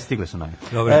njemu, stigle su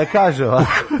novine. Kaže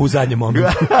ovako. U zadnjem momentu.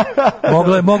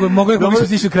 Moglo je kako smo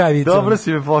stišli kraj vica. Dobro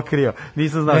si me pokrio.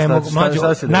 Nisam znao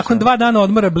šta se nakon 2 dana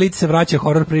odmora Blic se vraća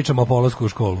horor pričama o polasku u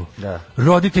školu. Da.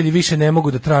 Roditelji više ne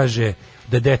mogu da traže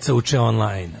da deca uče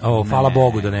online. Hvala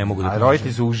Bogu da ne mogu da traže. A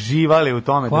roditelji su uživali u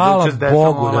tome da uče s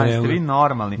decom online. Ste vi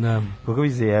normalni. Koga vi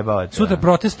zajebavate? Sutra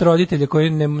protest roditelja koji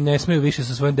ne smeju više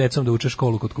sa svojim decom da uče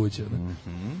školu kod kuće.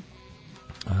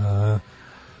 Da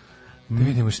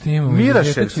vidimo što imamo.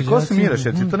 Miraševci, ko su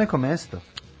Miraševci? To neko mesto?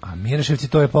 A Miraševci,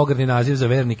 to je pogrdni naziv za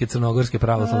vernike Crnogorske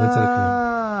pravoslavne crkve.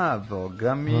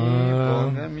 Boga mi,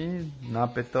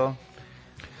 napeto.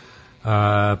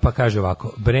 Pa kaže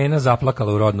ovako, Brena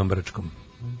zaplakala u rodnom Brčkom.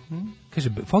 Kaže,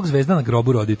 Fox zvezda na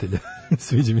grobu roditelja.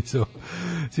 Sviđa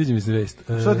mi se vest.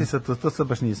 Što ti sad, to sad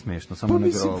baš nije smešno, samo na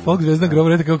grobu. Fox zvezda na grobu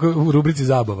roditelja kako u rubrici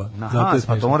zabava. Aha,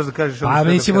 pa to moraš da kažeš sve do kraja.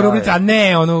 Mislim u rubrici, a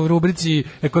ne, u rubrici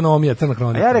ekonomija, crna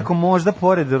hronika. A ja rekao, možda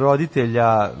pored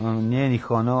roditelja njenih,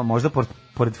 možda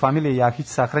pored familije Jahić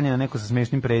sahranjena neko sa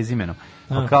smešnim prezimenom.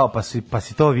 Pa kao, pa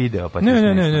si to video, pa ti je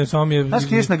smešno. Ne, samo mi je... Znaš,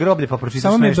 ideš na groblje pa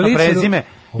pročitaš smešno prezime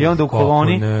i onda u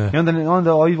koloni, i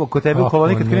onda ovi oko tebe u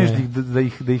koloni kad kreneš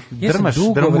da ih drmaš,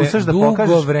 drmusaš, da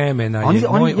pokažeš. Dugo vremena.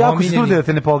 Oni jako se trude da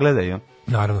te ne pogledaju.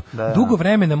 Naravno. Dugo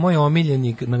vremena moj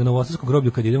omiljeni na Novosadskom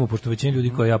groblju kad idemo, pošto većina ljudi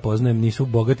koje ja poznajem nisu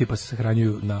bogati pa se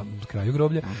sahranjuju na kraju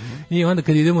groblja. I onda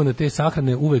kad idemo na te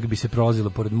sahrane uvek bi se prolazilo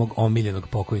pored mog omiljenog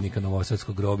pokojnika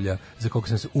Novosadskog groblja, za kog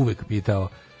sam se uvek pitao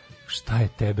šta je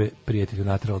tebe, prijatelju,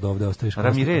 natrao da ovde ostaviš?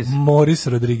 Ramirez. Moris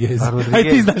Rodriguez. Aj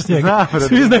ti znaš njega.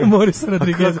 Svi znaju Moris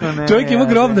Rodriguez. Čovjek ima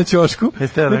grob na ćošku.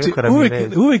 Znači,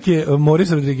 uvek je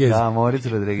Moris Rodriguez. Da, Moris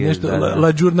Rodriguez. Nešto,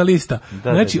 la žurnalista.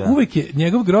 Znači, uvek je,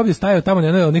 njegov grob je stajao tamo na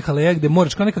jednoj od onih aleja gde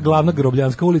moraš, kao neka glavna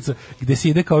grobljanska ulica, gde se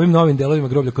ide kao ovim novim delovima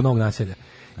groblja kod novog naselja.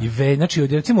 I znači,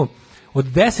 recimo, od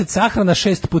 10 sahrana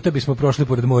 6 puta bismo prošli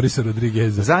pored Morisa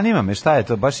Rodrigueza. Zanima me šta je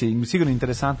to, baš je sigurno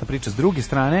interesantna priča. S druge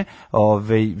strane,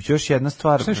 još jedna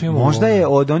stvar, možda je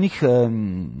od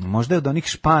onih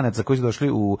Španaca koji su došli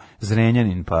u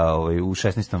Zrenjanin pa u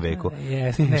 16. veku.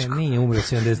 Jeste, nije umro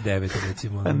 79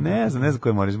 recimo. Ne znam ko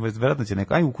je Moris, verovatno će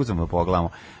neko. Aj ukucamo po glavama.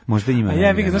 Možda ima.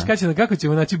 Znaš kako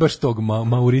ćemo naći baš tog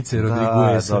Maurice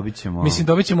Rodrigueza. Dobićemo. Mislim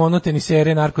dobićemo ono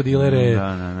tenisere, narkodilere,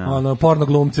 ono porno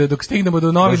glumce dok stignemo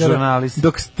do novinara.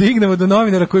 Dok stignemo do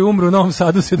novinara koji umru u Novom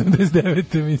Sadu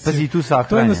 79. mislim. Pazi, tu sahranje.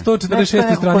 To je na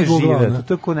 146. strani Google.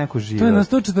 To je ko neko žive. To je na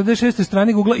 146.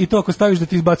 strani Google i to ako staviš da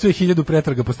ti izbacuje 1000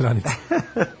 pretraga po stranici.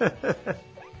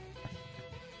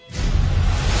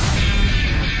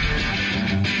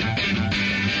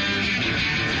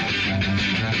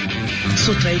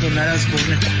 Sutra idem na razgovor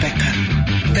neku pekaru.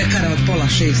 Pekara od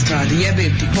 5:30 radi,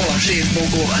 jebem ti 5:30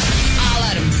 bogova.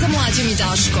 Alarm sa Mlađom i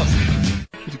Daškom.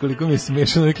 Koliko mi je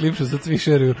smiješan ovaj klip što sad svi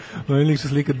šeruju, ovaj lik što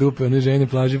slika dupe, one žene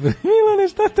plaži, pa Milane,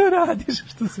 šta to radiš,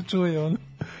 što se čuje ono.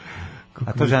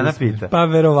 A to žena pita? Pa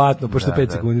verovatno, pošto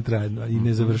 5 sekundi traje i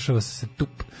ne završava se tup.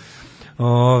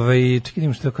 Čekaj,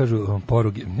 idem što kažu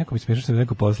poruge, neko mi smiješan što mi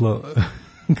neko poslao,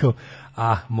 kao,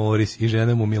 Moris i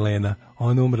žena mu Milena,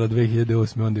 ona umrla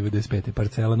 2008, on 95.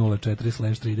 Parcela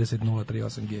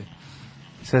 04/30-038G.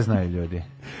 Sve znaju ljudi.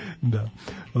 Da.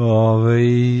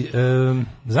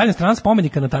 Zadnja strana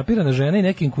spomenika natapirana žena i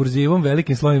nekim kurzivom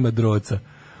velikim slovima droca.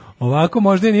 Ovako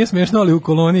možda i nije smešno, ali u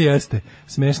koloni jeste.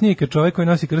 Smešnije kad čovjek koji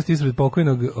nosi krst ispred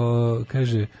pokojnog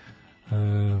kaže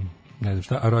ne znam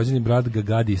šta, a rođeni brat ga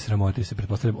gadi i sramoti se,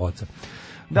 pretpostavljam oca.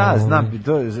 Da, znam,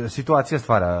 situacija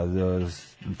stvara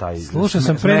taj slušao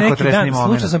sam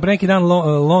pre neki dan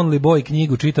Lonely Boy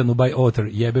knjigu čitanu by author,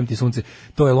 jebem ti sunce,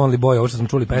 to je Lonely Boy, ovo što smo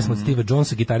čuli pesmu od Steve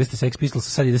Jonesa, gitariste Sex Pistols,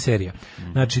 sad ide serija.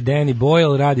 Znači Danny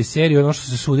Boyle radi seriju, ono što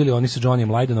su se sudili oni sa Johnom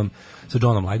Lydenom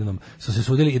su se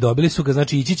sudili i dobili su ga,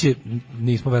 znači ići će,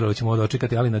 nismo verovali ćemo ovo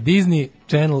dočekati, ali na Disney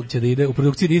Channel će da ide, u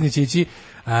produkciji Disney će ići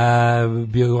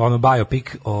biopic,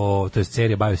 to je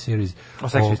serija bioseries o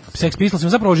Sex Pistolsima,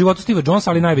 zapravo o životu Steve Jonesa,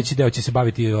 ali najveći deo će se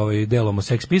baviti delom o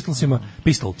Sex Pistolsima,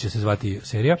 Pistol će se zvati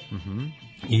serija.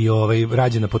 I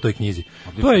rađena po toj knjizi.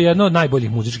 To je jedna od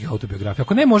najboljih muzičkih autobiografija.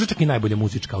 Ako ne, može čak i najbolja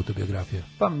muzička autobiografija.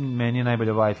 Pa meni je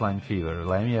najbolja White Line Fever,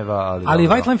 Lemijeva, ali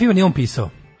White Line Fever nije on pisao.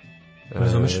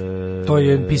 Razumeš? To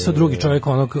je pisao drugi čovjek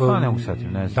onog... Pa ne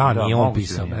usetim, ne znam. Da, nije on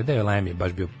pisao. Da je Lemije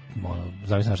baš bio,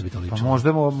 zavisno što bi to lično. Pa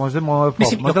možda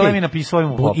Lemije napisao i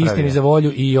mu popravio. Istini za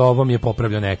volju i ovom je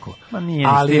popravljao neko. Ma nije,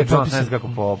 Steve Jones ne znam kako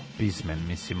po pismen,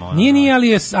 mislim. Nije,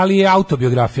 ali je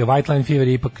autobiografija. White Line Fever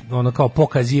je ipak kao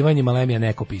pokazivanjima Lemije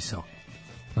neko pisao.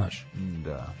 Znaš?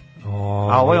 Da.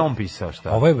 A ovo je on pisao,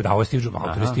 šta? Ovo je Steve Jones,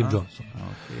 autor je Steve Jones.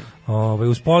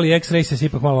 Uz poli X-Ray se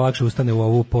ipak malo lakše ustane u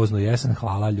ovu poznu jesen,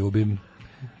 hvala,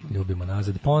 ljubimo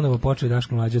nazad. Ponovo počeo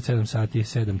Daško Mlađa od 7 sati,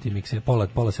 7 ti mikse, pola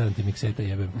 7 ti mikseta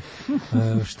jebem.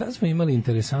 Šta smo imali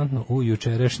interesantno u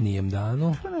jučerašnjem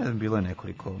danu? Pa ne znam, bilo je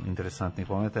nekoliko interesantnih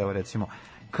momenta, evo recimo,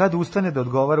 kad ustane da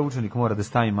odgovara učenik mora da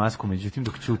stavi masku, međutim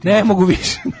dok ćuti... Ne mogu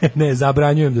više, ne,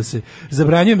 zabranjujem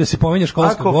da se pomenja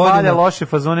školska godina. Ako falja loše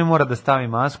fazone mora da stavi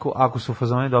masku, ako su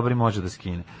fazone dobri može da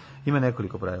skine. Ima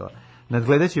nekoliko pravila.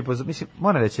 Nadgledajući, mislim,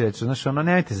 moram reći, znaš,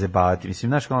 nemojte zebavati, mislim,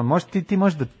 znaš, ti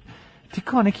možeš da, ti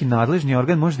kao neki nadležni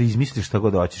organ možeš da izmisliš šta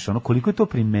god hoćeš, koliko je to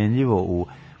primenljivo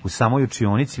u samoj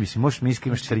učionici, mislim, možeš misliti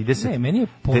imaš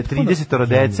 30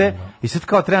 dece i sad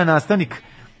kao treba nastavnik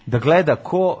da gleda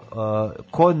ko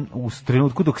u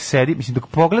trenutku dok sedi, mislim, dok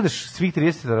pogledaš svih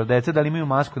 30 dece da li imaju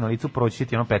masku na licu, proći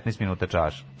ti 15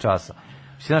 minuta časa.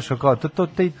 Mislim, znaš, kao,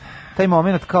 taj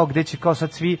moment kao gde će kao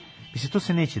sad svi, mislim, to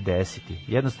se neće desiti.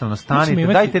 Jednostavno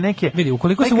stanite, dajte neke, vidi,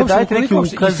 ukoliko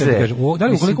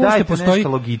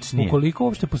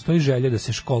uopšte postoji želja da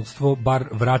se školstvo bar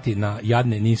vrati na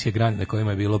jadne niske grane na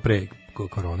kojima je bilo pre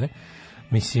korone,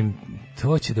 mislim,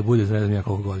 to će da bude, ne znam ja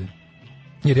koliko godina.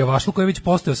 Jer je vašlo koje je već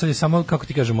postao, sad je samo, kako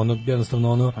ti kažemo,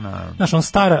 jednostavno znaš,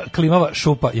 stara klimava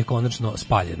šupa je konačno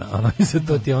spaljena.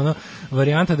 To ti je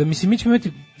varijanta da, mislim, mi ćemo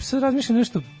imati, sad razmišljam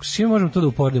nešto, s čime možemo to da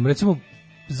uporedimo. Recimo,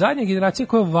 zadnja generacija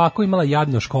koja je ovako imala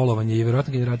jadno školovanje je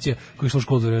vjerojatno generacija koja je išla u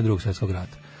školu za vrijeme Drugog svjetskog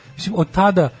rata. Mislim, od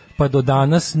tada pa do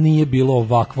danas nije bilo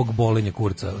ovakvog bolenja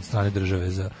kurca od strane države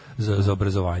za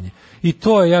obrazovanje. I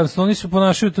to je jednostavno, oni su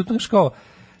ponašaju, to znaš kao,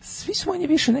 svi su manje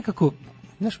više nekako,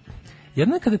 znaš,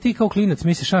 jedno je kada ti kao klinac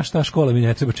misliš šta škola mi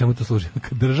ne treba, čemu to služi.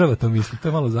 Kad država to misli, to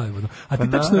je malo zajebano. A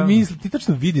ti tačno misli, ti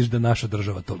tačno vidiš da naša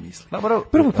država to misli.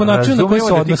 Prvo po načinu na koji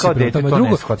se odnosi prema tome,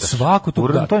 drugo svako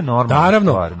to to je normalno.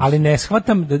 Naravno, ali ne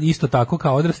shvatam da isto tako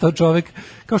kao odrastao čovjek,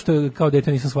 kao što kao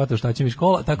dete nisam shvatao šta će mi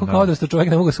škola, tako kao odrastao čovjek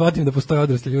ne mogu shvatiti da postoje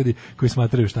odrasli ljudi koji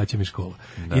smatraju šta će mi škola.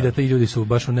 I da ti ljudi su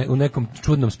baš u nekom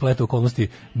čudnom spletu okolnosti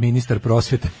ministar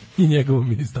prosvjete i njegovo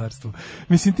ministarstvo.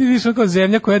 Mislim, ti vidiš kao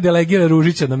zemlja koja delegira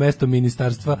Ružića na mesto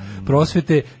ministarstva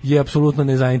prosvjete je apsolutno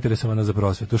nezainteresovana za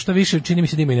prosvjetu. Šta više, čini mi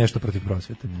se da ima i nešto protiv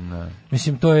prosvjete.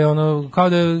 Mislim, to je ono, kao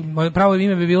da pravo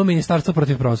ime bi bilo ministarstvo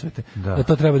protiv prosvjete. Da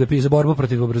to treba da piše za borbu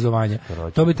protiv obrazovanja.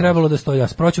 To bi trebalo da stoji,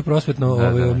 proću prosvjetno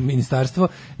ministarstvo,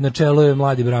 na čelu je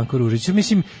mladi Branko Ružić.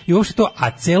 Mislim, i uopšte to,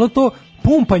 a celo to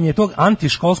pumpanje tog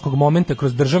antiškolskog momenta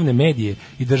kroz državne medije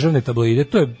i državne tabloide,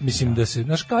 to je, mislim, da se,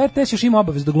 znaš, kao RTS još ima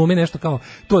obavezu da glumi nešto kao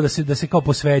to, da se kao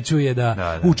posvećuje,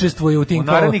 da učestvuje u tim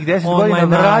kao narednih 10 godina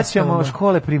vraćamo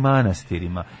škole pri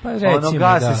manastirima. Pa recimo,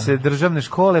 gase se državne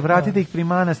škole, vratite ih pri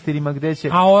manastirima gde će...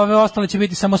 A ove ostale će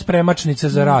biti samo spremačnice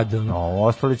za rad.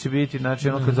 Ostale će biti, znači,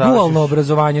 ono kad završiš... Dualno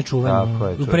obrazovanje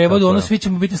čuveno. U prevodu, ono, svi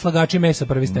ćemo biti slagači mesa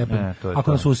prvi stepen.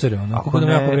 Ako nas usere, ono, ako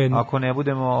budemo jako vredni. Ako ne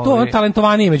budemo... To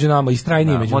talentovaniji među nama,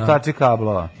 istrajniji među nama. Motači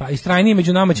kablova. Pa istrajniji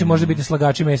među nama će možda biti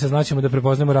slagači mesa, znaćemo da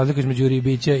prepoznamo razliku između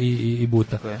ribića i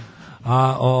buta.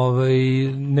 A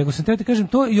nego sam teo ti kažem,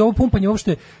 to i ovo pumpanje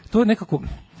uopšte, to je nekako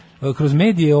kroz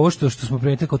medije, ovo što smo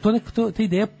primetili, kao ta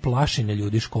ideja plašenja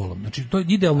ljudi školom. Znači, to je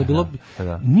idealno bilo,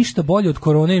 ništa bolje od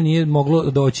korone nije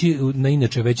moglo doći na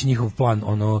inače već njihov plan,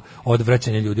 ono,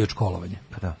 odvraćanja ljudi od školovanja.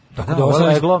 Tako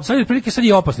da sad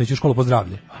je opasno ići u školu po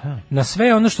zdravlje. Na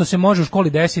sve ono što se može u školi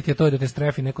desiti, a to je da te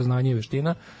strefi neko znanje i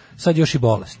veština, sad još i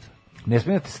bolest. Ne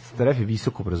smije da te strefi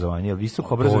visoko obrazovanje, jer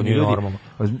visoko obrazovanje ljudi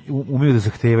umiju da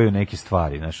zahtevaju neke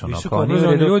stvari. Znaš, ono, visoko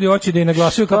obrazovanje ljudi hoće da i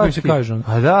naglasuju kako im se kaže.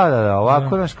 A da,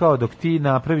 ovako, znaš, kao dok ti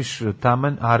napraviš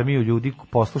taman armiju ljudi,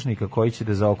 poslušnika koji će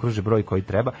da zaokruže broj koji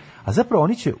treba, a zapravo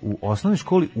oni će u osnovnoj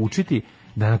školi učiti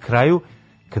da na kraju,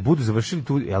 kad budu završili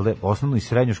tu osnovnu i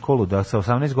srednju školu, da sa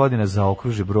 18 godina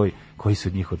zaokruže broj koji se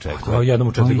od njih očekuje. To je jednom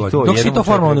u 4 godine. Dok se to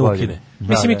formalno ne ukine.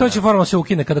 Mislim, i to će formalno se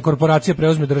ukine kada korporacija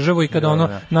preuzme državu i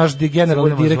kada naš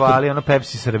generalni direktor... Zvali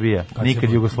Pepsi Srbija,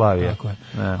 nikad Jugoslavija. Tako je.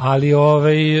 Ali,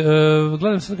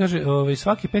 gledam sad, kaže,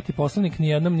 svaki peti poslanik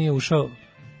nijednom nije ušao...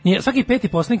 Svaki peti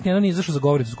poslanik nijednom nije izašao za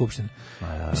govornicu Skupštine.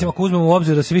 Mislim, ako uzmemo u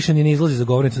obzir da se više ne izlazi za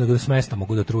govornicu, nego da s mesta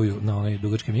mogu da truju na onaj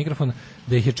dugački mikrofon,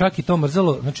 da ih je čak i to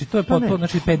mrzelo, znači to je potpuno,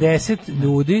 znači 50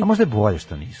 ljudi... A možda je bolje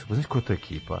što nisu, znaš koja je to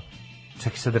ekipa?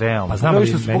 Čak i sad realno. Pa znam, ali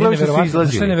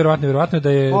meni je nevjerovatno da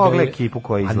je... Pogled ekipu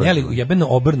koja izlazi. A ne, ali jebeno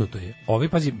obrnuto je. Ovi,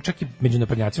 pazi, čak i među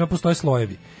naprednjacima postoje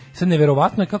slojevi. Sad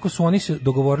nevjerovatno je kako su oni se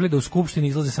dogovorili da u Skupštini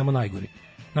izlaze samo najgori.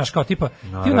 Znaš, kao tipa,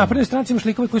 ti u naprednoj stranci imaš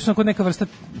likove koji su kod neka vrsta,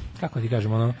 kako ti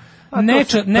kažemo, ono,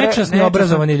 nečasni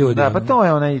obrazovani ljudi. Da, pa to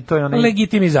je onaj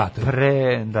legitimizator.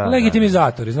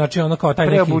 Legitimizatori, znači ono kao taj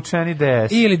neki preobučeni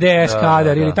DS. Ili DS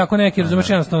kadar, ili tako neki, razumeš,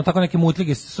 jednostavno tako neke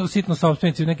mutlige, sitno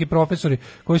sopstvenici, neki profesori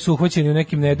koji su uhvaćeni u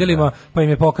nekim nedeljima, pa im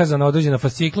je pokazana određena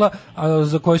fascikla, a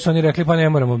za koji su oni rekli, pa ne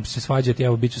moramo se svađati,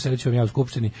 evo, bit ću sedeći vam ja u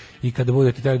Skupštini i kada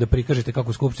budete trebali da prikažete kako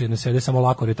u Skupštini ne sede samo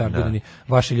lako retardirani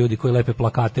vaši ljudi koji lepe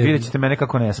plakate. Vidjet ćete mene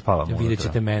kako ne spavam. Vidjet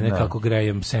ćete mene kako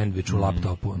grejem sendvič u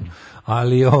laptopu.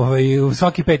 Ali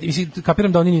svaki pet, mislim,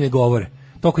 kapiram da oni ni ne govore.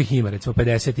 Toliko ih ima, recimo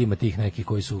 50 ima tih nekih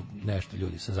koji su nešto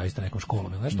ljudi sa zaista nekom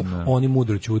školom ili nešto, oni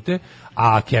mudro ćute,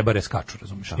 a kebare skaču,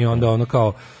 razumiješ. I onda ono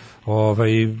kao,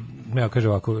 ja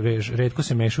kažem ovako, retko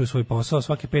se mešaju u svoj posao,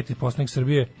 svaki peti poslanik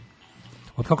Srbije,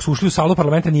 od kako su ušli u salu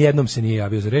parlamenta, nijednom se nije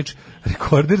javio za reč.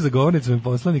 Rekorder za govornicom je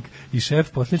poslanik i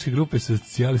šef poslaničke grupe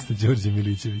socijalista Đorđe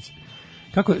Milićević.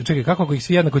 Kako ako ih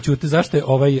svi jednako ćute, zašto je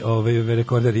ovaj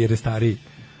rekorder jer je stariji?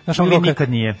 Znaš, nikad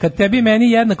nije. Kad tebi i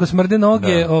meni jednako smrde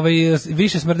noge,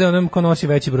 više smrde onom ko nosi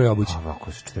veći broj obuće.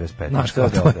 Ovako su 45. Znaš,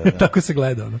 tako se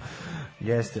gleda. Ono.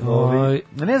 Jeste.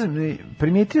 Ne znam,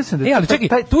 primijetio sam da ali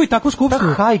čekaj, tu i takvu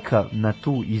skupštinu. Ta hajka na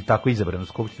tu i tako izabranu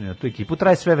skupštinu, na tu ekipu,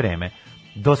 traje sve vreme.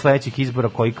 Do sledećih izbora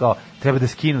koji kao treba da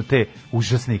skinu te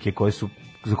užasnike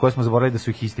za koje smo zaboravili da su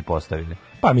ih isti postavili.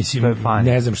 Pa mislim,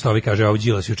 ne znam što vi kaže, ovo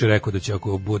Đilas juče rekao da će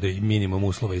ako bude minimum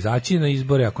uslova izaći na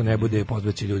izbore, ako ne bude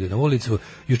pozvaće ljude na ulicu.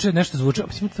 Juče nešto zvučalo,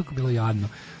 mislim da tako bilo jadno.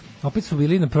 Opet su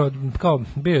bili kao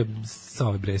bio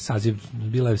saziv,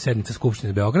 bila je sednica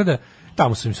Skupštine Beograda,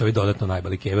 tamo su im se ovi dodatno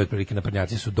najbali keve, otprilike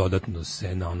naprednjaci su dodatno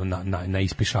se na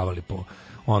ispišavali po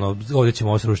ovdje ćemo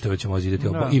ovo srušiti, ovo ćemo ozidati,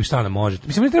 i šta nam možete.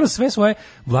 Mislim, ne treba sve svoje,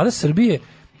 vlada Srbije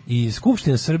i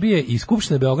Skupština Srbije i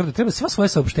Skupština Beograda treba sva svoje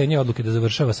saopštenja i odluke da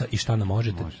završava sa i šta nam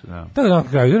možete. Tako da na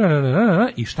kraju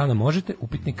i šta nam možete,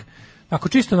 upitnik. Ako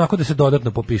čisto onako da se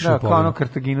dodatno popiše u pogledu. Da, kao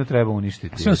Kartaginu treba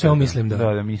uništiti. Sve mislim da.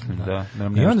 Da, mislim da.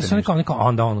 I onda se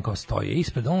onda on kao stoji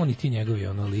ispred, on i ti njegovi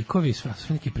likovi, sve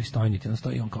neki pristojni, on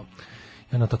stoji, on kao,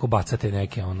 i onda tako bacate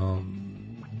neke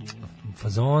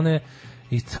fazone,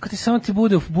 i tako ti samo ti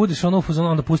budeš u fazonu,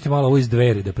 onda pusti malo ovo iz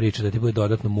dveri da priča, da ti bude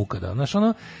dodatno muka, da, znaš,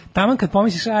 taman kad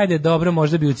pomisliš, ajde, dobro,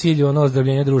 možda bi u cilju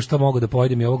ozdravljenja društva mogu da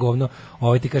pojedem i ovo govno,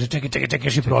 ovaj ti kaže, čekaj,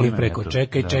 još i proliv preko,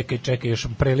 čekaj, još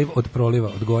preliv od proliva,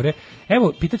 od gore.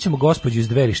 Evo, pitaćemo gospođu iz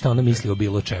dveri šta ona misli o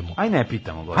bilo čemu. Aj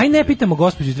ne pitamo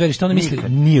gospođu iz dveri šta ona misli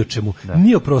ni o čemu,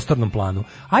 ni o prostornom planu.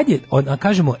 Ajde,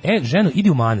 kažemo, ženo, idi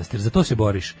u manastir, za to se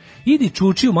boriš. Idi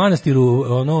čuči u manastiru,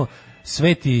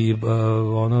 Sveti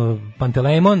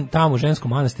Pantelejmon, tamo u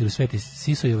ženskom manastiru Sveti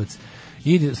Sisojevac.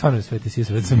 Stvarno Sveti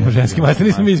Sisojevac sam u ženski manastir,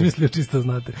 nisam izmislio, čisto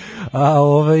znate.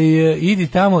 Idi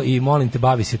tamo i molim te,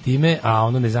 bavi se time,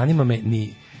 a ne zanima me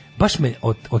ni, baš me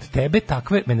od tebe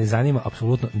takve me ne zanima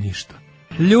apsolutno ništa.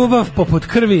 Ljubav poput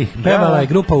krvi, pevala je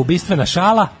grupa Ubistvena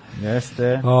šala.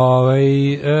 Jeste.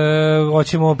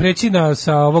 Hoćemo preći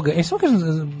sa ovoga. Samo kažem,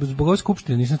 zbog ove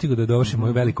skupštine nisam stigao da dovršim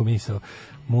moju veliku misao,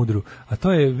 mudru. A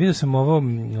to je, vidio sam ovo,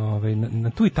 na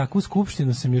tu i takvu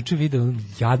skupštinu sam juče video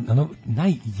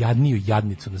najjadniju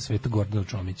jadnicu na svetu, Gordanu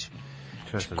Čomić.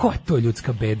 Ko je to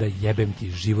ljudska beda, jebem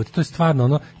ti život. To je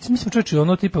stvarno mi smo čovječi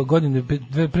tipa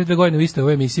pre 2 godine u istoj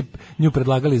ovoj emisiji nju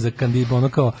predlagali za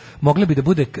kandidat, kao mogla bi da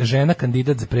bude žena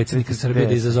kandidat za predsjednika Srbije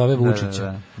da izazove Vučića.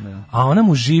 Da. A ona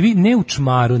mu živi ne u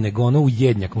čmaru, nego u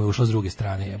jednjak mu je ušla s druge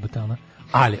strane, jebote ona.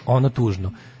 Ali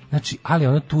tužno. Znači,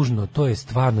 to je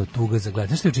stvarno tuga za gledanje.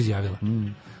 Znaš što je juče izjavila?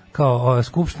 Kao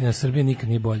Skupština Srbije nikad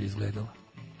nije bolje izgledala.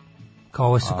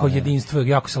 Kao jedinstvo,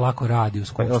 jako se lako radi u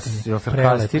skupštini. Je li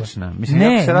sarkastična?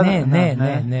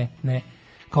 Ne.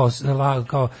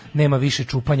 Kao nema više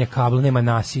čupanja kabla, nema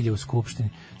nasilja u skupštini.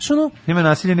 Nema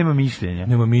nasilja, nema mišljenja.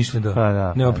 Nema mišljenja,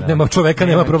 da. Nema čoveka,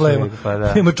 nema problema.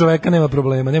 Nema čoveka, nema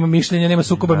problema. Nema mišljenja, nema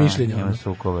sukoba mišljenja. Nema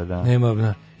sukoba, da.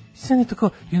 Nema. Sad je tako,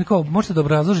 možete da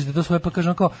obrazložite to svoje, pa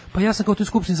kažem kao, pa ja sam kao u toj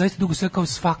skupštini zaista dugo sve kao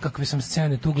svakakve sam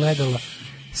scene tu gledala.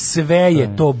 Sve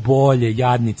je to bolje,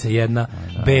 jadnice jedna,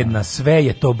 bedna, sve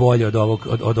je to bolje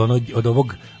od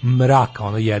ovog mraka,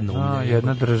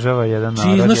 jedna država, jedan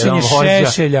narod, iznošenje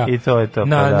šešelja i to je to,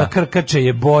 na krkače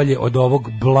je bolje od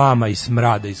ovog blama i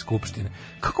smrada iz skupštine.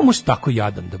 Kako možeš tako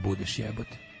jadan da budeš,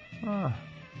 jebote?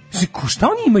 Šta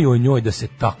oni imaju o njoj da se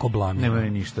tako blamira?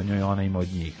 Nemaju ništa o njoj, ona ima od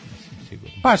njih.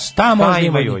 Pa šta možda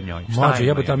imaju od njoj?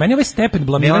 Meni ovaj stepen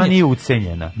blamiranja... Ona nije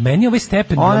ucenjena.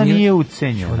 Ona nije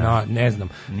ucenjena. Ne znam.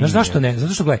 Znaš zašto ne?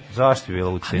 Zato što, gledaj... Zašto je bila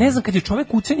ucenjena? Ne znam, kad je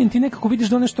čovjek ucenjen, ti nekako vidiš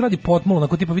da on nešto radi potmulo,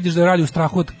 onako tipa vidiš da radi u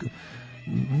strahu od...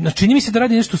 Čini mi se da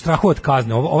radi nešto u strahu od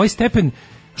kazne. Ovaj stepen,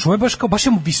 što je baš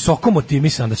je visoko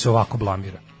motivisan da se ovako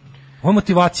blamira. Ovo je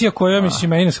motivacija koja mislim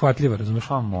meni neshvatljiva, razumeš?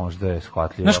 Pa možda je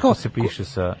shvatljiva, ako se piše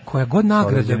sa... Koja god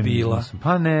nagrada bila,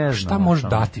 pa ne znam. Šta može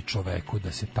dati čoveku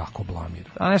da se tako blamira?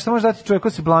 A ne, šta može dati čoveku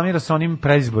da se blamira sa onim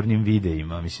predizbornim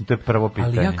videima, mislim, to je prvo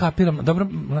pitanje. Ali ja kapiram, dobro,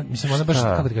 mislim, ona baš,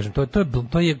 kako ti kažem,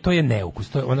 to je neukus,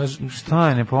 to je ona... Šta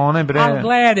je, ne, pa ona je bre... Ali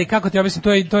gledaj, kako ti objasnim,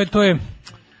 to je...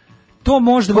 To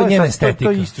može da bude njena estetika.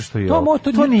 To je isto što je ovo.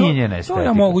 To nije njena estetika. To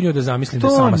ja mogu nju da zamislim da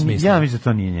sama smislim. Ja mislim da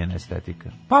to nije njena estetika.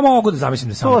 Pa mogu da zamislim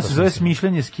da sama to se zove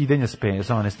smišljanje skidanja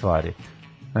sa one stvari.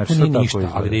 Znači, to nije ništa,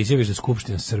 ali da izjaviš da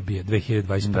Skupština Srbije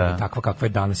 2021. takva kakva je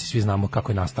danas i svi znamo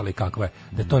kako je nastala i kakva je,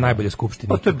 da je to najbolja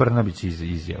Skupština. Pa to je Brnabić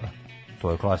izjava.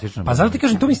 To je klasična. Pa zato ti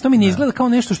kažem, to mi ne izgleda kao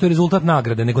nešto što je rezultat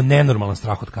nagrade, nego nenormalan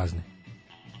strah od kazne.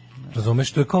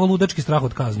 Razumeš, to je kao ludački strah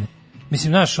od kazne.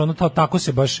 Mislim, znaš, tako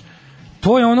se baš...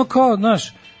 To je kao,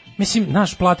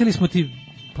 znaš,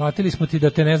 platili smo ti da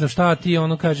te ne znam šta, a ti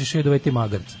kažeš doveti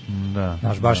magarca. Da.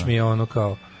 Znaš, baš mi je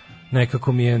kao,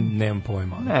 nekako mi je, nemam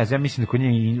pojma. Ne, ja mislim da kod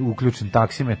nje uključen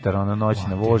taksimetar,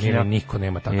 noćna vožnja. Niko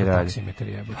nema takav taksimetar,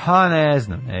 jebote. Ha, ne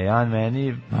znam,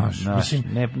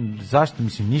 zašto,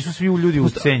 mislim, nisu svi ljudi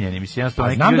ucenjeni, mislim,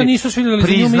 jednostavno neki ljudi nisu svi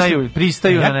ljudi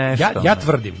pristaju na nešto. Ja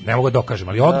tvrdim, ne mogu da dokažem,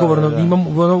 ali odgovorno imam,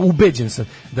 ubeđen sam,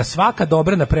 da svaka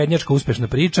dobra naprednjačka uspešna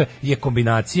priča je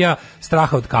kombinacija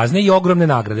straha od kazne i ogromne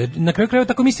nagrade. Na kraju krajeva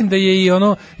tako mislim da je i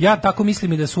ja tako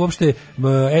mislim i da su uopšte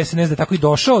SNS da tako i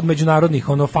došao od međunarodnih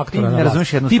faktora. Ne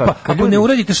razumiješ jednu stvar. Ako ne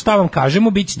uradite šta vam kažemo,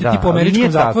 bit ćete tipa u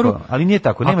američkom zatvoru. Ali nije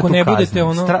tako, nema ako tu ne kazne. Budete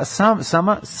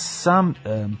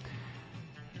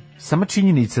sama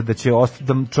činjenica da će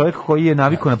da čovjek koji je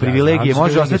navikao na privilegije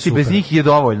može ostati bez njih je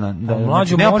dovoljna.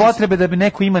 Znači, nema potrebe da bi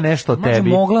neko ima nešto od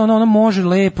tebi. Ona može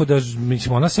lepo da,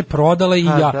 mislim, ona se prodala i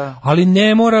ali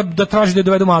ne mora da traži da je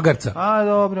dovedu magarca. A,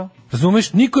 dobro.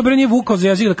 Razumeš? Niko je bre nije vukao za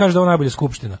jezik da kaže da je ovo najbolja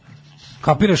skupština.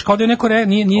 Kapiraš, kao da je neko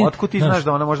nije... Otkud ti znaš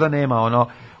da ona možda nema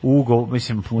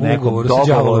mislim u nekom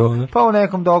dogovoru, pa u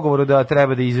nekom dogovoru da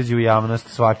treba da izađe u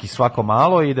javnost svako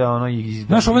malo i da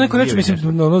znaš, ovo neko reče, mislim,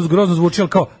 grozno zvuči, ali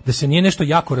kao da se nije nešto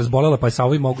jako razbolela, pa samo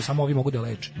ovi mogu da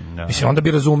leče. Mislim, onda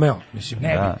bi razumeo, mislim,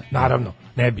 ne bi, naravno,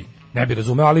 ne bi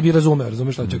razumeo, ali bi razumeo,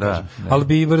 razumeš šta ću kažem, ali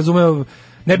bi razumeo,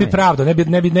 ne bi pravda,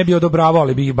 ne bi odobravao,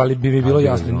 ali bi bilo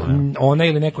jasno, ona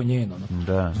ili neko njeno.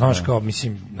 Znaš, kao,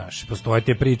 mislim, postoje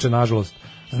te priče, nažalost,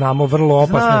 znamo vrlo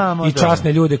opasne i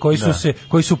časne ljude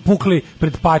koji su pukli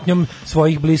pred patnjom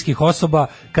svojih bliskih osoba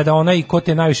kada onaj ko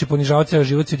te najviše ponižava ceo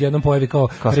život se odjednom pojavi kao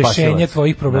rešenje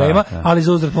tvojih problema, ali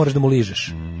za uzvrat moraš da mu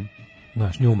ližeš.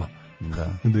 Znaš, njuma.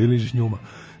 Da i ližeš njuma.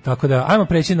 Tako da, ajmo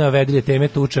preći na vedlje teme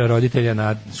tuča roditelja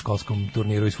na školskom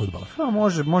turniru iz fudbala.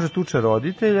 Može tuča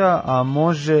roditelja, a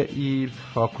može i,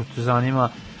 ako te zanima,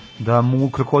 da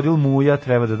krokodil Muja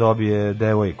treba da dobije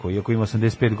devojku, iako ima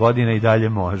 85 godina i dalje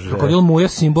može. Krokodil Muja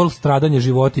simbol stradanja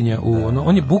životinja.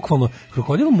 On je bukvalno,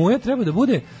 krokodil Muja treba da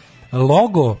bude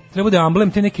logo, treba da bude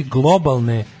emblem te neke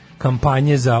globalne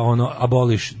kampanje za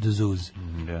abolish the zoos.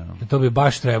 To bi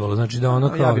baš trebalo, znači da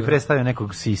kao... Ja bih predstavio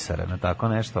nekog sisara na tako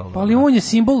nešto. Pa ali on je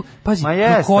simbol, pazi,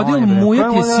 krokodil Muja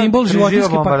je simbol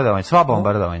životinjske... Sva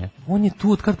bombardovanja. On je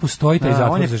tu od kad postoji taj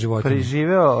zatvor za životinje. On je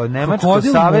preživeo nemačko,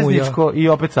 savezničko i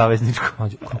opet savezničko.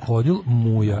 Krokodil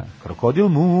Muja. Krokodil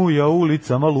Muja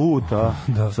ulicama luta.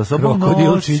 Sa sobom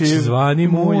krokodilčić zvani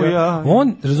Muja.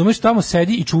 On, razumeš, tamo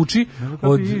sedi i čuči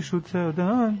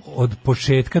od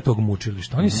početka tog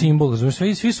mučilišta. On je simbol, razumeš,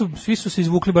 svi su se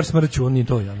izvukli bar smrću, on nije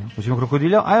to. Hoćemo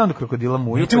krokodila, aj onda krokodila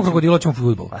Muju. Nećemo krokodila, ćemo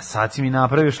fudbal. A sad si mi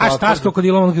napraviš šlagvort. A šta s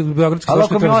krokodilom, beogradski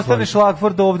sloški? Ali ako mi ostane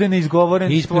šlagvort ovde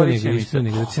neizgovoren, isplani,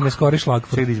 da se ne skori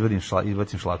šlagvort. Ček da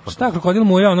izbacim šlagvort. Šta, krokodil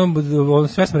Muja,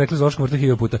 sve smo rekli za Zoškom vrtu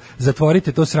 1000 puta.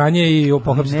 Zatvorite to sranje i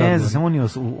pohapsite. Ne znam,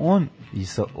 on i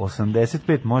sa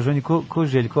 85, može on je ko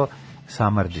Željko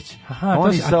Samardžić.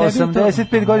 On i sa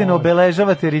 85 godina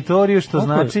obeležava teritoriju, što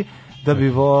znači da bi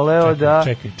voleo da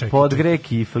podgre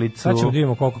kiflicu. Sad ćemo da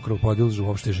vidimo koliko krokodil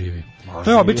uopšte živi.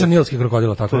 To je običan nilski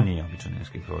krokodil, tako? To nije običan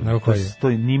nilski krokodil. To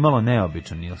je nimalo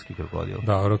neobičan nilski krokodil.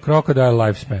 Da, crocodile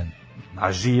lifespan.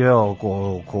 A živeo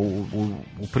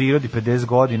u prirodi 50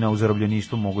 godina, u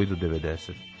zarobljeništvu mogu i do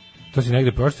 90. To si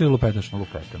negde pročitao ili lupetaš?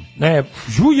 Lupetam. Ne,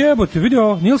 jebote,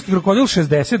 vidio, nilski krokodil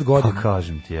 60 godina. Pa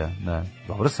kažem ti ja, ne.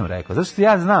 Dobro sam rekao, zato što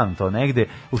ja znam to, negde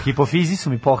u hipofizi su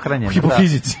mi pohranjene. U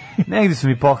hipofizici. Negde su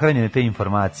mi pohranjene te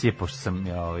informacije, pošto sam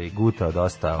gutao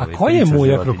dosta. A koji je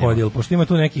Muja krokodil? Pošto ima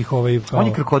tu nekih On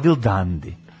je krokodil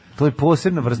Dandi. To je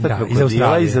posebna vrsta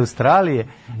krokodila iz Australije.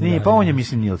 Nije, pa on je,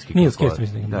 mislim, nilski krokodil.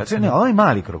 Znači, ne, on je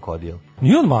mali krokodil.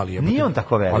 Nije on mali, je. Nije on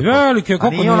tako velik. A veliki je,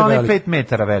 kako nije velik? A nije on 5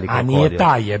 metara velik krokodil. A nije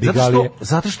taj jebi ga.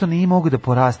 Zato što nije mogu da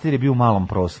poraste jer je bio u malom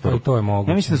prostoru. To je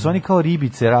moguće. Ja mislim da su oni kao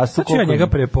ribice rastu. Sad ću ja njega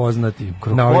prepoznati.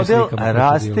 Krokodil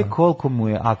raste koliko mu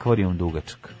je akvarijum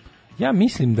dugačak. Ja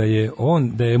mislim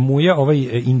da je Muja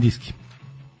indijski.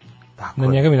 Na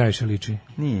njega mi najviše liči.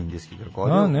 Nije indijski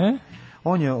krokodil. A, ne?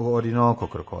 On je Orinoco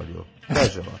krokodil.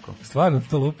 Kaže ovako. Stvarno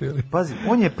to lupi ili? Pazi,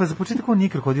 pa za početak on nije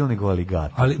krokodil nego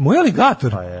aligator. Ali moj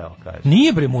aligator? Pa evo, kaže.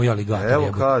 Nije bre moj aligator.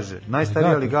 Evo kaže,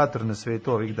 najstariji aligator na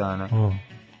svetu ovih dana.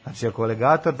 Znači ako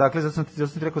aligator, dakle zato sam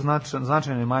ti rekao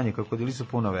značajno je manje, krokodili su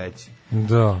puno veći.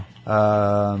 Da.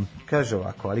 Kaže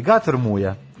ovako, aligator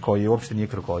Muja, koji uopšte nije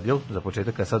krokodil, za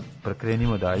početak, a sad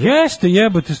prekrenimo dalje. Jeste,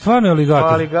 jebote, stvarno je aligator.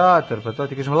 Pa aligator, pa to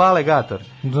ti kažem, lalegator.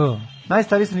 Da.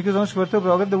 Najstariji stanovnik zoološkog vrta u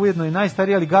Beogradu, ujedno i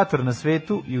najstariji aligator na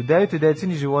svetu i u 9.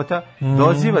 deceniji života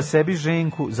doziva sebi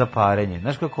ženku za parenje.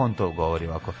 Znaš kako on to govori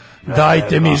ovako?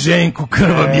 Dajte mi ženku,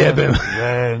 krvam jebem.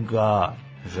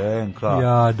 Ženka.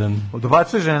 Jadan.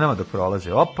 Dobacuje ženama dok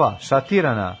prolaze. Opa,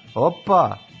 šatirana.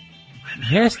 Opa.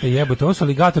 Jeste, jebote, ovo su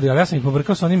aligatori, ali ja sam ih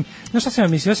pobrkao sa onim... Znaš šta sam ja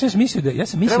mislio? Ja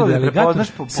sam mislio da je aligator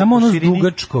samo ono s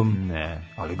dugačkom. Ne,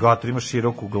 aligator ima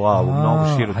široku glavu, mnogo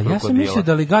širu krokodila. A ja sam mislio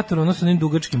da aligator ono sa onim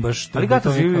dugačkim baš...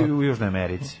 Aligator živi u Južnoj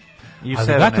Americi.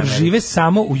 Aligator žive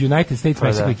samo u United States,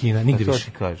 Mexico i Kina, nigde više.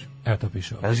 To ti kažem. Evo to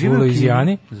piše. U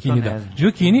Luizijani, Kini, da. Živi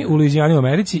u Kini, u Luizijani, u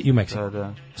Americi i u Meksiku.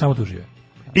 Samo tu žive.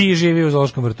 I živi u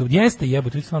zoološkom vrtu. Jeste,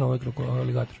 jebote, vidi stvarno ovaj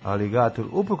aligator. Aligator.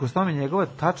 Uprkos tome njegova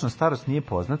tačna starost nije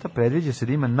poznata, predviđa se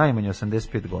da ima najmanje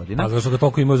 85 godina. A zašto ga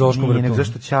toliko ima u zoološkom vrtu? Nije, nego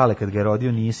zašto Ćale kad ga je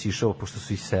rodio nije sišao, pošto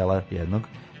su iz sela jednog,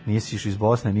 nije sišao iz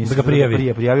Bosne, nije da ga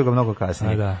prijavi. Prijavio ga mnogo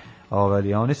kasnije. Da.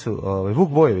 Oni su, Vuk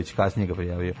Bojović kasnije ga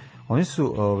prijavio. oni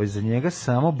su za njega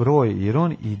samo broj, jer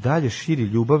on i dalje širi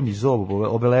ljubavni zob,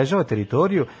 obeležava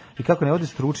teritoriju i kako ne vode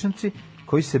stručnjaci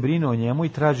koji se brinu o njemu i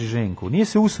traži ženku. Nije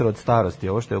se usro od starosti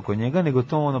ovo što je oko njega, nego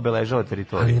to on obeležava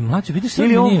teritoriju. Ali mlađe, vidiš sad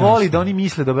ili on nije voli jasno. da oni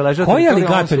misle da obeležava koji teritoriju.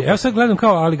 aligatori? Evo sad gledam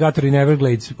kao aligatori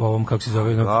Neverglades, ovom kako se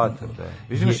zove. Aligator, da.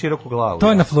 Viš ima široku glavu. To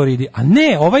je na Floridi. A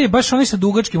ne, ovaj je baš onaj sa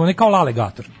dugačkim, on je kao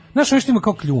lalegator. Znaš, on što ima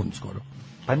kao kljun skoro.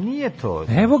 Pa nije to.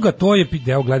 Evo ga, to je,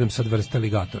 evo gledam sad vrste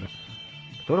aligatora.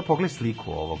 Dobro, pogledaj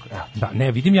sliku ovog. Da,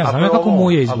 ne, vidim ja, znam ja kako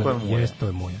Muja izgleda. Jeste, to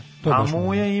je Muja. To je baš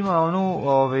Muja ima onu,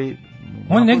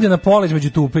 on je negde na pola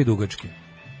između tupe i dugačke.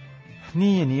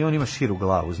 Nije, on ima širu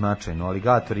glavu, značajno.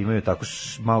 Aligatori imaju tako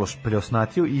malo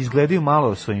preosnatiju i izgledaju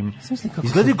malo svojim...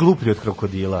 Izgledaju gluplji od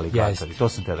krokodila aligatori, to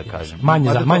sam te da kažem.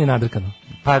 Manje nadrkano.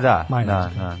 Pa da.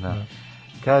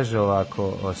 Kaže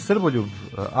ovako, Srboljub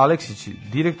Aleksić,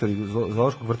 direktor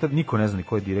zoološkog vrta, niko ne zna ni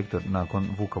ko je direktor nakon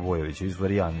Vuka Bojovića, iz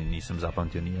Varijani nisam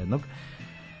zapamtio ni jednog.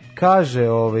 Kaže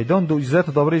da on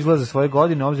izuzetno dobro izgleda za svoje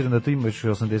godine, obzirom da tu ima još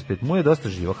 85. Mu je dosta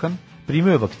živahan,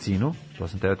 primio je vakcinu, to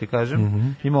sam teo ti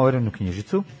kažem, ima overenu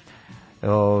knjižicu.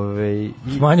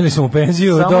 Smanjili smo mu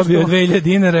penziju, dobio 2000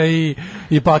 dinara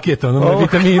i paket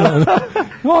vitamina.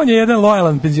 On je jedan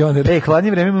lojalan penzioner.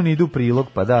 Hladnije vreme mu ne idu u prilog,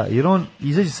 pa da, jer on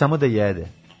izađe samo da jede.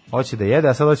 Hoće da jede,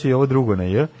 a sad hoće i ovo drugo na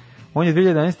je. On je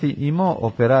 2011. imao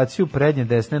operaciju prednje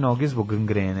desne noge zbog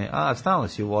gangrene. Stalno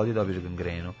si u vodi, dobiješ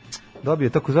gangrenu. Dobio je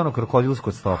takozvano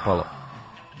krokodilsko stopalo.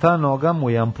 Ta noga mu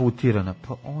je amputirana,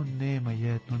 pa on nema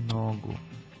jednu nogu.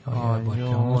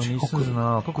 Nisam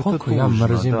znao. Koliko ja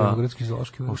mrzim Beogradski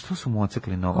zoološki vrt. Što su mu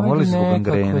ocekli nogu? Morali su zbog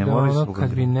gangrene.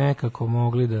 Kad bi nekako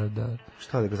mogli da...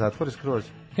 Šta, da ga zatvori skroz?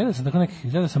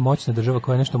 Gledao sam moćna država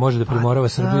koja nešto može da primorava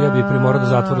Srbiju, ja bi primorao da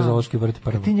zatvori zoološki vrt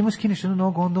prvo. Ti njemu skineš jednu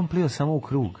nogu, onda on pliva samo u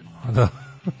krug. Da.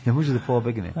 Ne može da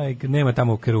pobegne. Nema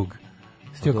tamo u krug.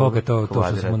 Stio koga to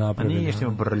što smo napravili. Nije što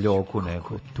ima brljoku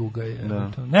neku. Tuga je.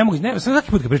 Ne mogu,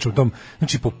 svaki put kad pričam o tom,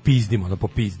 znači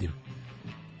popizdim.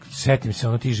 Setim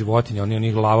se ti životinja,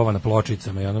 onih glavova na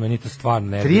pločicama i meni to stvarno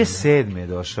ne. 37 je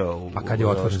došao. Pa kad je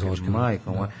otvoren zoološki vrt.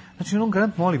 Znači on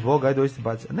grant moli Boga, ajde dođite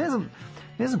baci.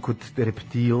 Ne znam kod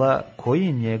reptila koji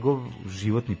je njegov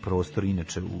životni prostor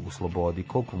inače u slobodi,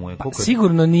 koliko mu je,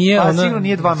 sigurno nije sigurno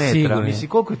nije 2 metra. Mislim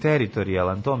koliko je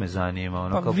teritorijalan, to me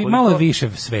zanima, malo više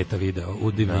sveta video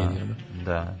u divljini.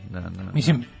 Da.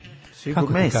 Mislim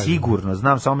sigurno,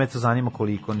 znam, samo me to zanima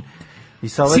koliko.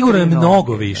 Sigurno je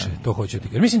mnogo više, to hoću ti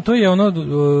kažem. Mislim, to je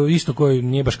isto koji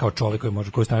nije baš kao čovjek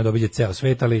koji stane da obiđe ceo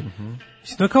svet, ali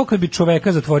mislim, to je kao kad bi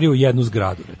čoveka zatvorio u jednu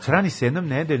zgradu. Hrani se jednom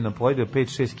nedeljno, pojede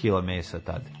 5-6 kila mesa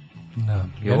tad. Da,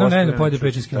 jednom nedeljno pojede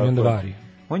 5-6 kila i onda vari.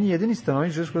 On je jedini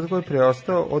stanovnik Žeškog koji je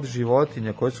preostao od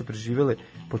životinja koje su preživjele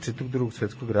početak Drugog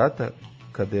svjetskog rata,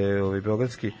 kada je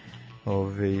Beogradski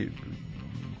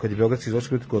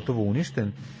zoološki vrt gotovo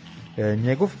uništen.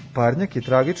 Njegov parnjak je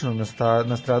tragično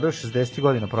nastradao 60.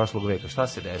 godina prošlog veka. Šta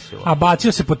se desilo? A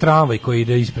bacio se po tramvaj koji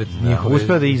ide ispred njihove.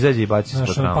 Uspeo da izađe i bacio se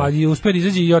po tramvaj. Pa uspeo da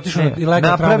izađe i otišao i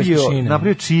legao tramvajske šine.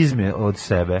 Napravio čizme od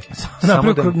sebe.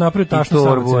 Napravio tašnu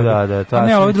sam od sebe. A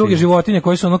ne, ove druge životinje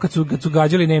koje su kad su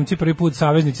gađali Nemci prvi put,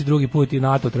 saveznici drugi put i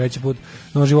NATO treći put,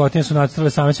 životinje su nacrtale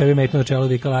same sebi metnu na čelo,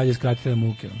 vikala, ajde skratite na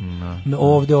muke.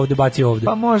 Ovde, baci ovde.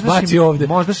 Pa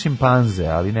možda šimpanze,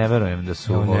 ali ne verujem da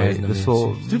su...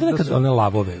 One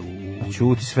lavove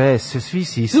čuti svi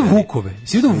si sve Vukove,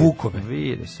 svi do Vukove.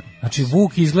 Vidio sam. Znači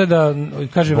Vuk izgleda,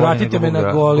 kaže vratite me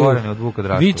na Goliju.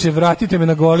 Viče vratite me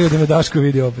na Goliju da me Daško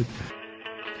vidi opet.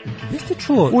 Gde ste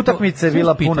čuo? Utakmica je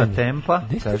bila puna tempa.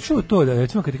 Gde ste čuo to da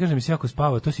recimo kad ti kažem mi se jako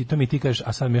spava, to mi ti kažeš,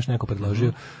 a sad mi još neko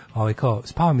predložio, kao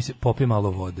spava mi se, popije malo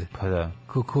vode. Pa da.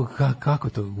 Kako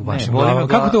to u vašim glavama?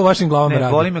 Kako to u vašim glavama radi?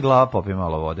 Ne, boli me glava, popije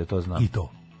malo vode, to znam. I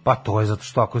to. Pa to je zato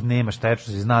što ako nemaš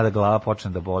tečnosti, zna da glava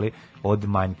počne da boli od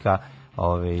manjka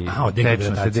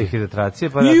tečnosti, dehidratacije.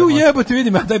 Pa jebote,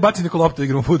 vidim, daj baci neku loptu da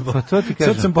igramo fudbal. Pa to ti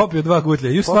kažem. Sad sam popio 2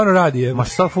 gutlja, stvarno radi. Ma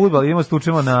šta fudbal, idemo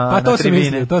stučemo na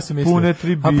tribine. To se misli. Pune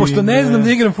tribine. A pošto ne znam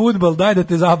da igram fudbal, daj da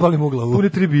te zapalim u glavu. Pune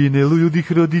tribine,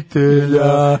 ljudih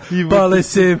roditelja, pale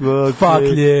se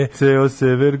faklje, ceo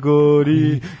sever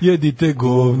gori, jedite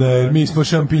govna jer mi smo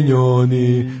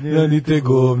šampinjoni, jedite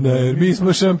govna jer mi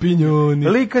smo šampinjoni.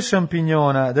 Lika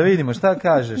šampinjona, da vidimo šta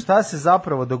kaže, šta se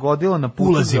zapravo dogodilo na putu.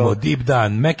 Ulazimo, deep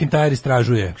dan, McIntyre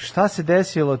istražuje. Šta se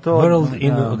desilo to? World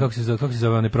in, kako se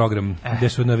zove onaj program, gde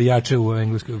su navijače u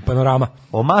engleskoj, Panorama.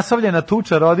 Omasovljena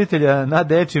tuča roditelja na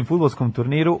dečjem fudbalskom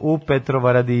turniru u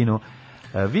Petrovaradinu.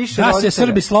 Više da se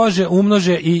Srbi slože,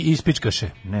 umnože i ispičkaše.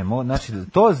 Ne, znači,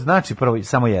 to znači prvo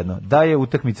samo jedno, da je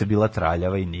utakmica bila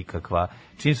traljava i nikakva.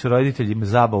 čim su roditelji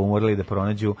zabavu morali da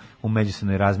pronađu u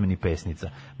međusobnoj razmeni pesnica,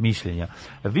 mišljenja.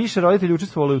 Više roditelji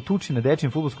učestvovali u tuči na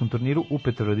dečjem fudbalskom turniru u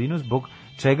Petrovaradinu, zbog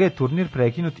čega je turnir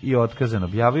prekinut i otkazan.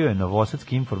 Objavio je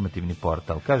novosadski informativni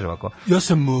portal. Kaže ovako. Ja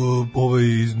sam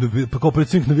kao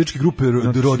predsjednik navijačke grupe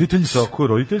roditelj. Tako,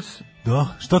 roditelj? Da,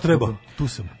 šta treba? Tu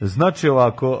sam. Znači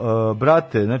ovako,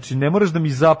 brate, znači ne moraš da mi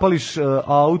zapališ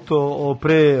auto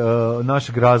pre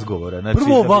našeg razgovora. Znači,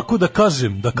 prvo ovako da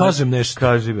kažem nešto.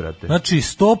 Kaži, brate. Znači,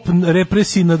 stop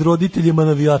represiji nad roditeljima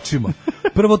navijačima.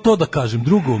 Prvo to da kažem.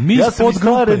 Drugo, mi ja iz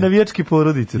podgrupe navijačke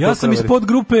porodice. Ja sam iz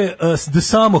podgrupe The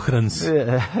Samohrans.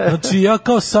 Znači, ja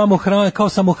kao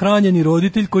samohranjeni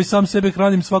roditelj koji sam sebe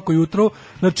hranim svako jutro,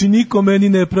 znači niko meni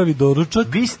ne pravi doručak.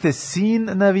 Vi ste sin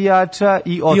navijača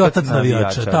i otac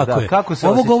navijača. Tako je.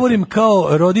 Ovo govorim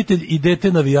kao roditelj i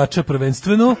dete navijača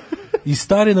prvenstveno i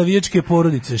stare navijačke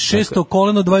porodice. 600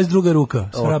 koleno, 22 ruka.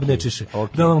 Svrab ne češe.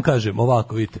 Da vam kažem,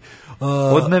 ovako, vidite.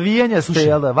 Od navijanja ste,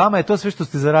 jel da? Vama je to sve što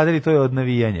ste zaradili, to je od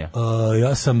navijanja.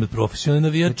 Ja sam profesionalni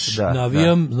navijač,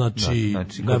 navijam,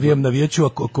 navijam navijaču,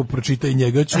 ako pročita i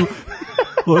njega ću,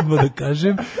 odmah da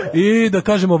kažem. I da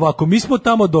kažem ovako, mi smo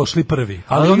tamo došli prvi,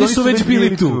 ali oni su već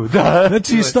bili tu. Da.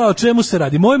 Znači, šta, o čemu se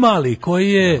radi? Moj mali,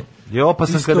 koji je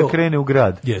opasan kada krene u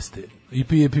grad. Jeste. I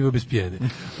pije pivo bez pijene.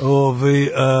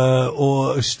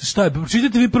 Šta je?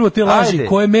 Pročitajte vi prvo te laži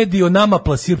koje mediji o nama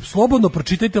plasiraju. Slobodno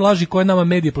pročitajte laži koje nama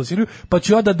mediji plasiraju, pa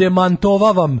ću ja da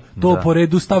demantovavam to po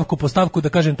redu, stavku po stavku, da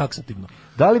kažem taksativno.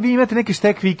 Da li vi imate neke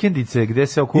štek vikendice gde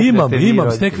se okupljate?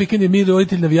 Imam stek vikende, mi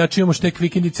roditelji navijači imamo štek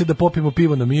vikendice da popijemo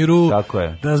pivo na miru. Tako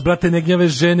je. Da nas, brate, ne gnjave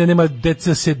žene, nema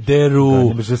deca se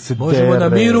deru. Možemo na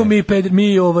miru, mi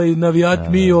navijači,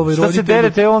 mi roditelji. Šta se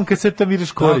derete, on kad se tam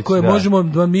ideš kolić. Tako je, možemo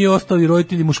da mi ostali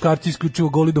roditelji, muškarci isključivo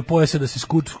goli do pojasa, da se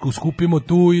skupimo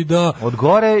tu i da... Od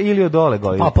gore ili od dole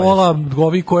goli? Pa pola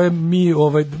govi koje mi,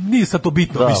 nije sad to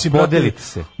bitno. Da, mislim, podelite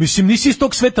se. Mislim, nisi iz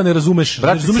tog sveta, ne razumeš.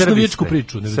 Brate, ne razumeš navijačku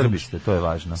priču. Srbi ste, to je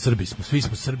važno. Srbi smo, svi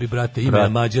smo Srbi, brate. Ime je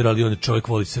Mađar, ali on je čovjek,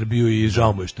 voli Srbiju i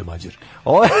žao mu je što je Mađar.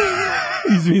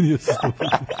 Izvinio se.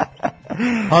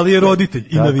 Ali je roditelj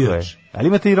i navijač. Ali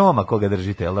imate i Roma koga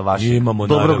držite, jel da vaši? Imamo,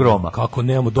 dobrog Roma. Kako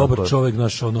nemamo, dobar čovjek,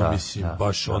 naš, mislim,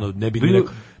 baš, ne bi ni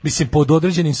rekao. Mislim, pod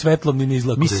određenim svetlom ni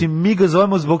izlako. Mislim, mi ga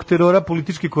zovemo zbog terora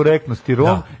političke korektnosti,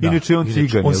 Rom, inače on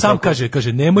cigan. On sam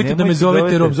kaže, nemojte da me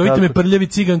zovete Rom, zovite me prljavi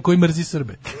cigan koji mrzi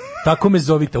Srbe. Tako me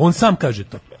zovite, on sam kaže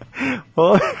to.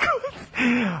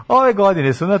 Ove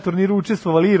godine su na turniru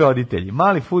učestvovali i roditelji,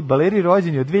 mali fudbaleri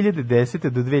rođeni od 2010.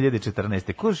 do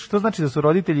 2014. Što znači da su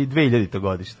roditelji 2000.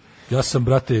 godište? Ja sam,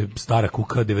 brate, stara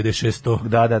kuka, 96.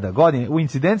 Da, godine. U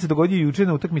incidentu se dogodio juče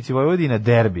na utakmici Vojvodina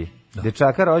derbi.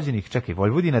 Dečaka rođenih,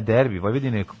 Vojvodina derbi,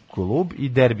 Vojvodina je klub i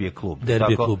derbi je klub.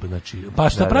 Derbi je klub, znači. Pa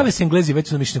šta prave se Englezi, već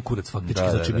su namišljeni kurac faktički,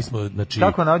 znači mi smo,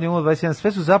 Kako navodim 021,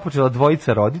 sve su započela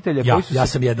dvojica roditelja koji su ja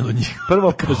sam jedan od njih.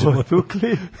 Prvo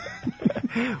potukli.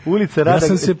 Ulica Rada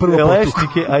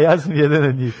Lešnike, a ja sam jedan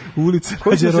od njih. Ulica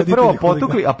koji su se prvo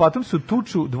potukli, a potom su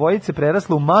tuču dvojice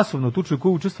prerasle u masovnu tuču u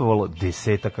kojoj učestvovalo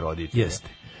 10 roditelja. Jeste.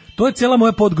 To je cijela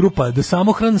moja podgrupa, The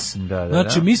Samohrans.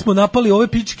 Znači, mi smo napali ove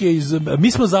pičke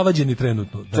mi smo zavađeni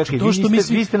trenutno. Znači, čekaj,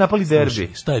 vi ste napali derbi. Slušaj,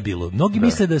 šta je bilo? Mnogi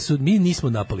misle da mi nismo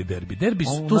napali derbi. Derbi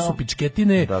to su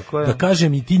pičketine, da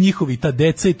kažem, i ti njihovi, ta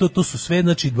deca i to su sve,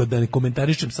 znači, da ne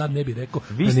komentarišem, sad ne bih rekao.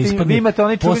 Vi imate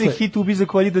onaj čuveni hit ubi za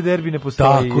kolji da derbi ne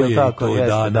postoji. Tako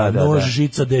je, nož,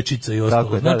 žica, dečica i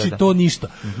ostalo. Znači, to ništa.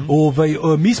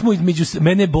 Mi smo između,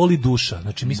 mene boli duša,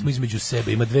 znači, mi smo između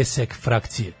sebe, ima dve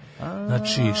frakcije.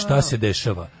 Znači, šta se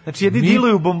dešava? Znači, jedni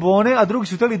diluju bombone, a drugi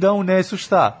su hteli da unesu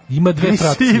šta? Ima dve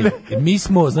frakcije.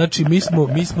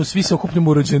 Mi smo svi se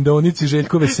okupljamo u rođendaonici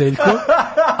Željko Veseljko,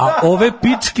 a ove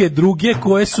pičke druge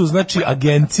koje su, znači,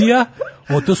 agencija,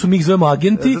 to su mi ih zovemo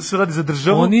agenti. To su radi za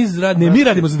državu? Mi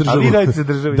radimo za državu. A vi radite za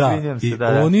državu, izvinjam se.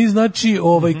 Oni, znači,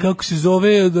 kako se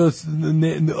zove,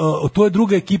 to je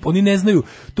druga ekipa, oni ne znaju.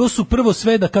 To su prvo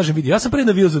sve, da kažem, vidi, ja sam pre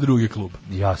navio za drugi klub.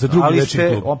 Jasno, ali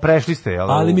prešli ste,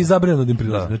 jel? Ali mi zabranjeno da im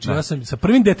prilazim. Znači, ja sam sa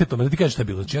prvim detetom, da ti kažeš šta je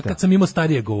bilo. Znači, ja kad sam imao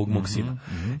starijeg ovog mog sina,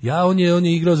 on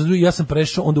je igrao za drugi, ja sam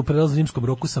prešao, onda u prelaznom zimskom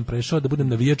roku sam prešao da budem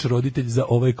navijač roditelj za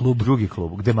ovaj klub. Drugi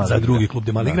klub, gde mali igra. Za drugi klub,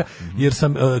 gde mali igra. Jer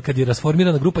sam, kad je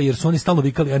rasformirana grupa, jer su oni stalno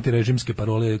vikali antirežimske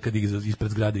parole kad ih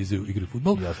ispred zgrade igraju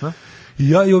fudbal. Jasno. I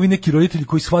ja i ovi neki roditelji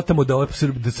koji shvatamo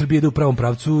da Srbija ide u pravom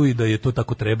pravcu i da je to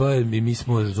tako treba, i mi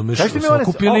smo, razumeš,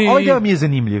 okupili. Ovdje vam je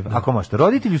zanimljiv, ako možete.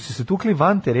 Roditelji su se tukli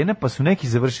van terena, pa su neki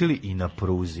završili i na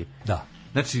pruzi. Da.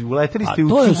 Znači, uleteli ste u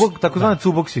cubok, takozvana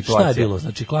cubok situacija. Šta je bilo?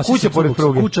 Znači, klasična kuća pored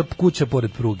pruge. Kuća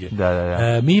pored pruge.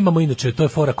 Da. Mi imamo inače, to je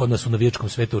fora kod nas u navijačkom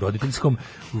svetu roditeljskom,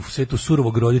 u svetu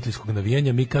surovog roditeljskog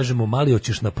navijanja, mi kažemo mali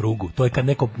hoćeš na prugu. To je kad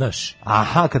neko, znaš.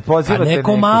 Aha, kad pozivate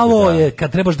neko malo je,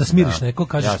 kad trebaš da smiriš neko,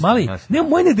 kažeš jasno, mali, jasno. ne,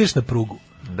 moj ne ideš na prugu.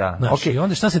 Da, znači, okay. I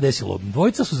onda šta se desilo?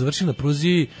 Dvojica su završili na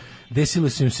pruzi, desilo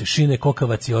su im se šine,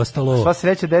 kokavac i ostalo. Sva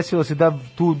sreća desilo se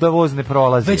da voz ne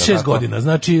prolazi. Već 6 godina,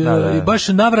 znači baš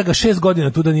navraga 6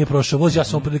 godina tu da nije prošao voz. Ja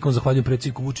sam ovom prilikom zahvaljujem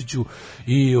predsjedniku Vučiću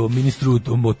i ministru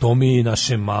Tomi,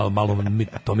 našem malom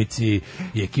Tomici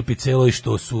i ekipi celoj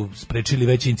što su sprečili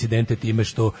veće incidente time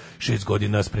što 6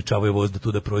 godina sprečavaju voz da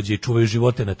tu da prođe i čuvaju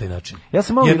živote na taj način. Ja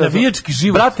sam malo navijački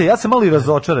život. Brate, ja sam malo i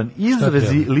razočaran.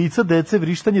 Izrazi lica dece,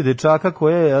 vrištanje dečaka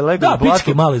koje je leglo u blatu. Da,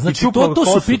 pičke male, znači to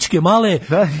su pičke male.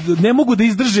 Ne mogu da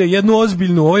izdrže jednu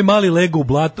ozbiljnu, ovaj mali lego u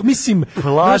blatu. Mislim,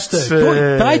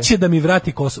 taj će da mi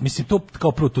vrati kosu. Mislim, to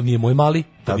kao prvo, to nije moj mali,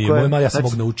 to nije moj mali, ja sam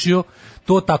mog naučio.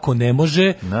 To tako ne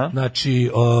može. Znači,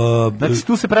 znači,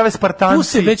 tu se prave Spartanci. Tu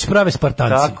se već prave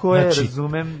Spartanci. Tako je, znači,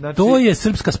 razumem. Znači, to je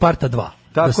srpska Sparta 2.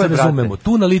 Tako da se razumemo,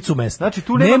 tu na licu mesta. Znači,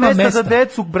 tu nema mesta za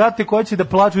decu, brate, koji će da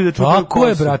plaču i da čupaju kosu. Tako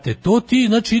je, brate, to ti,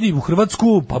 znači, idi u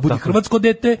Hrvatsku, pa budi hrvatsko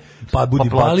dete, pa budi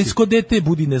balijsko dete,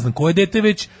 budi ne znam koje dete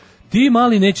već. Ti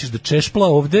mali nećeš da češpla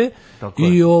ovde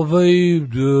i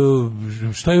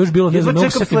šta je još bilo, ne znam,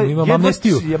 imam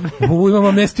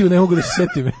amnestiju, ne mogu da se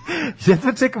setim.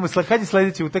 Jedva čekamo, kad je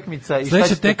sledeća utakmica i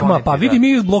sledeća tekma, pa vidi,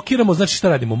 mi blokiramo, znači šta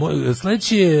radimo,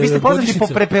 sledeći je... Vi ste poznati po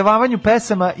prepevavanju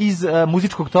pesama iz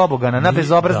muzičkog tobogana, na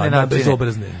bezobrazne načine.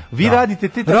 Vi radite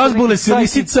te... Razbole se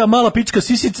lisica, mala pička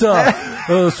sisica,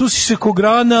 susiše ko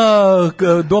grana,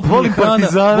 dopuni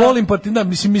hrana, volim partizana,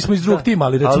 mislim, mi smo iz drugog tima,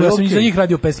 ali recimo ja sam iza njih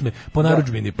radio pesme po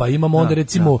narudžbini, pa imamo onda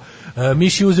recimo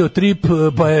Miši uzeo trip,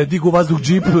 pa je digu vazduh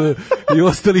džip i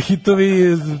ostali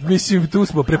hitovi, mislim, tu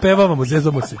smo, prepevavamo,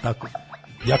 zezamo se, tako.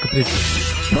 Jaka priča.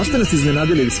 Baš ste nas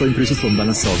iznenadili svojim prisustvom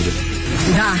danas ovdje.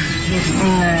 Da,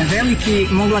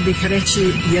 veliki, mogla bih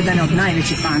reći, jedan od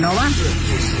najvećih fanova.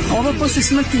 Ovo posle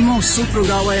smrti mog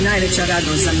supruga, ovo je najveća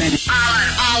radost za mene.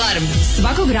 Alarm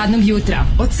svakog radnog jutra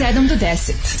od 7 do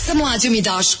 10 sa Mlađom i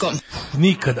Daškom.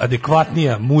 Nikad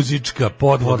adekvatnija muzička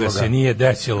podloga se nije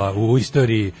desila u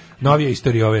istoriji, novije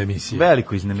istorije ove emisije.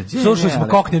 Veliko iznenađenje. Slušali smo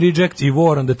Cockney Rejects i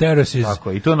War on the Terraces.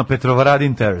 Tako, i to na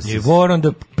Petrovaradin Terraces. I War on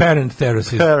the Parent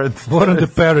Terraces. War on the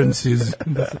Parents,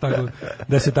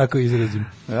 da se tako izrazim.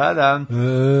 Da.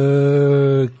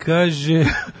 Kaže...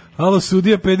 Alo,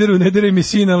 sudija pederu, ne deraj mi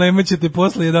sina, lemećete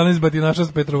posle 11 batinaša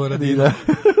s Petrovaradina.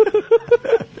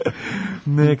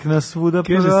 Nek nas svuda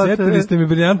prate. Kaže, setili ste mi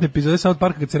briljantne epizode South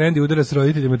Parka kad se Randy udara s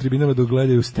roditeljima tribinama dok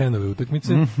gledaju stenove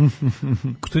utakmice.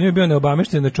 Što nije bio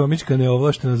neobamešten, nečomička,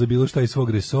 neovlaštena za bilo šta iz svog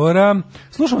resora.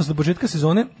 Slušamo se do početka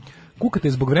sezone. Kukate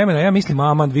zbog vremena, ja mislim,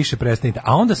 aman, više prestanite.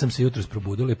 A onda sam se jutros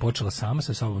probudila i počela sama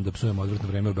sa sobom da psujem odvrtno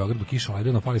vreme u Beogradu, kiša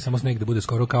ledeno, fali samo sneg da bude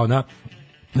skoro kao na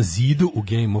zidu u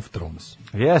Game of Thrones.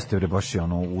 Jeste, bre, baš je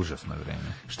ono užasno vreme.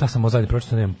 Šta sam zadnje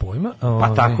pročitao, nemam pojma.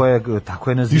 Pa tako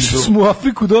je na zidu. Išli smo u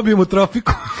Afriku, dobijemo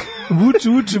trafiku.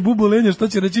 Vuče, bubolenja, šta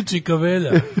će reći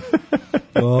čikavelja.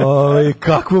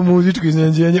 Kakvo muzičko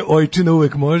iznenađenje, ojčina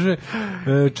uvek može.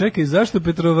 Čekaj, zašto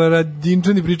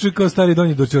Petrovaradinčani pričaju kao stari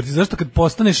donji dočorci? Zašto kad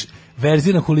postaneš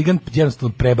verziran huligan,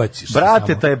 jednostavno prebaciš?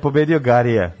 Brate je pobedio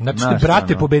Garija. Znači,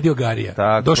 brate pobedio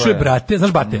Garija. Došao je brate,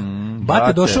 znaš Bate?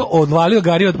 Bate došao, odvalio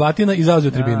Garija od batina i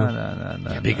zauzeo tribinu.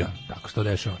 Jebi ga, tako se to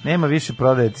dešava. Nema više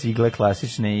prodaje cigle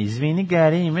klasične. Izvini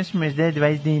Garija, imaš možda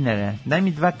 20 dinara. Daj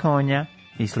mi 2 konja.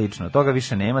 I slično. Toga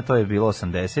više nema, to je bilo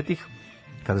 80-ih,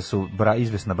 kada su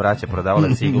izvesna braća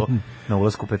prodavala ciglu na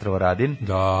ulasku Petrovaradin.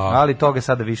 Da. Ali toga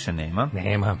sada više nema.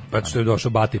 Nema, pa što je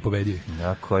došao Bati i pobedio.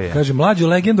 Tako je. Kaže, Mlađu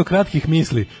legendu kratkih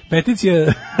misli.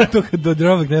 Peticija, do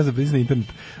drobog ne znam, prizna internet.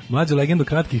 Mlađu legendu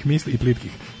kratkih misli i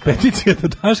plitkih. Peticija da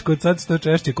Daško od sad što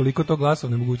češće koliko to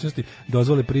glasovne mogućnosti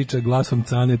dozvole priča glasom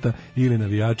caneta ili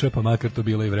navijača, pa makar to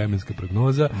bila i vremenska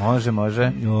prognoza.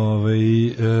 Može.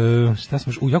 Šta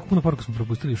smo jako puno poruka smo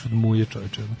propustili još od Muje,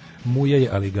 čoveče. Muja je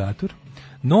aligator.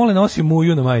 Nole nosi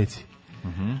Muju na majici.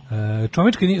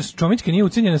 Čomička nije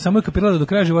ucenjena, samo je kapirala da do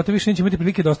kraja života više neće imati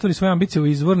prilike da ostvari svoje ambicije u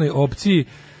izvornoj opciji.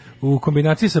 U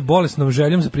kombinaciji sa bolesnom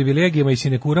željom za privilegijama i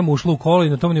sinekurama ušla u kolo i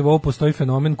na tom nivou postoji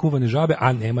fenomen kuvane žabe,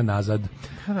 a nema nazad.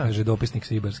 Kaže dopisnik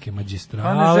sa Ibarske magistrale.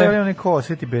 Pa ne želi neko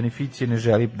osjeti beneficije, ne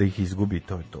želi da ih izgubi,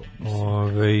 to je to.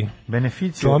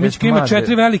 Beneficije. Čomička ima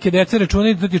 4 velike dece,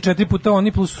 računajte da ti 4 puta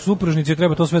oni plus supružnici,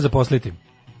 treba to sve zaposliti.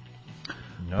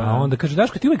 A onda kaže,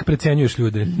 Daško, ti uvijek precenjuješ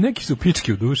ljude, neki su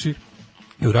pički u duši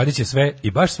i uradit će sve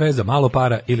i baš sve za malo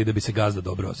para ili da bi se gazda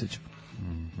dobro osjećao.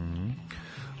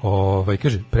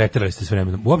 Kaže, preterali ste s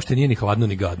vremenom, uopšte nije ni hladno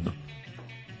ni gadno.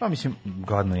 Pa mislim,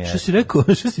 gadno je. Šta si rekao?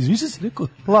 Šta si rekao?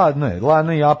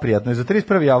 Ladno je i aprijatno. Za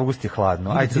 31. avgust je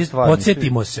hladno. Ajde, stvarno.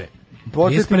 Podsjetimo se.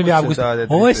 31. avgust.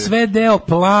 Ovo je sve deo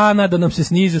plana da nam se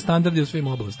snize standardi u svim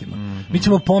oblastima. Mi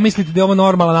ćemo pomisliti da je ovo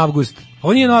normalan avgust.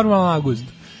 Ovo nije normalan avgust.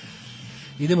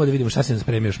 Idemo da vidimo šta si nam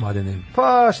spremio još, Mladene.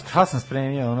 Pa šta sam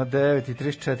spremio,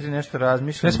 9:34 nešto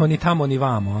razmišljam. Sve smo ni tamo ni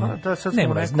vamo.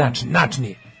 Nema veze,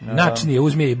 načnije,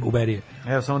 uzmi je i uberi je.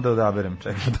 Evo samo da odaberem,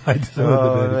 čekaj. Ajde, samo da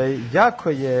odaberi.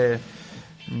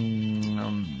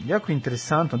 Jako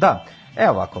interesantno, da,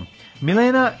 evo ovako.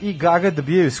 Milena i Gaga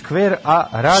dobijaju skver, a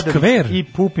Radović i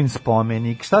Pupin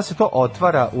spomenik. Šta se to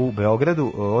otvara u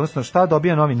Beogradu, odnosno šta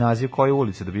dobija novi naziv, koje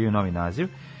ulice dobijaju novi naziv?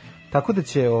 Tako da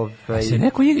će se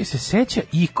neko se seća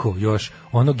iko još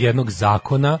onog jednog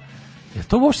zakona. Je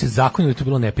to uopšte zakon ili to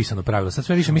bilo nepisano pravilo? Sad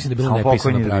sve više mislim da je bilo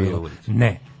nepisano pravilo.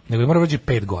 Ne, nego je mora proći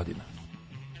 5 godina.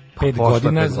 5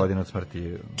 godina. 5 godina od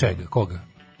smrti. Čega? Koga?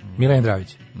 Milan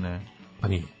Dravić? Ne. Pa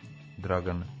nije.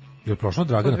 Dragan. Je prošlo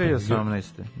Dragana? 2018.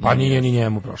 Pa nije ni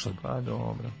njemu prošlo. Pa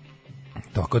dobro.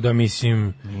 Tako da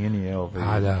mislim. Nije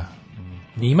A da.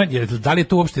 Ima, da li je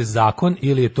to uopšte zakon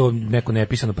ili je to neko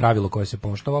nepisano pravilo koje se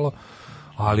poštovalo,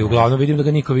 ali uglavnom vidim da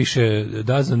ga niko više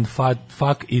doesn't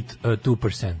fuck it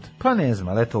 2%. Pa ne znam,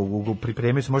 ali eto,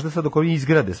 pripremio se, možda sad dok ovi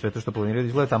izgrade sve to što planiraju,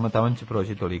 izgleda tamo će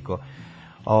proći toliko.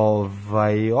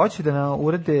 Hoće da nam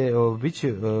urede,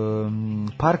 biće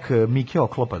park Mike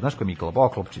Oklopa, znaš ko je Mike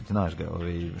Oklopčić, znaš ga,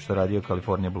 što radio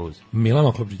California Blues. Milan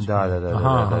Oklopčić?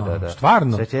 Da.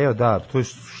 Stvarno? Evo, da, to je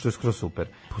što je skoro super.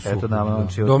 Eto nam,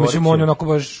 mislim, on je onako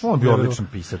baš... On je bio odličan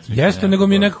pisac. Jeste, nego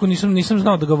mi nekako nisam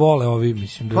znao da ga vole ovi,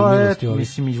 mislim. Pa eto,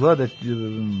 mislim, izgleda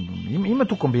ima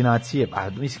tu kombinacije, a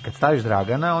mislim, kad staviš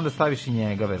Dragana, onda staviš i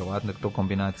njega, verovatno, to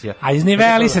kombinacija. A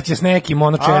iznivelisat će s nekim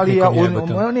četnikom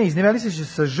jebotom. Ne, iznivelisat će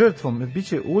sa žrtvom, bit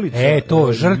će ulica...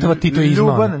 to, žrtva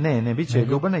titoizma. Ne, bit će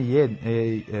Ljubana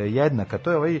jednaka,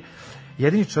 to je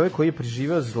jedini čovjek koji je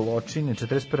preživeo zločine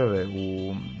 41.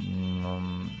 u...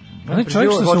 Onaj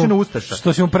čovjek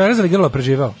što si mu prerezali grlo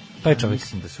preživao, taj čovjek.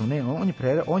 Mislim da su,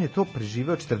 on je to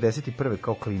preživeo 41.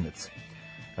 kao klinac.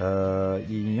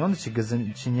 I onda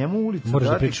će njemu ulicu dati... Moraš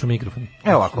da pričaš u mikrofon.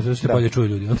 Evo ovako. Zato se bolje čuju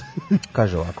ljudi.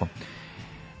 Kaže ovako.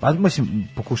 Pa mislim,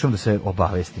 pokušam da se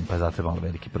obavestim, pa zato je malo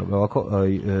veliki problem. Ovako,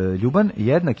 Ljuban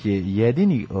jednak je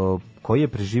jedini koji je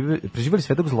preživali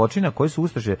svedog zločina koji su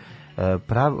ustaše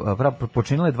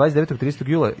počinile 29. 30.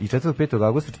 jula i 4. 5.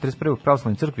 augusta 41.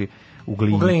 pravoslavnoj crkvi u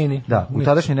Glini. Da, u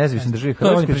tadašnjoj nezavisnoj državi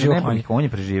Hrvatskoj. On je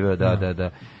preživeo,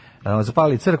 da.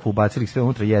 Zapalili crkvu, ubacili sve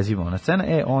unutra, jezivo na scena.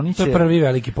 To je prvi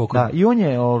veliki pokoj. Da, i on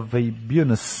je bio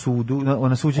na sudu,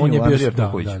 na suđenju Andrija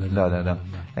Tukovića. Da.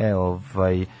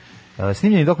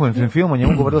 Snimljeni dokumentarni film, o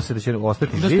njemu govorilo se da će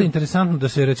ostati živ. Dosta je interesantno da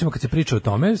se, recimo, kad se priča o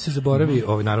tome, se zaboravi,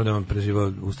 naravno da on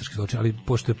preživao ustaški zločin, ali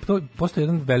postoji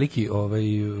jedan veliki,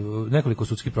 nekoliko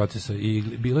sudskih procesa i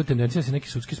bilo je tendencija da se neki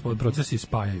sudski procesi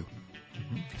spajaju.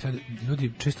 Sad,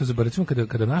 ljudi često zaboravimo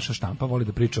kada naša štampa voli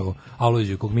da priča o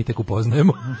Alojziju, kog mi tek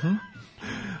upoznajemo.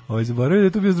 Zaboravio da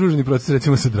je to bio združeni proces,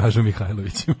 recimo, sa Dražom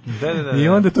Mihajlovićem. Da. I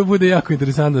onda to bude jako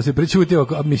interesantno da se prećuti,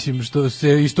 mislim, što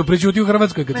se isto prećuti u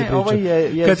Hrvatskoj kad se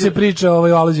priča. Kad se priča o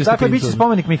Alojziju Stepincu. Dakle, biće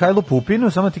spomenik Mihajlu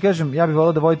Pupinu, samo ti kažem, ja bih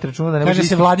volao da vodite računa da ne bude isti. Kaže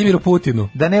se Vladimiru Putinu.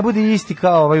 Da ne bude isti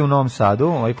kao u Novom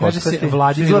Sadu, Kaže se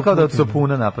Vladimiru Putinu. Kao da od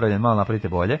sopuna napravljen, malo napravite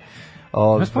bolje.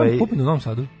 Ima spomenik Pupinu u Novom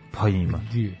Sadu? Pa ima.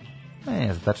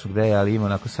 Ne znam tačno gde je, ali ima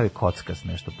onako sve kockas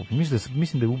nešto.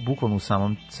 Mislim da je bukvalno u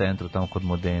samom centru, tamo kod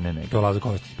Modene. Negde. To je Laza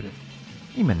Kostić prije.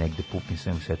 Ima negde Pupin,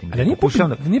 sve u settingu. Ali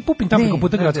nije Pupin tamo preko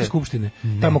puta gradske skupštine?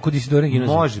 Tamo kod Isidore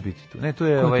Ginoza? Može biti tu. Ne, tu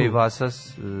je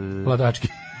Vasas... Vladački.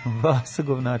 Vasa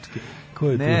Govnački. Ko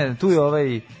je tu? Ne, tu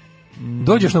je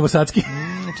Dođeš Novosadski?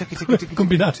 Čekaj.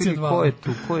 Kombinacija dva.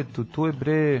 Ko je tu? Tu je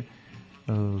bre...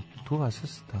 Tu Vasa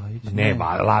Stajić. Ne,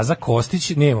 Laza Kostić,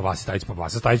 nema Vasa Stajić, pa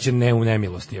Vasa Stajić je ne u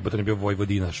nemilosti, jebote, on je bio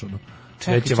vojvodinaš, ono.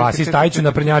 Neće Vasi Stajiću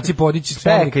naprednjaci podići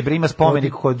spomenik. Čekaj, bre, ima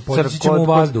spomenik kod u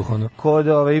vazduh, ono.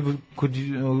 Kod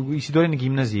Isidorine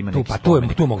gimnazije ima neki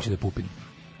spomenik. Tu moguće da je Pupin.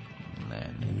 Ne.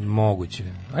 Moguće.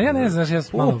 A ja ne znam,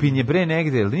 Pupin je bre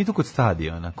negde, ali nije tu kod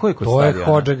stadiona. Ko je kod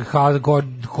stadiona? To je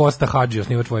Kosta Hadži,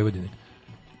 osnivač Vojvodine.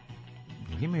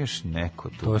 Ima još neko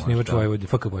tu. To je snimač Vojvodine,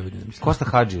 FK Vojvodine, mislim. Kosta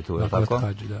Hadži je tu, je li tako? Kosta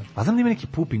Hadži, da. A znam da ima neki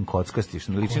Pupin kockasti,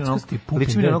 što liči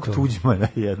na onog Tuđmana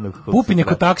jednog. Pupin je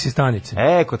kod taksi stanice.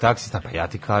 Kod taksi stanice, pa ja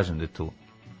ti kažem da je tu.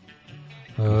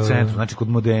 U centru, znači kod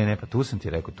Modene, pa tu sam ti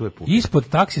rekao, tu je Pupin. Ispod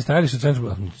taksi stajalište u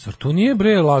centru, tu nije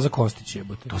bre Laza Kostić,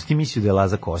 jebote. To si ti mislio da je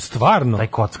Laza Kostić. Stvarno? Taj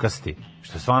kockasti.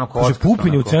 Što je stvarno kockasti. Kaže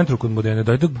Pupin je u centru kod Modene,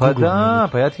 daj da Pa da,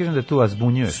 pa ja ti kažem da tu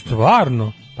zbunjuješ.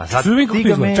 Stvarno? Pa sad ti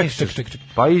ga mešaš. Ček.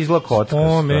 Pa izgleda kockast.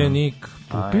 Spomenik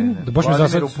Pupin. Baš mi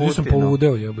zasad, sam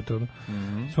poludeo, jebote.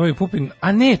 Spomenik Pupin.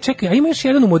 A ne, čekaj, a ima još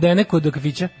jedan u Modene kod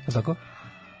kafića, tako?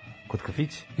 Kod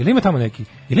kafića? Ili ima tamo neki?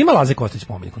 Ili ima Laze Kostić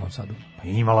spomenik u Novom Sadu? Pa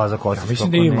ima Laza Kostić. Ja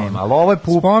mislim da ima. Ali ovo je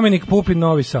Pupin. Spomenik Pupin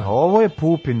Novi Sad. Ovo je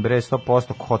Pupin, bre,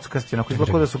 100% kockasti, onako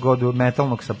izgleda da su ga od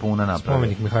metalnog sapuna napravili.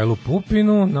 Spomenik Mihajlu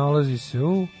Pupinu, nalazi se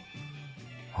u...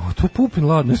 O, to je Pupin,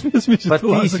 ladno. Pa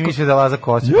ti si mislio da Laza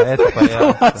Kostić, pa eto, pa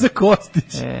ja. Laza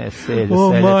Kostić. Seljo.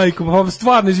 O, majko, pa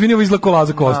stvarno, izvini, ovo izlako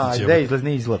Laza Kostić. Da,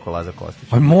 ne izlako Laza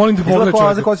Kostić. Aj, molim te pogledaj. Izlako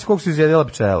Laza Kostić koliko su izjedila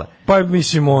pčele. Pa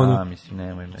mislim ono. Mislim,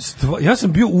 nemoj me. Ja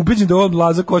sam bio ubeđen da je ovo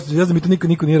Laza Kostić, ja znam mi to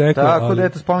niko nije rekao. Tako da,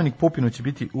 eto, spomenik Pupinu će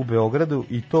biti u Beogradu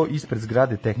i to ispred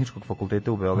zgrade Tehničkog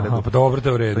fakulteta u Beogradu. Aha, pa dobro, to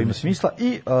je u redu. To ima smisla.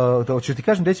 I, hoću ti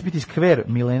kažem da će biti skver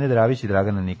Milene Dravić i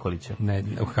Dragana Nikolića. Ne,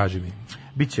 kaži mi.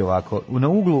 Biće ovako, na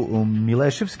uglu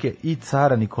Mileševske i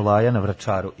Cara Nikolaja na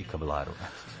Vračaru i Kablaru.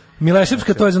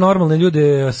 Mileševska, to je za normalne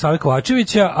ljude Save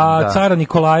Kovačevića, a Cara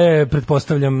Nikolaja je,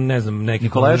 pretpostavljam, ne znam, neki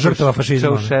žrtava fašizma.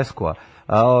 Čaušeskova.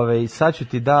 Sad ću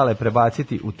ti dale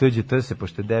prebaciti u TGT se,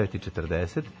 pošto je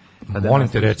 9:40. Molim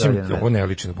te, recim, ovo ne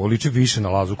liči, ovo liči više na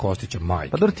Lazu Kostića,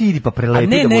 majke. Pa dobro, ti idi pa preleti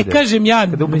da bude. Ne kažem ja.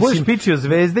 Kada budeš pičio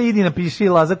zvezde, idi napiši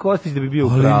Laza Kostić da bi bio u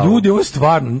pravu. Ali ljudi, ovo je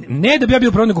stvarno, ne da bi ja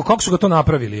bio prav, nego kako su ga to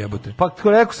napravili, jebote. Pa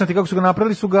rekao sam ti kako su ga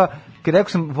napravili, rekao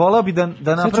sam, volao bi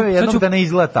da naprave jednog da ne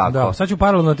izgleda tako. Da, sad ću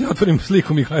paralelno ti otvorim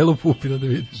sliku Mihajla Pupina da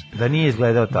vidiš. Da nije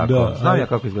izgledao tako. Znam ja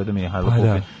kako izgleda Mihajlo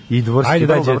Pupin. I dvorski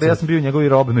dobro, ja sam bio u njegovoj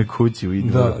robnoj kući u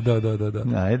Idvoru.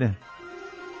 Da. Ajde.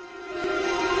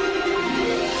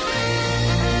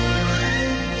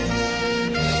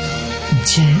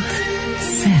 Jet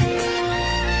set.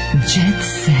 Jet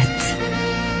set.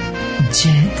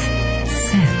 Jet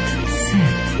set.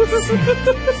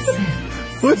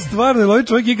 Ovo je stvarno, ovaj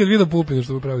čovjek ikad vidio Pupina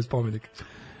što mu pravi spomenik.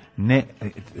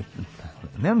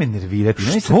 Nema me nervirati.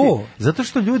 Što? Zato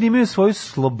što ljudi imaju svoju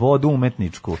slobodu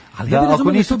umetničku. Ali da,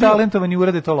 ako nisu talentovani,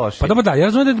 urade to loše. Pa dobro, da, ja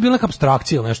razumijem da je bila neka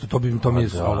apstrakcija ili nešto, to mi je,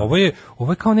 ali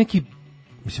ovo je kao neki,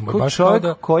 mislim, baš čovjek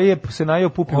da, koji je se najao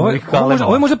Pupinovih kalema.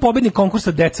 Ovo je možda pobednik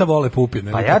konkursa Deca vole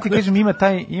Pupine. Pa ja ti kažem,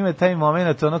 ima taj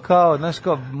moment, ono kao, znaš,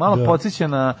 kao malo podsjeća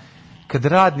na kad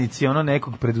radnici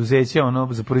nekog preduzeća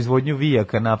za proizvodnju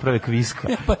vijaka naprave kviska.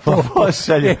 Pa to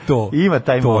pošalje. Ima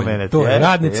taj moment. To je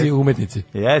radnici i umetnici.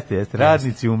 Jeste,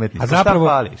 radnici i umetnici. A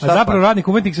zapravo radnik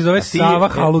umetnik se zove Sava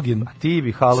Halugin. A ti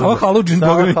bi Halugin. Sava Haludžin,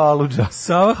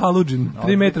 Sava Haludžin,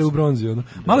 3 metra u bronzi.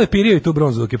 Malo je pirio i tu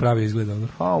bronzu dok je pravi izgleda.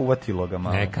 Pa uvatilo ga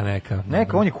malo.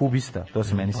 Neka, on je kubista, to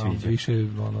se meni sviđa. Više,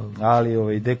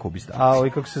 ali dekubista. A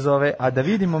kako se zove, a da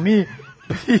vidimo mi,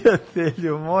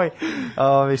 prijatelju moj,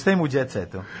 šta ima u Jet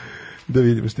Setu? Da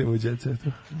vidimo šta ima u Jet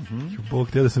Setu. Bog,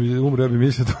 htio da sam umro, ja bi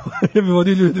mislio to. Ja bi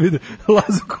vodio ljudi da vide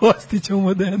Lazu Kostića u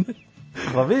Modene.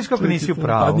 Pa vidiš kako nisi u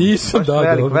pravu. Pa nisam,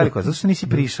 veliko, zato što nisi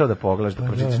prišao da pogledaš, da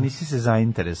pročitaš, nisi se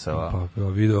zainteresovao. Pa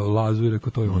video Lazu i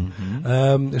rekao, to je on.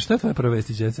 Šta je tvoja prva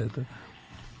vesti Jet Seta?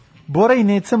 Bora i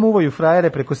Neca muvaju frajere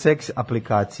preko seks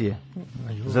aplikacije.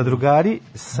 Zadrugari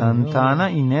Santana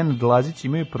i Nenad Lazić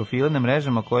imaju profile na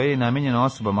mrežama koje je namenjeno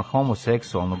osobama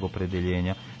homoseksualnog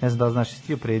opredeljenja. Ne znam da li znaš, si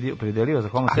ti opredelio za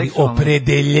homoseksualno? Ali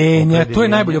opredeljenja, to je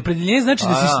najbolje. Opredeljenje znači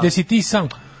da si ti sam...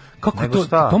 Kako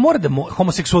to mora da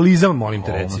homoseksualizam, molim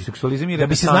te reci. Homoseksualizam i da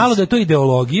bi se znalo da je to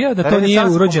ideologija, da to nije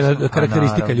urođena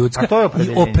karakteristika ljudska. I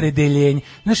opredeljenje.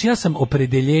 Znaš, ja sam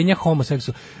opredeljenja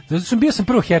homoseksualna. Zato što bio sam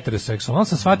prvo heteroseksualan, onda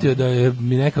sam shvatio da je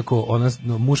mi nekako ona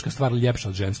muška stvar ljepša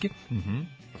od ženske.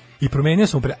 I promenio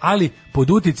sam ali pod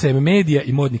uticajem medija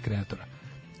i modnih kreatora.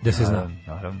 Da se zna.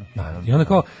 Naravno. I onda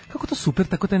kako to super,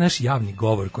 tako taj naš javni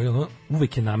govor koji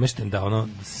uvek je namešten da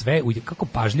sve, kako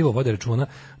pažljivo vode računa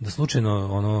da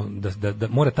slučajno da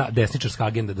mora ta desničarska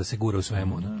agenda da se gura u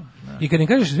svemu. I kad im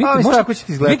kažeš,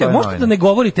 vidite, možete da ne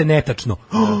govorite netačno.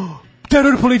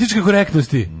 Teror političke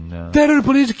korektnosti. Teror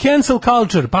političke cancel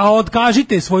culture. Pa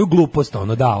odkažite svoju glupost.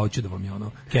 Hoću da vam je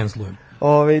cancelujem.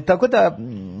 Tako da,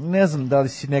 ne znam da li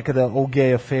si nekada ovu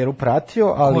gej aferu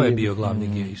pratio, ali... Ko je bio glavni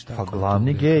gej? Pa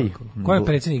glavni gej. Ko je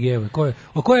predsjednik gejeva?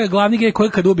 Ko je glavni gej koji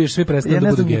kad ubiješ svi prestane da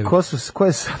budu gejevi? Ja ne znam ko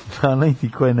je Santana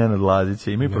i ko je Nenad Lazić.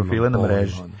 Imaju profile na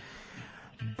mreži.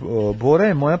 Bora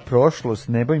je moja prošlost,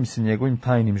 ne bavim se njegovim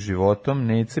tajnim životom.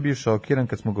 Neca bio šokiran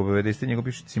kad smo ga obavestili njegov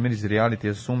bivši cimer iz reality,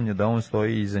 ja sumnja da on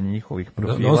stoji iza njihovih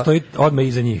profila. On stoji odmah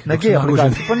iza njih. Na gej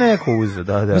aplikaciji, pa neko uze,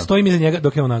 da. Ja stojim iza njega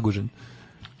dok je on nagužen.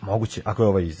 Moguće, ako je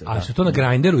ovaj iza. A su to na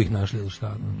Grindru ih našli ili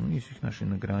šta? Nisu ih našli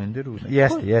na Grindru.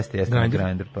 Jeste na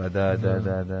Grindr, pa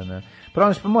da.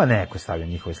 Pronaš, pa moja neko stavlja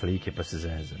njihove slike, pa se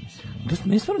zeza, mislim.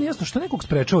 Meni stvarno nije jasno, što nekog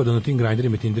sprečava da na tim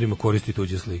Grindrima i Tinderima koristi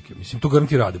tuđe slike? Mislim, to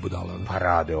garanti rade budala. Pa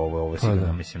rade, ovo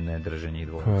sigurno, mislim, ne drže njih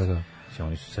dvojica.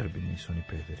 Oni su Srbi, nisu oni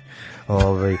pederi.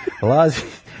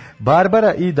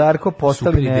 Barbara i Darko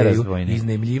postali nerazdvojni.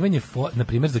 Iznajmljivanje, na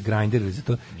primjer za Grindr ili za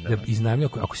to, da iznajmlju,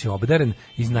 ako si obdaren,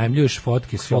 iznajmljuješ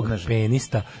fotke svog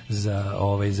penista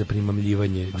za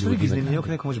primamljivanje ljudi. A što bi iznajmljivanje, ako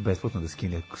neko može besplatno da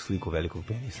skine sliku velikog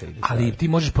penisa? Ali ti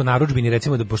možeš po narudžbini,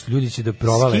 recimo, da pošto ljudi će da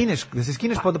provale... Da se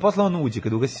skineš pa da posle on uđe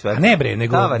kad ugasi sve. Ne bre,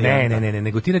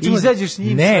 nego ti recimo... Izađeš s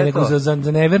njim sve to. Ne, nego za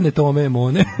neverne tome,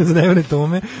 za neverne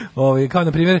tome, kao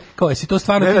na primjer, kao jesi to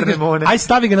stvarno... Aj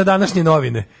stavi ga na današnje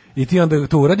novine. I ti onda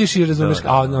to uradiš i razumeš,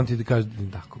 a on ti kaže,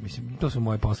 tako, mislim, to su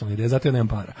moje poslovne ideje, zato ja nemam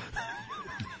para.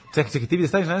 Čekaj, ti bi da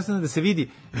staviš da se vidi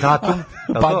datum.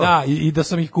 Pa da, i da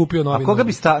sam ih kupio novine.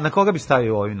 A na koga bi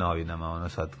stavio u ovim novinama, ono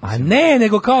sad? A ne,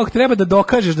 nego kao treba da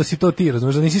dokažeš da si to ti,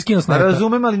 razumeš, da nisi skinuo s neta.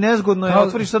 Razumem, ali nezgodno je,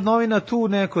 otvoriš sad novina tu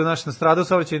neko, znaš, nastradao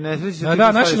saobraćaj, nesreći.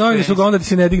 Da, naše novine su ga onda ti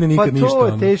se ne digne nikad ništa. Pa to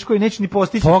je teško i neće ni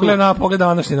postići. Pogleda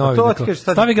današnje novine.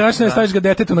 Stavi ga naše, staviš ga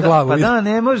detetu na glavu. Pa da,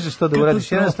 ne možeš to da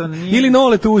uradiš, jednostavno nije. Ili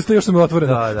nole tu usta, još sam je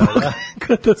otvoreno. Da.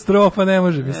 Katastrofa, ne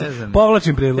može, mislim.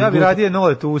 Povlačim prijedlog. Ja bih radije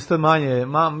nole tu usta manje,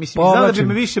 mislim, da bi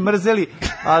me više mrzeli,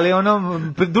 ali ono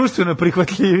društveno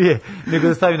prihvatljivije nego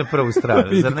da stavim na prvu stranu.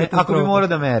 Zar ne? Ako bi morao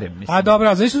da merim. Mislim. A dobro,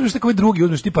 a znaš uzmeš tako drugi,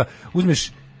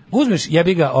 uzmeš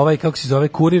jebi ga kako se zove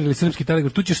Kurir ili Srpski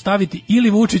telegraf, tu ćeš staviti ili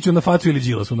Vučiću na facu ili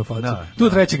Đilasu na facu. Tu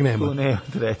trećeg nema.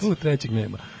 Tu trećeg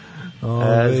nema.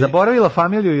 Zaboravila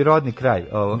familiju i rodni kraj.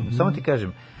 Samo ti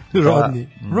kažem.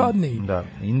 Rodni. Da.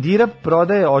 Indira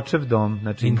prodaje očev dom.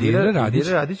 Znači Indira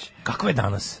Radić. Kako je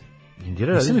danas?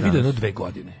 Nisam je vidio jedno 2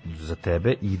 godine. Za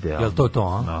tebe idealno. Jel to,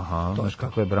 a? Aha, to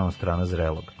kako je brown strana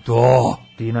zrelog. To!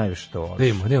 Ti najviše to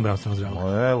voliš. Idemo brown strana zrelog.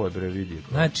 Evo je bre, vidi.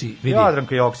 Znači, vidi.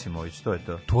 Jadranka Joksimović, to je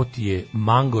to. To ti je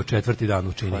mango 4. dan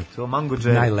učini. Pa to, mango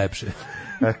džem. Najlepše.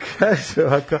 A kaže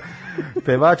ovako,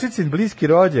 pevačicin bliski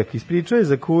rođak ispričao je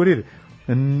za Kurir,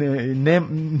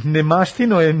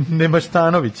 Nemaštino je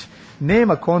Nemaštanović.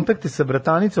 Nema kontakte sa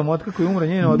bratanicom otkako je umro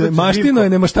njen otac. Maštino je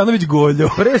Nemaštanović Goljo.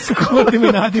 Presko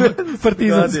ime nadimak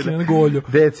partizanski Goljo.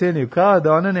 Deceniju, kao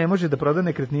da ona ne može da proda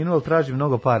nekretninu, ali traži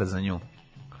mnogo para za nju.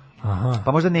 Aha.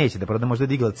 Pa možda neće da proda, možda je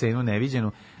digla cenu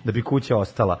neviđenu da bi kuća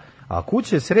ostala. A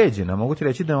kuća je sređena, mogu ti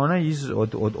reći da je ona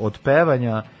od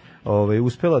pevanja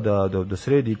uspela da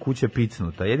sredi kuće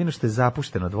picnuta. Jedino što je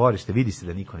zapušteno dvorište, vidi se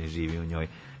da niko ne živi u njoj.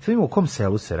 Sad vidimo u kom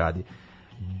selu se radi.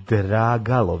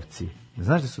 Dragalovci.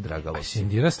 Znaš da su Dragalovci? A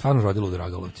Indira stvarno rodila u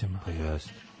Dragalovcima. Pa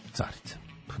jeste. Carica.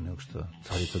 Pa nego što,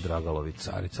 Carica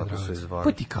Dragalovica. Carica Dragalovica.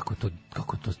 Pa ti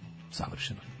kako to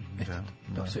savršeno.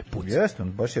 Da, sve puca. Jeste,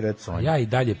 baš je recimo. Ja i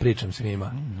dalje pričam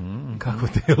svima. Kako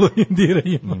telo Indira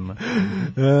ima.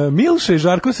 Milša i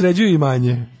Žarko sređuju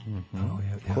imanje.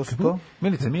 Ko su to?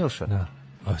 Milica Milša? Da.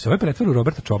 A se ovaj pretvara u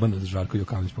Roberta Čobana za Žarko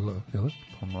Jokanović pogledao, jel?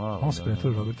 Pa malo. On se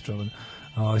pretvara u Roberta Čobana.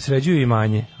 Sređuju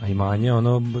imanje, a imanje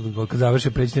kad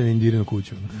završe preći na Indirinu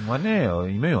kuću. Ma ne,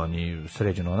 imaju oni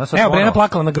sređeno. Evo, Brena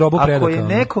plakala na grobu predaka. Ako je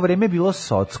neko vreme bilo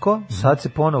socko, sad se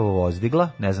ponovo vozdigla,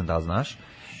 ne znam da li znaš,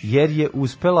 jer je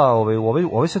uspela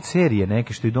ove sad serije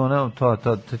neke što idu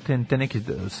te neke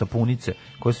sapunice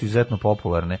koje su izuzetno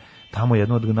popularne, tamo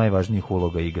jednu od najvažnijih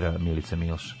uloga igra Milica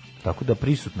Milša. Tako da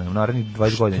prisutno je u narednih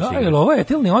 20 godina. Šta, je li ovo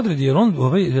etilni odred, je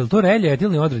li to Relja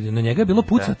etilni odred? Na njega je bilo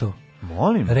pucato.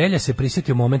 Molim. Relja se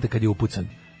prisjetio momenta kad je upucan.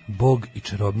 Bog i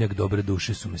čarobnjak dobre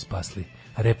duše su me spasli.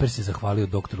 Reper se zahvalio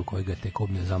doktoru koji ga je tek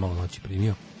obne za malo noći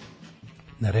primio.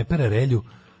 Na repera Relju,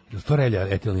 je li to Relja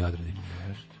etilni odredi?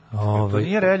 To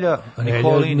nije Relja,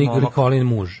 Nikolin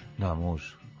muž. Da, muž.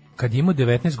 Kad je imao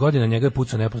 19 godina, njega je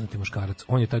pucao nepoznati muškarac.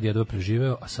 On je tad jedva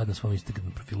preživeo, a sad na svom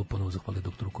Instagram profilu ponovo zahvalio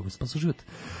doktoru koji me spasao život.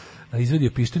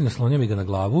 Izvedio pištolj, naslonio mi ga na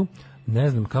glavu. Ne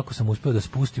znam kako sam uspeo da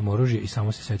spustim oružje i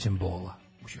samo se sećam bola.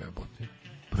 Jebote.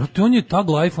 Brate, on je tag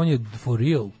life, on je for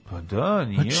real. Pa da,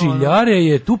 nije. Znači, Ljare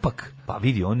je Tupak. Pa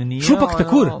vidi, on nije. Šupak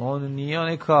Takur. On nije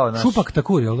onaj kao naš. Šupak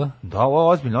Takur, jel da? Da,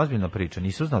 ovo je ozbiljna priča.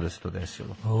 Nisam znao da se to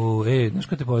desilo. Znaš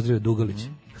ko te pozdravio, Dugalić?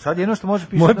 Sad jedno što može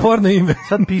pištolj. Moje porno ime.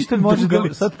 Sad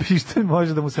pištolj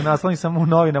može da mu se nasloni samo u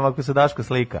novinama ako se Daško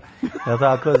slika. Jel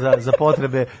tako, za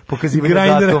potrebe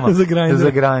pokazivanja datuma. Za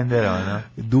grindera, ono.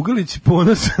 Dugalić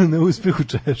ponosan na uspeh u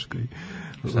Češkoj.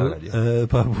 Šta radio?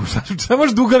 Šta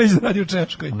može Dugalić da radi u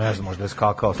Češkoj? Ne znam, možda je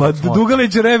skakao. Pa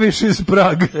Dugalić Reviš iz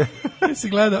Prag. Si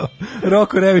gledao?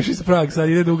 Roko Reviš iz Prag, sad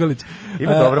ide Dugalić.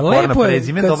 Ima dobro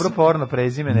porno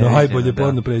prezime. Najbolje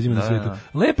porno prezime na svijetu.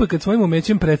 Lepo je kad svojim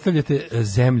umećem predstavljate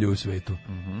zemlju u svetu.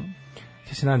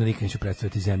 Ja se nadam da nikad neću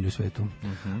predstavljati zemlju u svetu.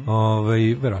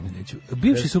 Verovatno neću.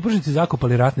 Bivši supružnici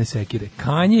zakopali ratne sekire.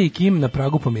 Kanje i Kim na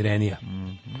pragu pomirenija.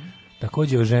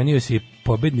 Također oženio se i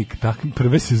pobednik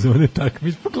prve sezone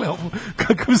takmičenja. Pogledaj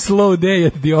kakav slow day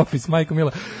at the office, majko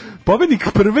mila. Pobednik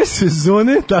prve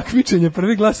sezone takmičenja,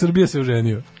 prvi glas Srbije se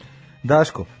oženio.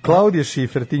 Daško, Klaudija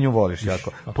Šifer, ti nju voliš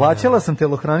jako. Plaćala sam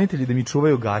telohranitelji da mi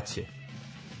čuvaju gaće.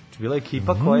 Bila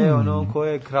ekipa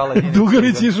koja je krala njene.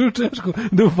 Dugalić je šao Češku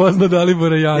da upozna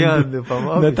Dalibora Jandu.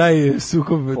 Na taj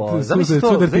sukob.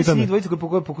 Znači njih dvojica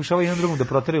koji pokušavaju jedan drugom da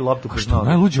proteraju loptu kroz noge.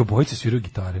 Najluđe obojice sviraju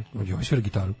gitare. Obojice sviraju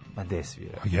gitaru. Ma gde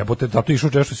svira? Jebote, zato je išao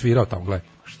Češku svirao tamo, gledaj.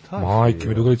 Šta? Majke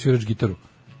mi, Dugalić sviraš gitaru.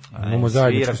 Imamo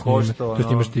zajedničko s njim. To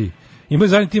snimaš ti.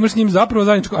 Ti imaš s njim zapravo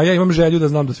zajedničko, a ja imam želju da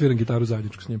znam da sviram gitaru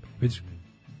zajedničko s njim. Vidiš?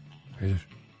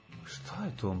 Šta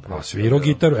je to on pravi? Svirao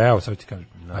gitaru, evo sad ti kažem.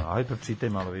 Ajde pročitaj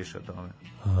malo više o tome.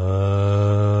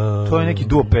 To je neki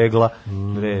duo pegla.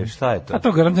 Bre, šta je to? A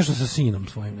to garant nešto sa sinom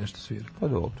svojim nešto svira. Pa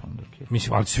dobro, onda okej.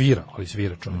 Mislim, ali svira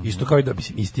čovjek. Isto kao i da,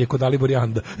 mislim, isti je kod Dalibor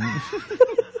Janda.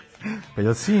 Pa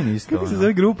je sin isto? Kako se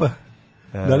zove grupa?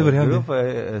 Dalibor Janda. Grupa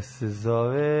se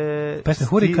zove... Pesma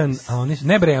Hurikan, a oni su...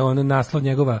 Ne bre, on naslov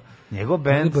njegova... Njegov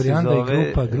band se Janda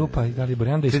zove... i grupa Dalibor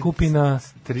Janda i skupina...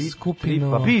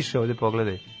 Skupino... Pa piše ovdje,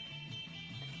 pogledaj.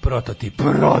 Prototip.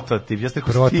 Jeste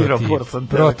ko stiropor.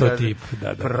 Prototip,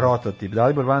 da. Prototip.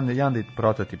 Dalibor Janda i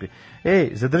prototipi.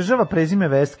 Ej, zadržava prezime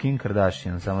West Kim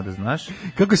Kardashian, samo da znaš.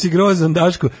 Kako si grozan,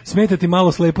 Daško. Smeta ti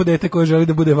malo slepo dete koje želi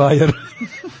da bude vajar.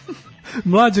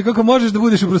 Mlađe, kako možeš da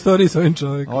budeš u prostoriji s ovim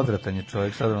čovjekom? Odratan je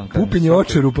čovjek, šta da vam kažem. Pupin je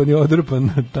očerupan i odrpan.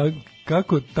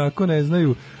 Kako tako ne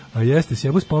znaju? A jeste,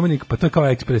 sjebu spomenik, pa to je kao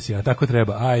ekspresija, tako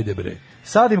treba, ajde bre.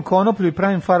 Sadim konoplju i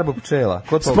pravim farbu pčela.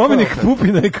 Spomenik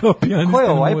Pupina je kao pijanista. Ko je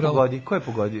ovo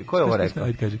pogodio? Ko je ovo rekao?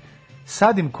 Ajde, kaži.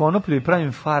 Sadim konoplju i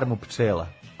pravim farmu pčela.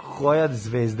 Koja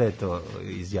zvezda je to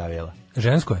izjavila?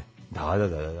 Žensko je?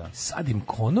 Da. Sadim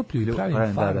konoplju i pravim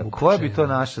farmu pčela. Koja bi to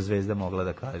naša zvezda mogla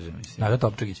da kaže? Mislim? Nada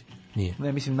Topčagić? Nije.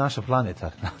 Ne, mislim naša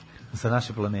planetarna. Sa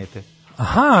naše planete.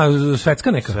 Aha,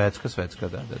 svetska neka? Svetska,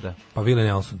 da. Pa Willie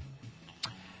Nelson.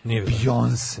 Nije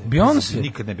Beyoncé.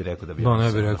 Nikad ne bih rekao da Beyoncé.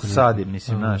 Ne bih rekao. Sadim,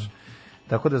 mislim, znaš.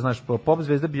 Tako da, znaš, pop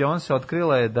zvezda Beyoncé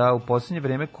otkrila je da u posljednje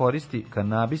vreme koristi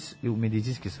kanabis u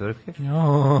medicinske svrhe.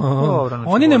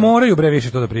 Oni ne moraju bre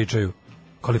više to da pričaju.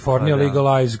 Kalifornija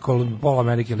legalize, pola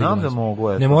Amerike legalize. Znam da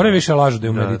mogu. Ne moraju više lažu da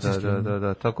je u medicinski.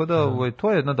 Da. Tako da,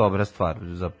 to je jedna dobra stvar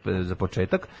za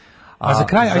početak. A za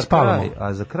kraj, aj spavamo.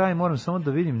 A za kraj moram samo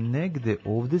da vidim, negde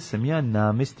ovde sam ja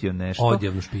namestio nešto.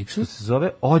 Odjavnu špicu. Što se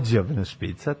zove odjavna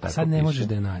špica. A sad ne možeš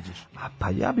da je nađeš. A pa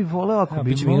ja bih voleo ako bi...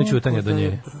 Biće minut ćutanja do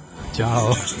nje.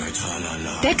 Ćao.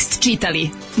 Tekst čitali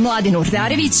Mladin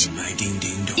Urdarević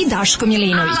i Daško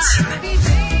Milinović.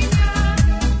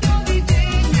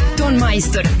 Ton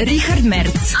majstor Richard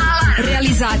Merc.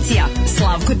 Realizacija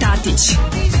Slavko Tatić.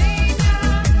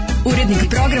 Urednik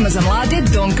programa za mlade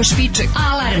Donka Špiček.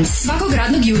 Alarms svakog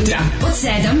radnog jutra od 7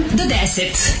 do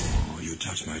 10.